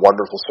done a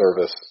wonderful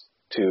service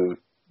to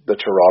the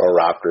Toronto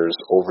Raptors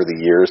over the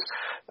years,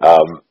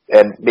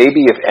 and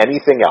maybe if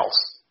anything else,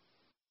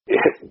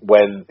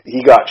 when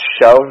he got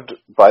shoved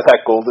by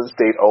that Golden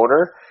State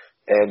owner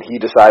and he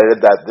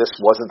decided that this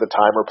wasn't the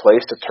time or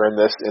place to turn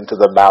this into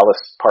the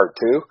Malice Part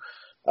 2,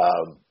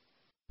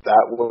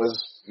 that was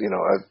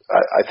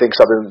I think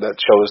something that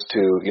shows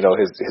to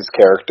his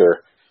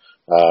character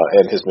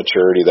and his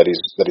maturity that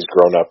he's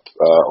grown up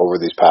over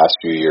these past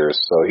few years.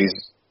 So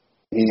he's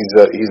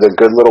a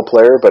good little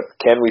player, but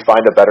can we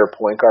find a better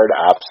point guard?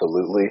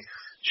 Absolutely.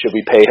 Should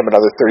we pay him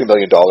another $30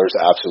 million?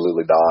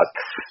 Absolutely not.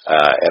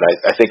 And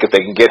I think if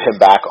they can get him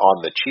back on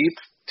the cheap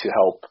to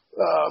help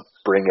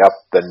bring up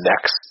the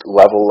next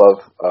level of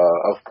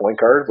point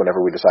guard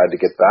whenever we decide to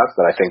get that,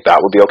 then I think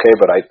that would be okay.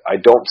 But I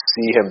don't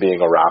see him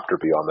being a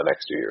Raptor beyond the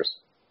next 2 years.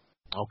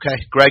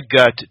 Okay. Greg,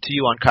 to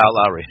you on Kyle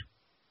Lowry.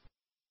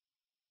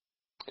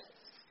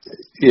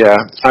 Yeah,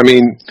 I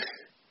mean,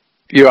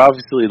 you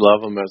obviously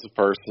love him as a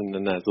person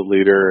and as a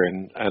leader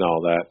and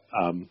all that.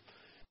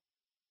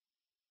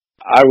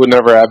 I would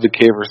never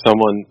advocate for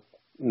someone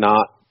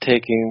not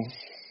taking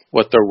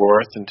what they're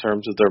worth in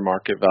terms of their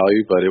market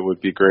value, but it would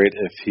be great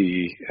if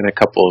he, in a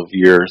couple of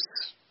years,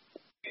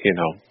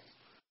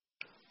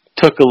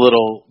 took a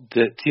little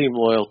team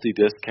loyalty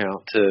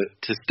discount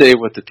to stay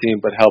with the team,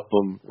 but help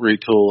them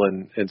retool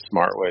in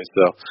smart ways.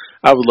 So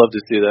I would love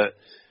to see that.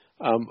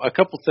 A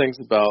couple things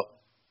about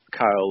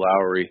Kyle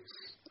Lowry.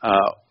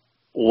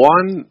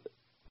 One,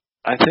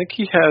 I think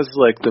he has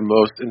like the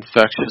most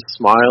infectious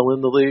smile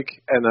in the league,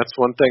 and that's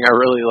one thing I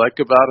really like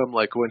about him.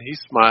 Like when he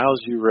smiles,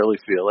 you really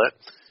feel it.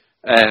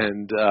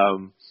 And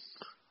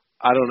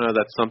I don't know,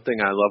 that's something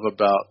I love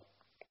about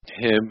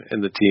him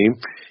and the team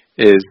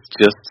is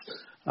just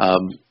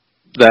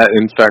that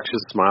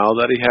infectious smile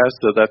that he has.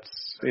 So that's,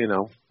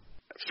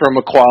 from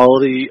a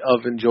quality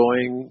of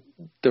enjoying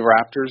the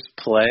Raptors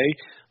play,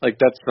 like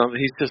that's something,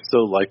 he's just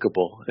so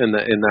likable in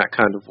that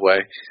kind of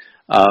way.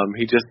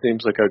 He just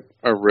seems like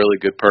a really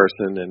good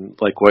person, and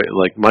like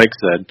Mike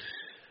said,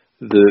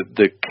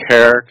 the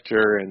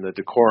character and the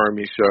decorum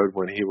he showed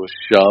when he was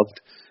shoved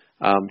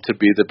to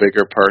be the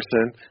bigger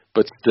person,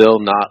 but still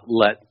not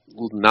let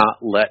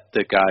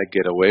the guy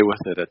get away with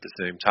it at the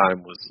same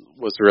time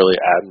was really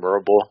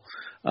admirable.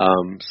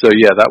 So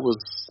yeah,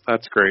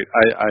 that's great.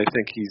 I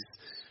think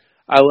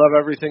I love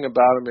everything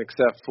about him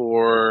except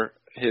for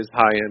his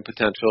high-end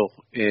potential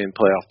in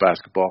playoff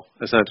basketball,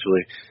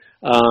 essentially.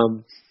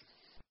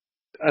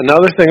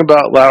 Another thing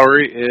about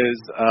Lowry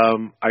is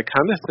I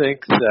kind of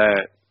think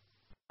that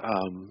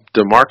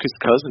DeMarcus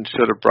Cousins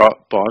should have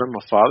bought him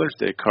a Father's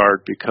Day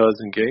card, because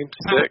in Game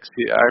 6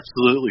 he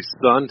absolutely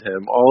sunned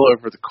him all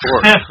over the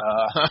court.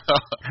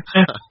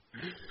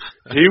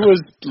 He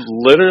was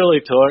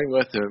literally toying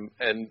with him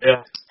and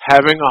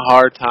having a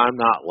hard time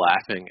not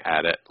laughing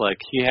at it. Like,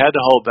 he had to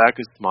hold back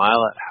a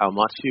smile at how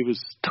much he was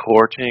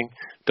torching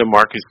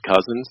DeMarcus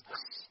Cousins.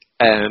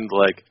 And,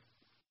 like,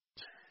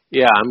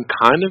 yeah, I'm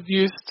kind of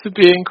used to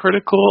being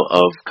critical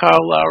of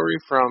Kyle Lowry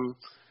from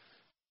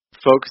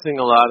focusing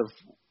a lot of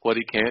what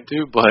he can't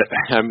do, but,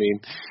 I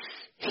mean,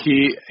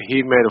 he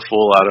made a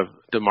fool out of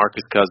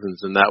DeMarcus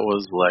Cousins, and that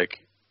was,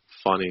 like,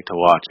 funny to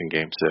watch in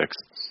Game 6.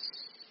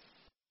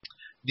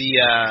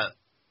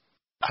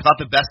 I thought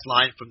the best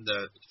line from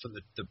the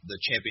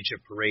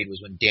championship parade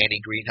was when Danny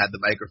Green had the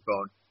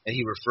microphone and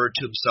he referred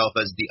to himself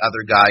as the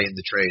other guy in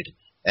the trade.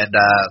 And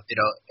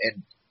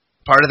and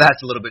part of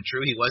that's a little bit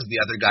true. He was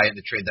the other guy in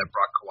the trade that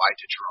brought Kawhi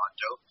to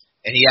Toronto,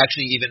 and he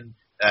actually even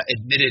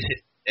admitted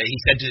he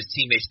said to his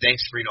teammates, "Thanks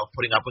for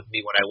putting up with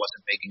me when I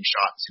wasn't making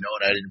shots, and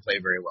I didn't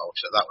play very well,"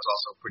 which I thought was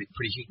also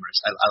pretty humorous.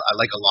 I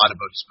like a lot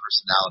about his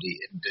personality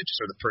and just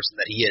sort of the person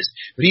that he is.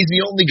 But he's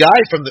the only guy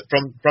from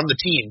the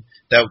team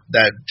that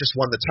just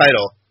won the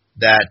title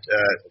that,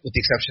 with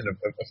the exception of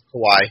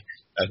Kawhi,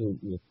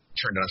 who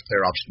turned down his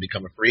player option to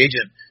become a free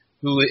agent,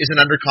 who isn't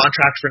under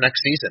contract for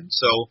next season.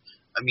 So,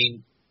 I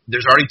mean,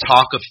 there's already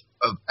talk of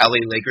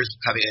LA Lakers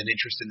having an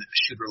interest in a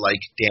shooter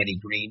like Danny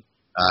Green,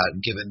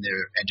 given the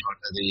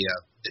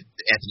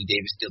Anthony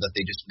Davis deal that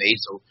they just made.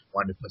 So,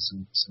 wanted to put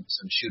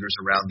some shooters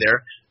around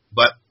there.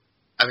 But,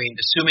 I mean,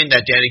 assuming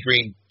that Danny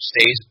Green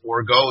stays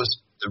or goes,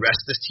 the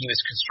rest of this team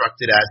is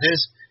constructed as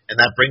is, and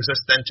that brings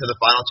us then to the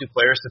final two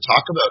players to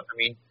talk about. I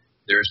mean,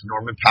 there's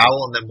Norman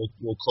Powell, and then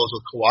we'll close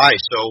with Kawhi.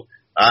 So,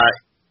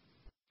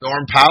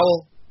 Norm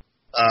Powell.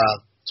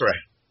 Sorry,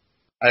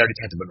 I already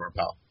talked about Norm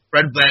Powell.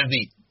 Fred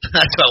VanVleet.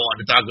 That's what I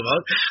wanted to talk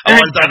about.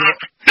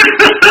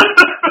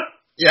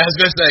 Yeah, I was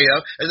going to say,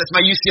 that's my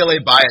UCLA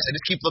bias. I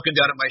just keep looking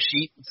down at my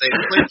sheet and say,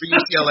 who's playing for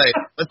UCLA?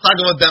 Let's talk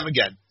about them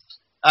again.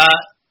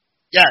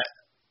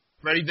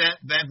 Freddie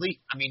VanVleet.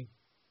 I mean,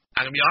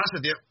 I'm going to be honest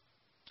with you.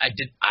 I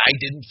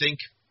didn't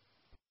think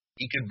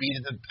he could be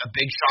a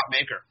big shot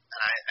maker. And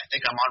I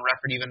think I'm on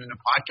record even in a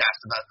podcast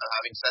about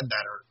having said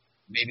that, or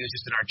maybe it was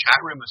just in our chat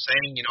room of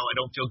saying, I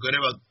don't feel good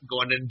about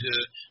going into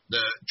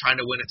trying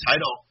to win a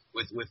title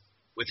with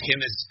him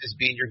as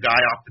being your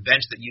guy off the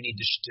bench that you need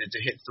to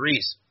hit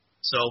threes.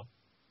 So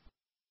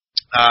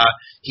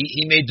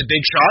he made the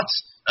big shots.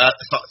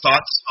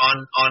 Thoughts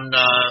on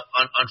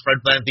Fred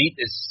VanVleet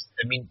is,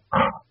 I mean,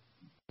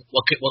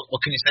 what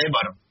can you say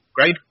about him,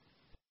 Greg?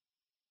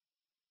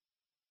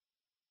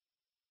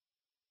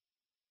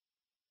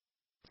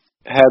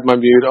 Had my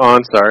mute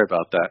on. Sorry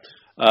about that.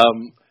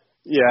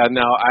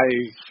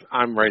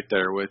 I'm right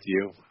there with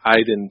you. I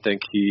didn't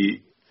think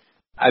he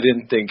had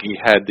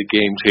the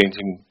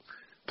game-changing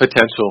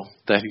potential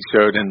that he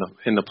showed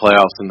in the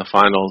playoffs and the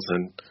finals,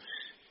 and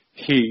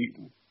he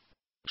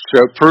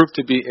proved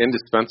to be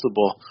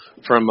indispensable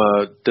from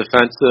a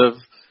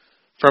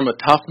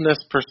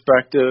toughness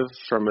perspective,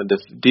 from a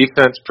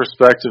defense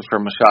perspective,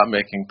 from a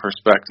shot-making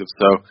perspective.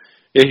 So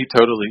yeah, he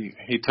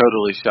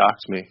totally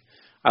shocked me.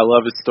 I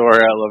love his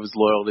story. I love his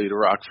loyalty to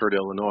Rockford,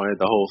 Illinois,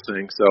 the whole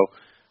thing. So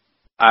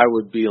I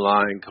would be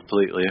lying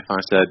completely if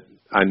I said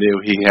I knew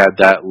he had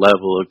that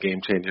level of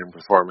game-changing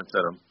performance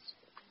in him.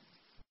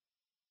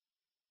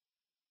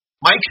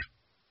 Mike?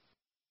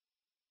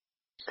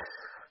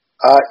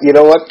 You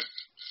know what?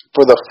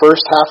 For the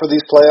first half of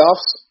these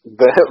playoffs,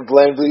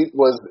 VanVleet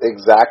was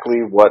exactly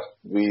what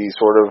we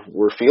sort of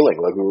were feeling.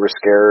 Like, we were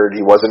scared.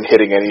 He wasn't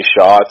hitting any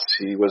shots.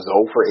 He was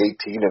 0 for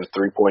 18 in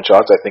three-point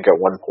shots, I think, at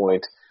one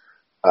point.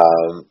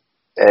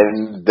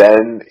 And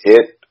then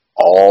it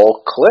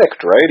all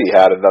clicked, right? He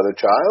had another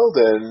child,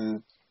 and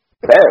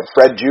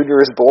Fred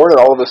Jr. is born, and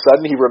all of a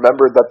sudden he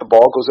remembered that the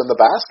ball goes in the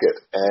basket,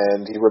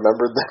 and he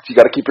remembered that you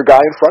got to keep your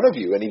guy in front of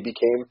you, and he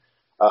became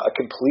a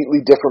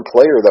completely different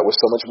player that was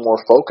so much more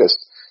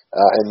focused.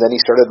 And then he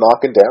started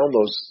knocking down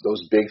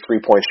those big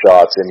 3-point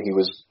shots, and he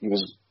was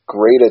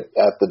great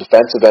at the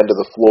defensive end of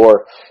the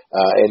floor,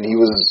 and he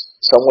was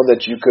someone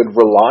that you could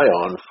rely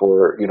on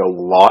for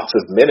lots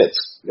of minutes.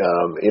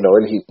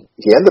 And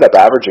he ended up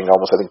averaging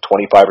almost, I think,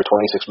 25 or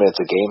 26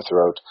 minutes a game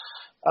throughout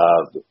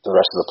the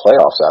rest of the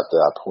playoffs at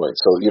that point.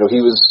 So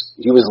he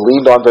was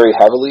leaned on very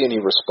heavily, and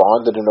he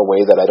responded in a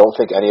way that I don't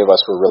think any of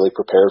us were really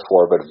prepared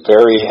for, but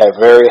very,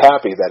 very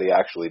happy that he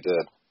actually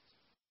did.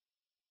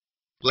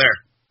 Blair.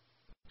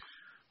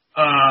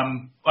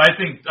 I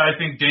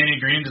think Danny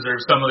Green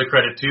deserves some of the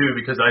credit too,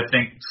 because I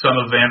think some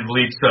of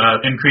VanVleet's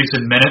increase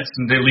in minutes,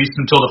 and at least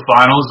until the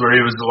finals, where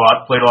he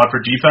played a lot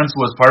for defense,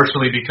 was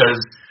partially because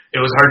it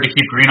was hard to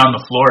keep Green on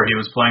the floor. He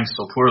was playing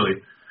so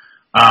poorly.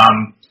 I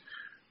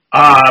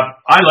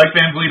like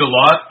VanVleet a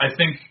lot. I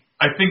think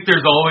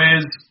there's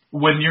always,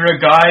 when you're a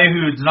guy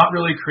who's not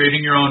really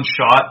creating your own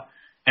shot,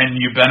 and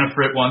you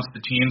benefit once the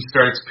team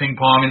starts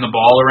ping-ponging the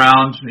ball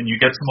around and you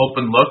get some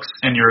open looks,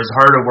 and you're as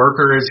hard a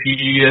worker as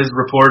he is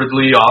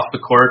reportedly off the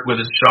court with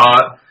his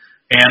shot,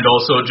 and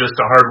also just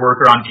a hard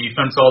worker on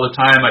defense all the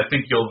time, I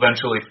think you'll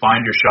eventually find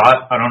your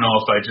shot. I don't know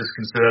if I just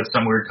consider that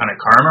some weird kind of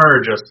karma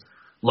or just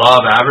law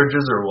of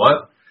averages or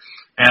what.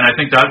 And I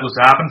think that was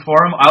happened for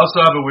him. I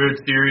also have a weird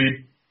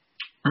theory,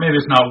 or maybe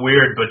it's not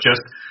weird, but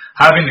just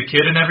having the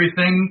kid and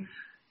everything,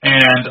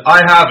 and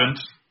I haven't.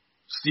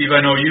 Steve,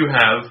 I know you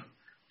have.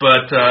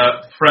 But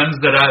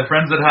friends that have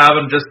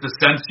them, just the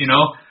sense,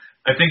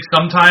 I think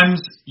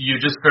sometimes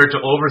you just start to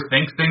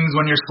overthink things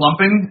when you're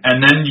slumping, and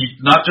then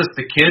not just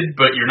the kid,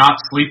 but you're not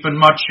sleeping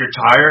much, you're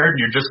tired,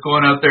 and you're just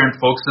going out there and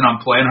focusing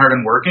on playing hard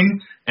and working,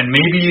 and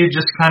maybe you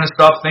just kind of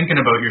stop thinking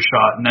about your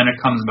shot, and then it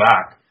comes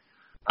back.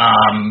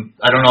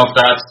 I don't know if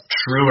that's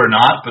true or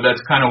not, but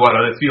that's kind of what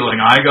the feeling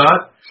I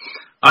got.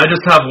 I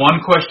just have one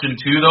question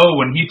too, though.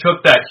 When he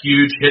took that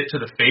huge hit to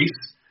the face,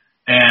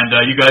 and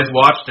you guys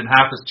watched and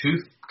half his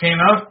tooth came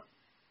out,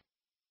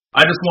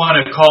 I just want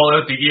to call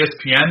out the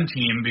ESPN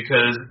team,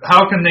 because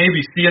how can they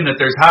be seeing that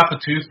there's half a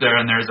tooth there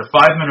and there's a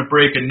 5-minute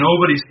break and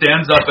nobody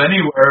stands up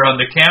anywhere on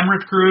the camera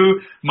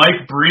crew,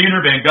 Mike Breen or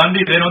Van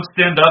Gundy, they don't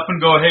stand up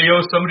and go, hey, yo,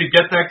 somebody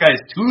get that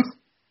guy's tooth?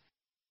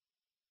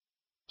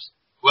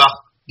 Well,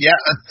 yeah,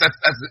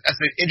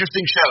 that's an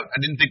interesting shout. I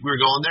didn't think we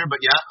were going there,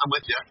 but yeah, I'm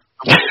with you.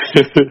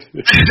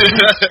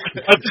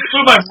 That just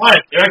blew my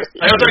mind. I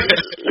was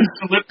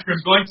like,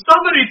 going,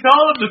 somebody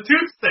tell him the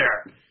tooth's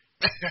there.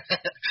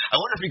 I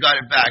wonder if he got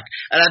it back.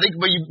 And I think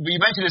when you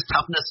mentioned his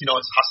toughness, his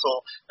hustle.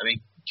 I mean,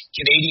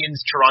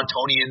 Canadians,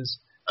 Torontonians,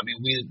 I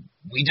mean,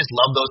 we just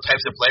love those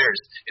types of players.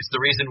 It's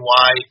the reason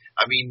why,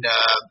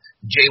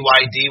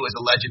 JYD was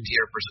a legend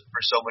here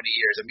for so many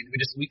years. I mean,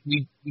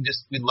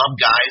 we love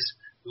guys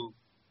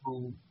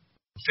who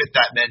fit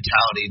that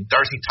mentality.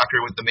 Darcy Tucker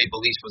with the Maple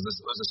Leafs was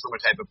a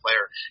similar type of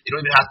player. You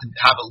don't even have to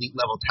have elite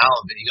level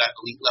talent, but you got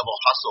elite level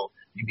hustle.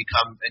 You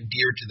become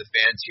endeared to the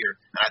fans here.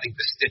 And I think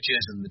the stitches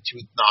and the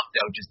tooth knocked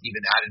out just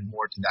even added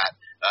more to that.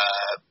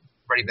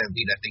 Freddie Van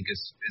Vliet, I think,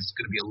 is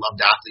going to be a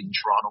loved athlete in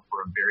Toronto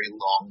for a very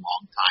long,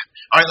 long time.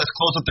 All right, let's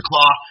close up the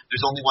claw.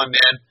 There's only one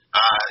man.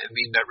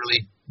 That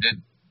really did.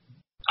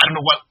 I don't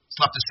know what's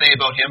left to say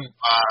about him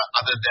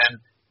other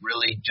than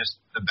really just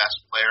the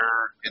best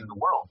player in the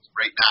world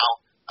right now.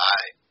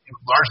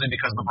 Largely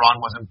because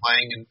LeBron wasn't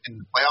playing in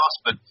the playoffs,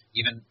 but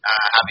even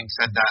having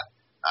said that,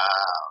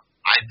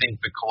 I think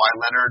that Kawhi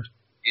Leonard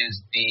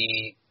is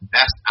the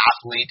best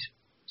athlete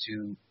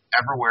to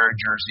ever wear a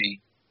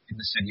jersey in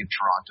the city of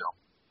Toronto.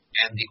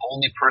 And the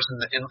only person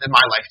that, in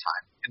my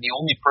lifetime, and the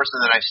only person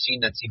that I've seen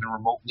that's even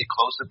remotely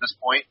close at this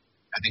point,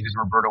 I think is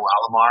Roberto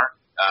Alomar,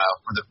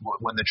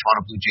 when the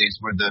Toronto Blue Jays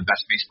were the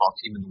best baseball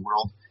team in the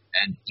world.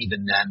 And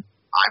even then,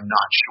 I'm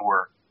not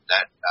sure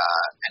that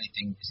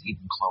anything is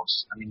even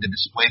close. I mean, the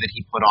display that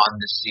he put on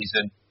this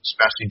season,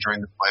 especially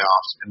during the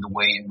playoffs, and the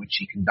way in which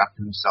he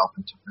conducted himself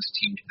and took this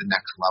team to the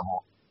next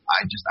level,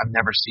 I've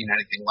never seen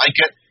anything like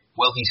it.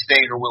 Will he stay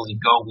or will he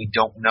go? We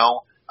don't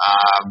know.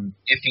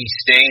 If he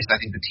stays, I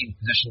think the team's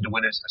positioned to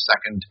win a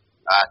second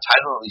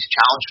title, or at least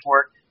challenge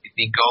for it. If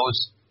he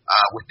goes,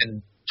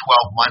 within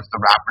 12 months, the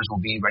Raptors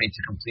will be ready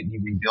to completely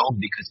rebuild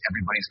because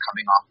everybody's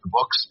coming off the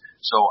books.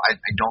 So I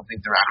don't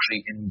think they're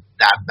actually in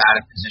that bad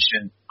a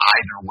position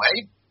either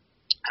way.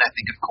 And I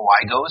think if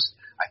Kawhi goes,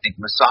 I think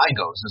Masai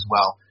goes as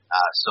well.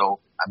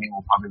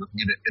 We'll probably looking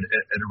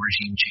at a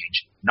regime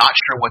change. Not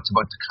sure what's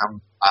about to come,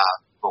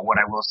 but what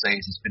I will say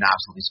is it's been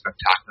absolutely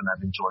spectacular, and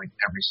I've enjoyed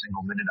every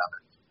single minute of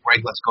it.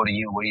 Greg, let's go to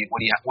you.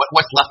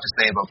 What's left to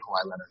say about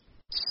Kawhi Leonard?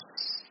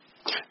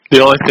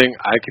 The only thing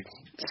I could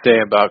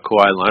say about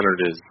Kawhi Leonard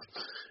is,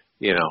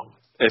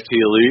 if he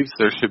leaves,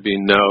 there should be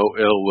no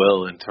ill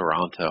will in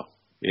Toronto.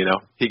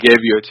 He gave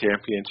you a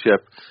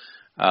championship.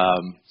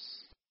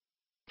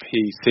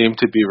 He seemed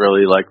to be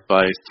really liked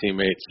by his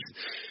teammates.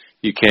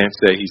 You can't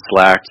say he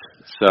slacked.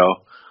 So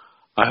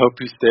I hope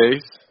he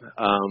stays.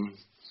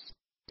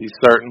 He's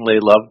certainly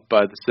loved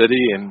by the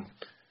city, and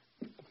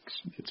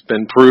it's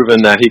been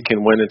proven that he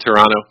can win in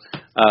Toronto.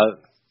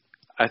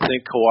 I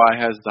think Kawhi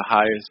has the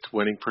highest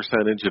winning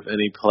percentage of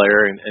any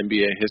player in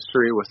NBA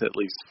history with at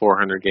least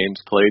 400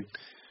 games played.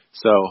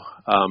 So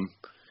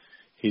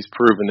he's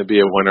proven to be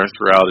a winner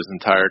throughout his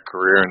entire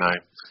career, and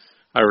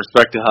I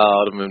respect the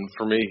hell out of him. And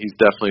for me, he's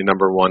definitely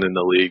number one in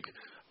the league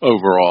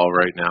overall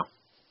right now.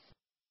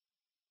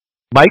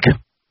 Mike?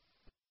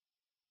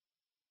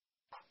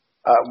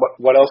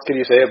 What else can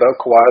you say about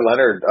Kawhi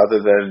Leonard other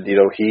than,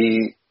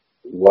 he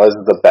was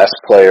the best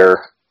player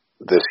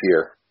this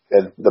year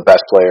and the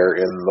best player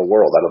in the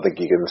world? I don't think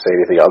you can say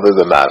anything other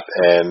than that.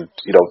 And,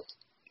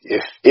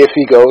 if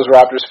he goes,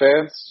 Raptors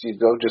fans,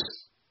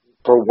 just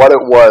for what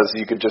it was,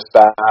 you could just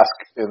bask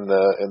in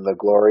the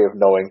glory of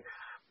knowing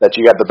that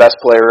you got the best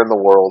player in the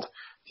world.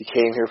 He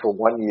came here for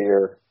 1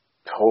 year,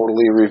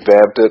 totally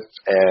revamped it,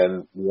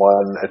 and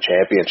won a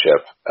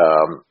championship.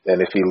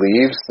 And if he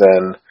leaves,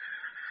 then,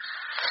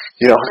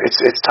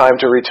 it's time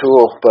to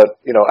retool.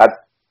 But,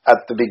 at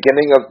the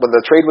beginning of when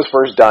the trade was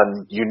first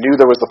done, you knew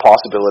there was the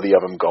possibility of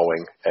him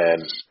going,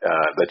 and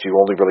that you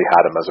only really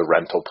had him as a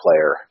rental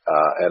player.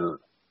 And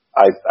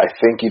I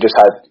think you just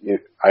had.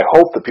 I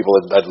hope that people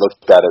had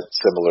looked at it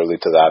similarly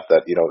to that.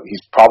 That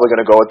he's probably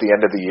going to go at the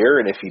end of the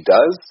year, and if he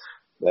does,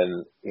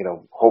 then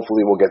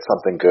hopefully we'll get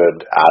something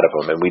good out of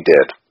him, and we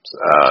did.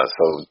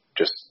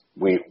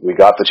 We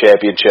got the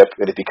championship,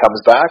 and if he comes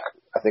back,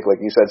 I think,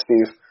 like you said,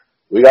 Steve,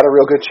 we got a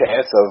real good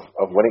chance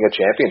of winning a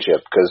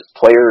championship, because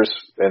players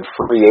and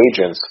free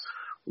agents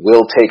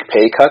will take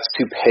pay cuts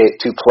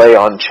to play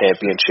on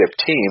championship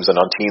teams and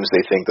on teams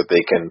they think that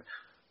they can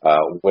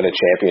win a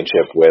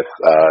championship with.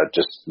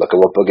 Just look at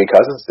what Boogie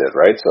Cousins did,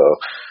 right? So,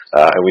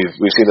 and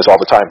we've seen this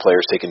all the time.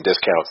 Players taking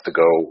discounts to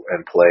go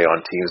and play on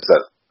teams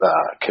that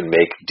can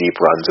make deep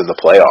runs in the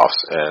playoffs.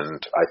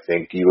 And I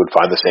think you would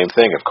find the same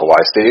thing if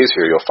Kawhi stays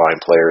here. You'll find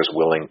players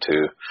willing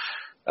to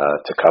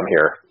come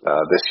here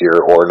this year,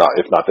 or not,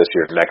 if not this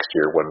year, next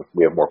year when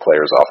we have more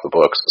players off the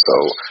books. So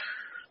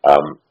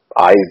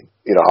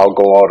I'll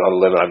go out on a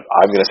limb.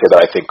 I'm going to say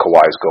that I think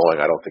Kawhi's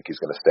going. I don't think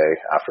he's going to stay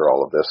after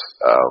all of this.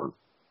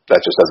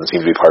 that just doesn't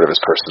seem to be part of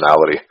his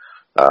personality.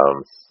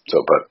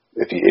 But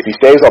if he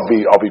stays,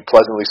 I'll be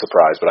pleasantly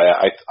surprised. But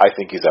I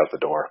think he's out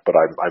the door. But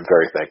I'm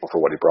very thankful for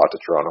what he brought to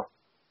Toronto.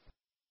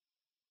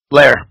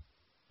 Blair.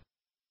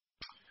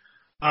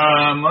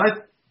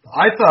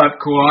 I thought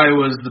Kawhi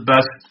was the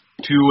best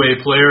two-way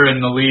player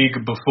in the league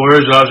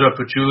before Zaza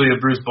Pachulia,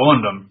 Bruce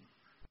Bowen.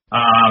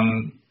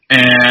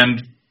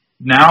 And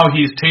now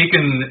he's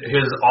taken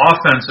his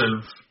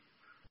offensive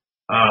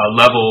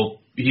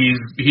level.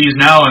 He's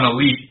now an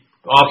elite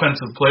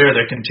offensive player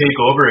that can take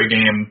over a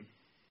game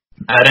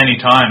at any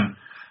time.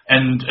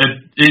 And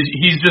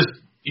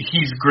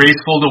he's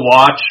graceful to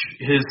watch.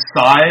 His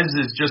size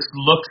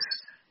looks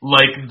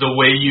like the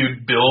way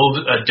you'd build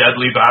a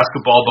deadly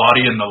basketball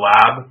body in the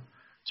lab.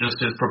 Just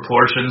his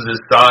proportions, his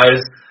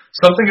size.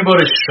 Something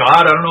about his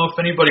shot, I don't know if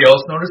anybody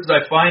else noticed,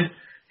 I find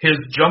his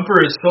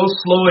jumper is so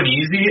slow and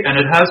easy, and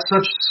it has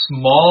such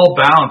small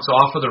bounce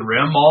off of the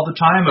rim all the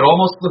time. It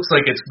almost looks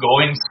like it's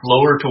going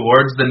slower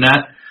towards the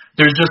net.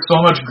 There's just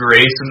so much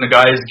grace in the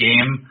guy's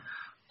game.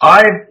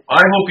 I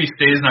hope he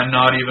stays, and I'm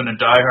not even a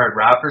diehard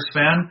Raptors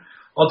fan.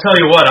 I'll tell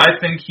you what, I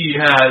think he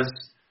has,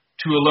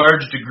 to a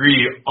large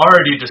degree,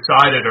 already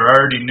decided or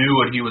already knew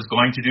what he was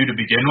going to do to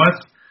begin with.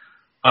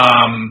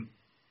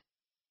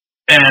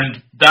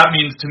 And that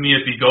means to me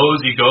if he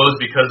goes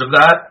because of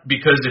that.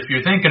 Because if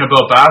you're thinking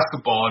about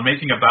basketball and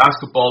making a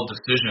basketball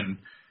decision,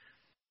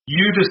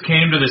 you just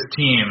came to this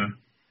team,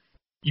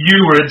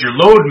 you were your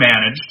load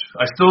managed.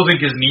 I still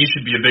think his knee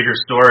should be a bigger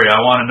story.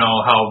 I want to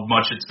know how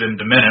much it's been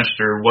diminished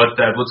or what's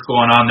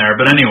going on there.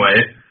 But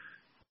anyway,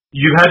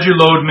 you had your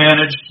load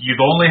managed.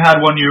 You've only had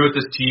 1 year with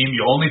this team.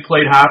 You only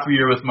played half a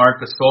year with Marc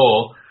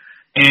Gasol.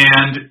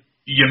 And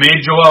you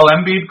made Joel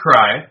Embiid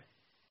cry.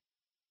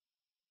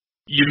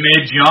 You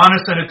made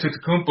Giannis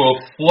Antetokounmpo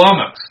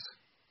flummoxed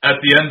at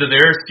the end of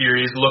their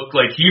series, looked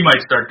like he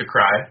might start to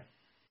cry.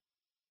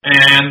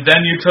 And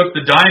then you took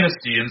the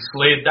dynasty and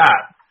slayed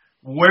that.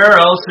 Where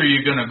else are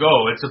you going to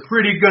go? It's a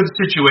pretty good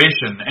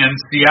situation. And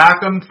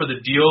Siakam, for the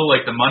deal,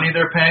 like the money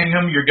they're paying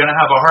him, you're going to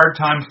have a hard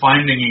time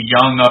finding a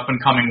young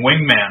up-and-coming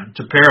wingman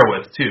to pair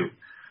with, too.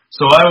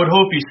 So I would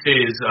hope he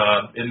stays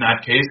in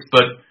that case.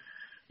 But,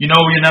 you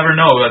never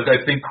know.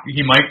 I think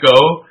he might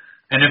go.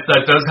 And if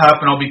that does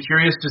happen, I'll be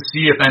curious to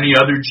see if any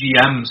other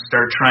GMs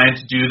start trying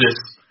to do this,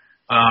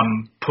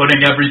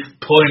 pulling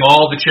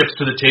all the chips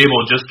to the table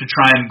just to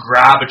try and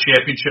grab a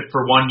championship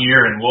for 1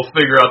 year, and we'll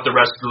figure out the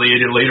rest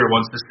later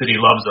once the city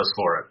loves us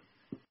for it.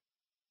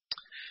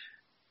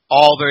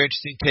 All very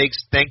interesting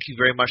takes. Thank you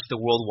very much to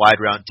the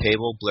Worldwide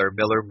Roundtable, Blair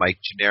Miller, Mike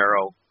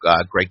Gennaro,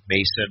 Greg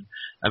Mason.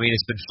 I mean,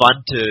 it's been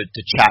fun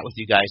to chat with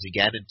you guys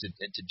again and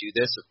to do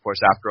this. Of course,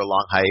 after a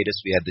long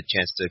hiatus, we had the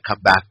chance to come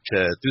back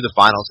through the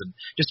finals and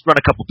just run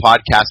a couple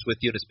podcasts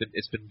with you, and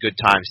it's been good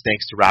times.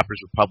 Thanks to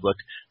Rappers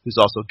Republic, who's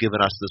also given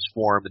us this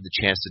forum and the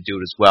chance to do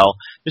it as well.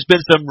 There's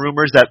been some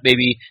rumors that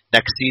maybe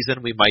next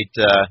season we might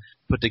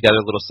put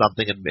together a little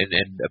something and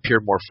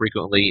appear more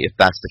frequently. If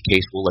that's the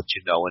case, we'll let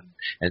you know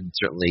and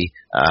certainly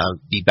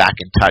be back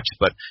in touch.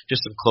 But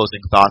just some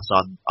closing thoughts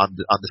on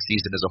the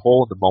season as a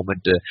whole and the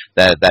moment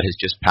that has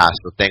just passed.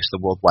 So thanks to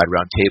the Worldwide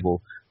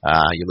Roundtable.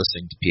 You're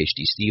listening to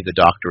PhD Steve. The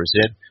Doctor is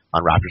in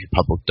on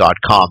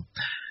RaptorsRepublic.com.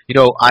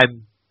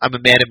 I'm a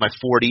man in my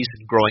 40s,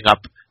 and growing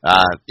up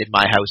in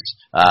my house,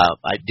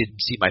 I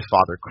didn't see my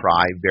father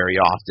cry very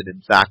often.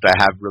 In fact, I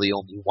have really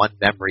only one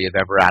memory of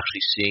ever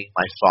actually seeing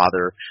my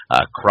father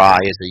cry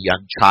as a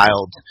young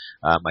child.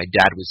 My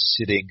dad was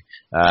sitting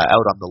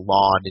out on the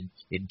lawn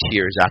in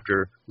tears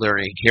after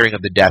hearing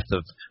of the death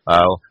of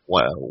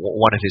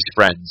one of his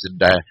friends. And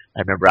I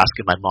remember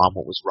asking my mom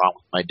what was wrong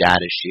with my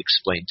dad as she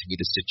explained to me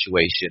the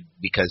situation,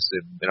 because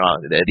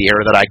the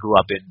era that I grew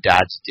up in,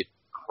 dads didn't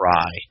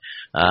cry.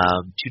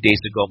 2 days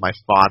ago, my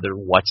father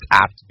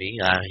WhatsApped me.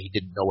 He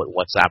didn't know what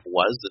WhatsApp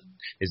was, and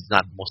is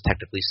not the most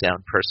technologically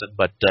sound person,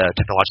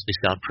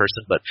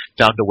 but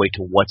found a way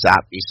to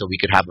WhatsApp me so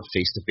we could have a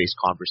face-to-face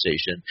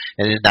conversation.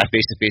 And in that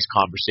face-to-face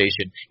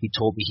conversation, he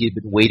told me he had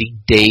been waiting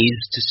days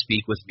to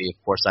speak with me. Of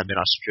course, I'm in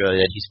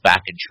Australia, and he's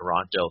back in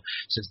Toronto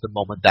since the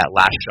moment that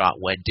last shot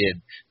went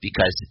in,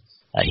 because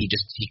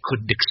he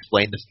couldn't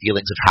explain the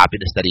feelings of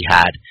happiness that he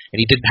had, and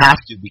he didn't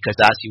have to, because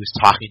as he was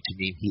talking to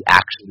me, he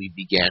actually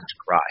began to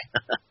cry.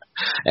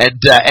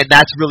 And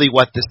that's really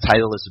what this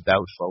title is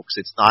about, folks.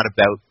 It's not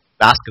about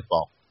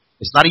basketball.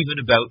 It's not even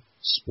about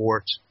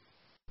sport.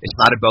 It's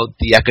not about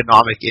the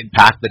economic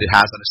impact that it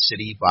has on a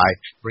city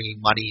by bringing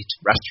money to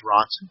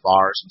restaurants and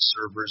bars and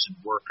servers and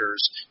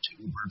workers,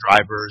 to Uber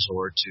drivers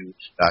or to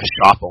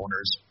shop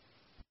owners.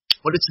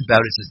 What it's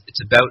about is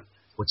it's about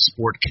what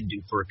sport can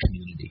do for a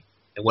community,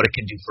 and what it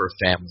can do for a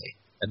family,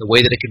 and the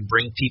way that it can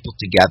bring people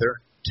together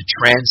to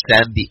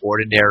transcend the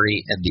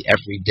ordinary and the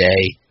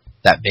everyday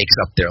that makes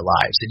up their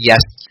lives. And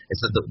yes,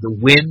 it's the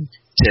win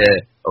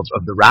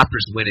of the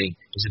Raptors winning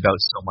is about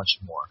so much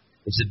more.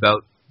 It's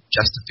about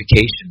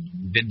justification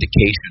and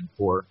vindication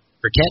for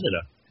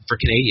Canada, for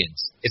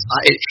Canadians. It's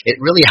not. It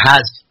really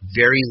has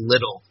very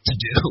little to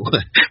do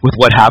with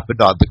what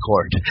happened on the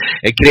court.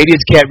 And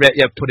Canadians can't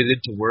yet put it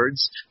into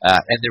words,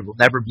 and there will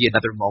never be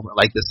another moment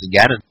like this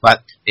again.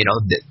 But,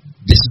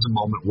 this is a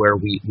moment where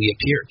we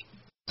appeared.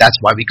 That's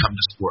why we come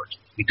to sport.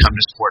 We come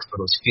to sport for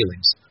those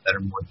feelings that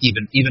are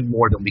even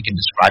more than we can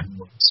describe in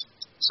words.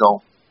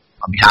 So,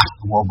 on behalf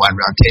of the Worldwide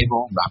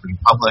Roundtable, Rapid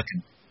Republic,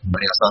 and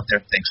everybody else out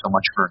there, thanks so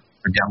much for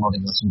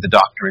downloading and listening to The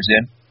Doctor Is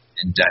In.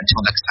 And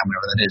until next time,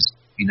 whenever that is,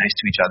 be nice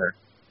to each other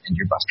and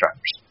your bus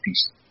drivers.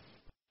 Peace.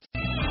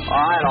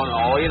 I don't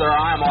know. Either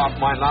I'm off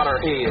my nut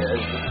or he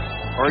is.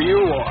 Or you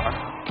are.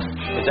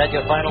 Is that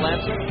your final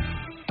answer?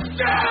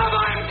 Damn,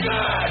 I'm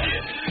good!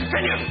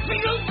 Can you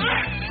feel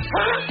that?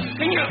 Huh?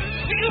 Can you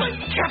feel it,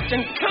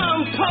 Captain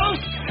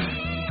Compost?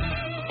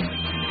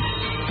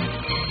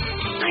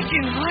 I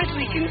can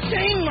hardly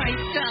contain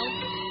myself.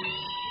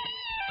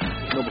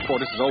 Before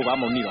this is over, I'm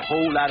gonna need a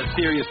whole lot of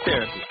serious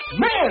therapy.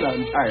 Man,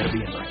 I'm tired of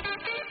being right.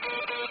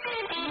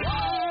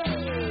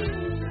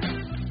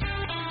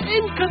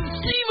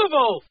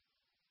 Inconceivable!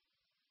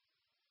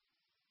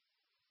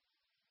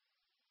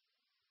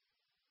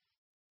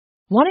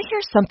 Want to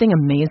hear something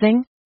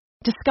amazing?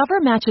 Discover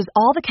matches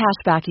all the cash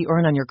back you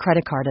earn on your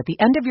credit card at the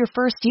end of your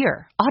first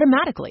year,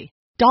 automatically,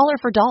 dollar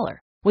for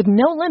dollar, with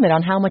no limit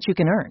on how much you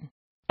can earn.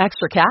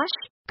 Extra cash?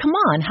 Come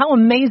on, how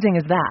amazing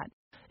is that?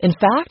 In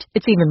fact,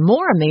 it's even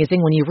more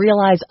amazing when you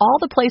realize all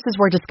the places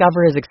where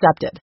Discover is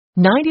accepted.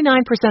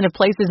 99% of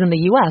places in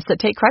the U.S. that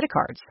take credit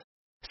cards.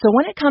 So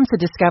when it comes to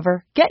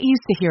Discover, get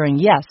used to hearing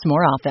yes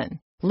more often.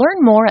 Learn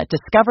more at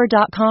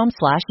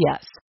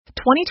discover.com/yes.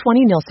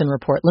 2020 Nielsen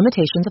Report.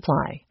 Limitations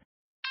apply.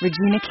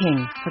 Regina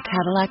King for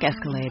Cadillac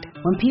Escalade.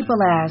 When people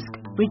ask,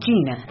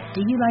 Regina,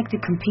 do you like to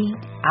compete?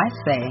 I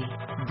say,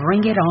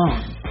 bring it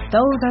on.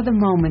 Those are the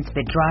moments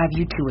that drive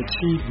you to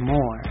achieve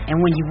more.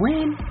 And when you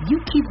win, you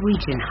keep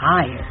reaching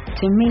higher.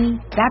 To me,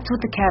 that's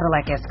what the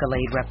Cadillac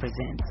Escalade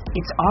represents.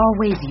 It's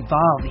always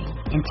evolving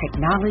in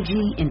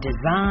technology, in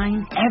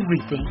design,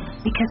 everything.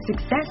 Because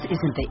success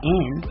isn't the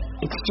end,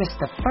 it's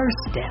just the first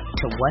step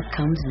to what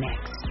comes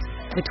next.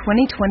 The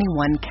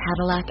 2021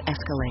 Cadillac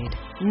Escalade.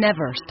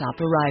 Never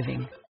stop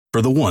arriving.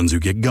 For the ones who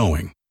get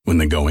going when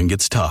the going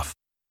gets tough.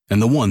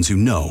 And the ones who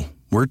know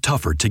we're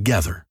tougher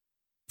together.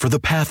 For the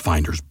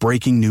Pathfinders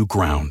breaking new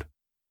ground,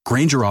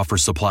 Grainger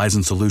offers supplies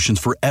and solutions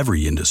for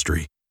every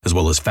industry, as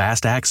well as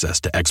fast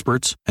access to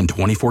experts and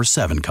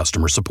 24/7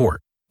 customer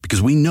support.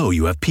 Because we know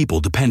you have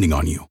people depending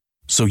on you,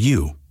 so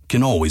you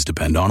can always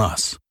depend on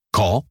us.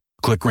 Call,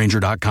 click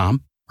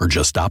Grainger.com, or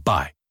just stop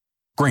by.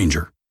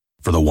 Grainger,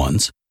 for the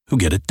ones who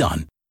get it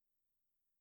done.